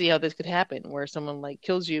things, see how this could happen, where someone like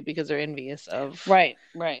kills you because they're envious of Right,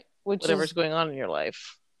 right. Which whatever's is going on in your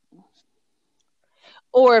life.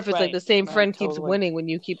 Or if it's like right, the same right, friend keeps totally. winning when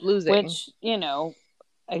you keep losing. Which,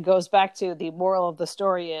 it goes back to the moral of the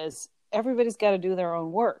story is everybody's got to do their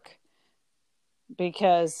own work.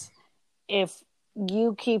 Because if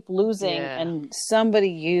you keep losing Yeah. and somebody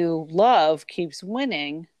you love keeps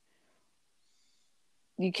winning,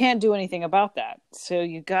 you can't do anything about that. So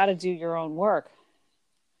you got to do your own work.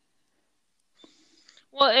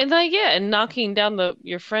 Well, and like, yeah, and knocking down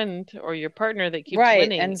your friend or your partner that keeps Right.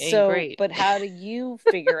 winning And ain't so, great. but how do you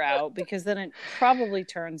figure out? Because then it probably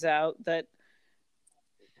turns out that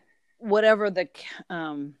whatever the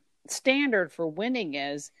standard for winning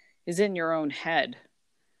is in your own head.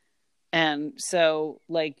 And so,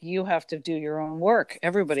 like, you have to do your own work.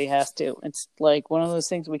 Everybody has to. It's like one of those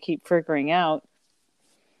things we keep figuring out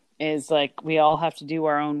is like we all have to do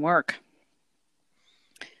our own work.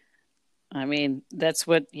 I mean, that's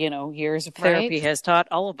what, years of therapy has taught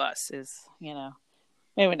all of us is,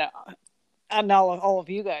 maybe not all of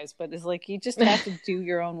you guys, but it's like you just have to do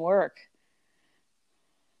your own work.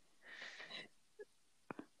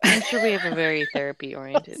 I'm sure we have a very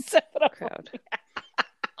therapy-oriented crowd.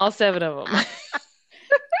 All 7 of them.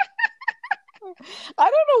 I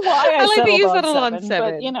don't know why I like that you settled on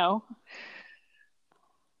 7, but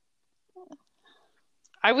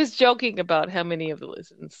I was joking about how many of the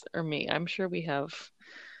listens are me. I'm sure we have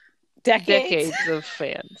decades of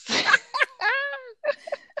fans.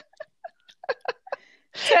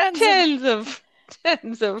 Tens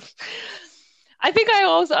of. I think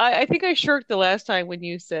I shirked the last time when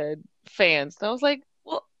you said fans. And I was like,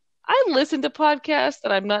 well, I listen to podcasts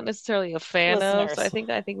that I'm not necessarily a fan of. So I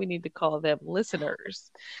think we need to call them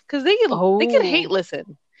listeners because they can hate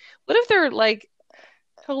listen. What if they're like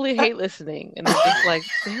totally hate listening and they're just like,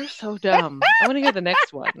 they're so dumb. I want to hear the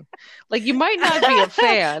next one. Like, you might not be a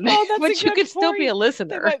fan, but you could still be a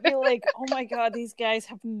listener. They might be like, oh my God, these guys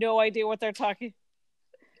have no idea what they're talking.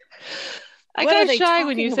 I got shy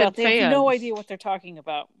when you said fans. They have no idea what they're talking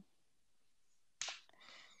about.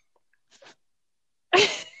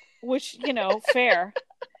 Which, fair.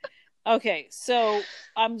 Okay, so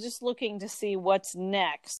I'm just looking to see what's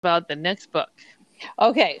next. About the next book.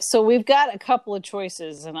 Okay, so we've got a couple of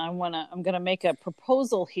choices, and I'm gonna make a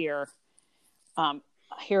proposal here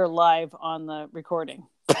live on the recording.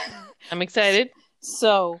 I'm excited.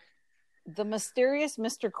 So, The Mysterious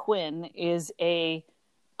Mr. Quinn is a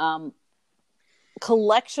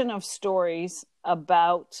collection of stories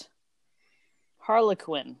about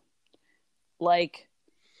Harlequin, like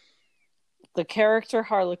the character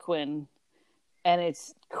Harlequin, and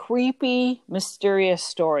it's creepy, mysterious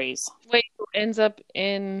stories. Wait, who ends up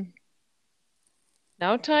in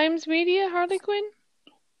Now Times Media, Harlequin?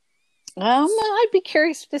 I'd be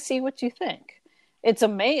curious to see what you think. It's a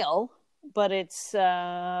male, but it's it's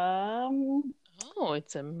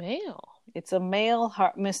a male. It's a male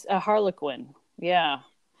Harlequin. Yeah.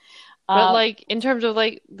 But like in terms of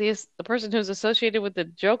like the person who's associated with the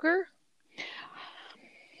Joker?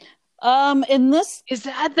 In this, is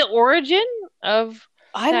that the origin of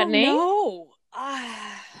that name?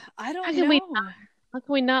 I don't know. How can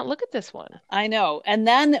we not look at this one? I know. And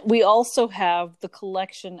then we also have the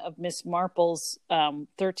collection of Miss Marple's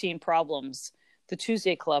 13 Problems, the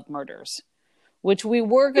Tuesday Club murders, which we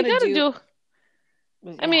were going to do.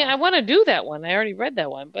 I mean, I want to do that one. I already read that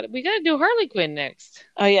one, but we got to do Harley Quinn next.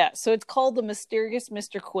 Oh, yeah. So it's called The Mysterious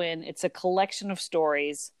Mr. Quinn. It's a collection of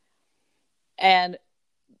stories. And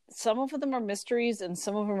some of them are mysteries and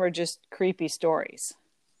some of them are just creepy stories.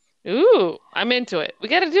 Ooh, I'm into it. We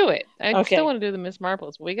got to do it. I still want to do the Miss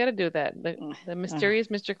Marples, but we got to do that. The Mysterious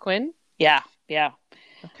Mr. Quinn? Yeah.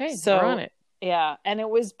 Okay, so we're on it. Yeah, and it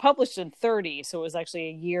was published in 30, so it was actually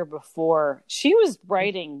a year before. She was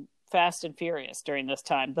writing Fast and Furious during this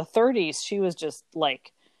time. The 30s, she was just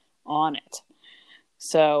like on it.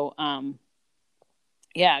 So,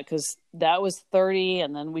 yeah, because that was 30,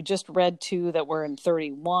 and then we just read 2 that were in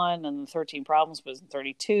 31, and the 13 Problems was in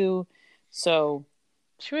 32. So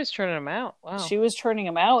she was turning them out. Wow. She was turning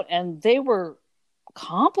them out, and they were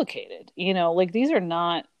complicated. Like these are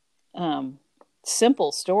not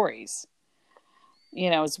simple stories.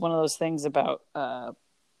 It's one of those things about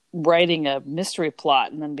writing a mystery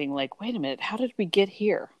plot and then being like, wait a minute, how did we get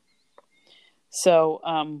here? So,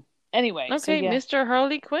 anyway. Okay, so, yeah. Mr.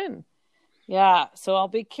 Harley Quinn. Yeah, so I'll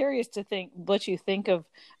be curious to think what you think of,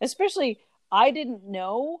 especially I didn't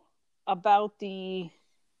know about the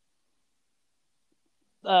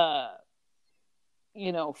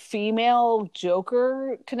female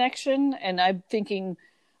Joker connection, and I'm thinking,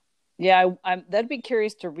 yeah, that'd be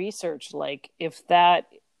curious to research, like if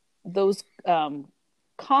those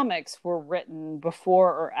comics were written before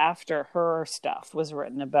or after her stuff was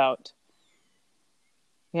written about.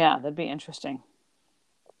 Yeah, that'd be interesting.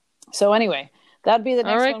 So anyway, that'd be the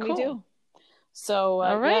next one we do. So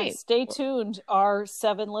yeah, stay tuned, our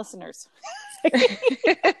 7 listeners.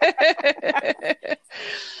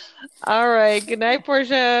 All right. Good night,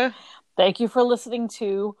 Portia. Thank you for listening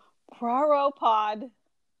to Praro Pod.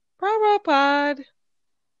 Rah rah pod.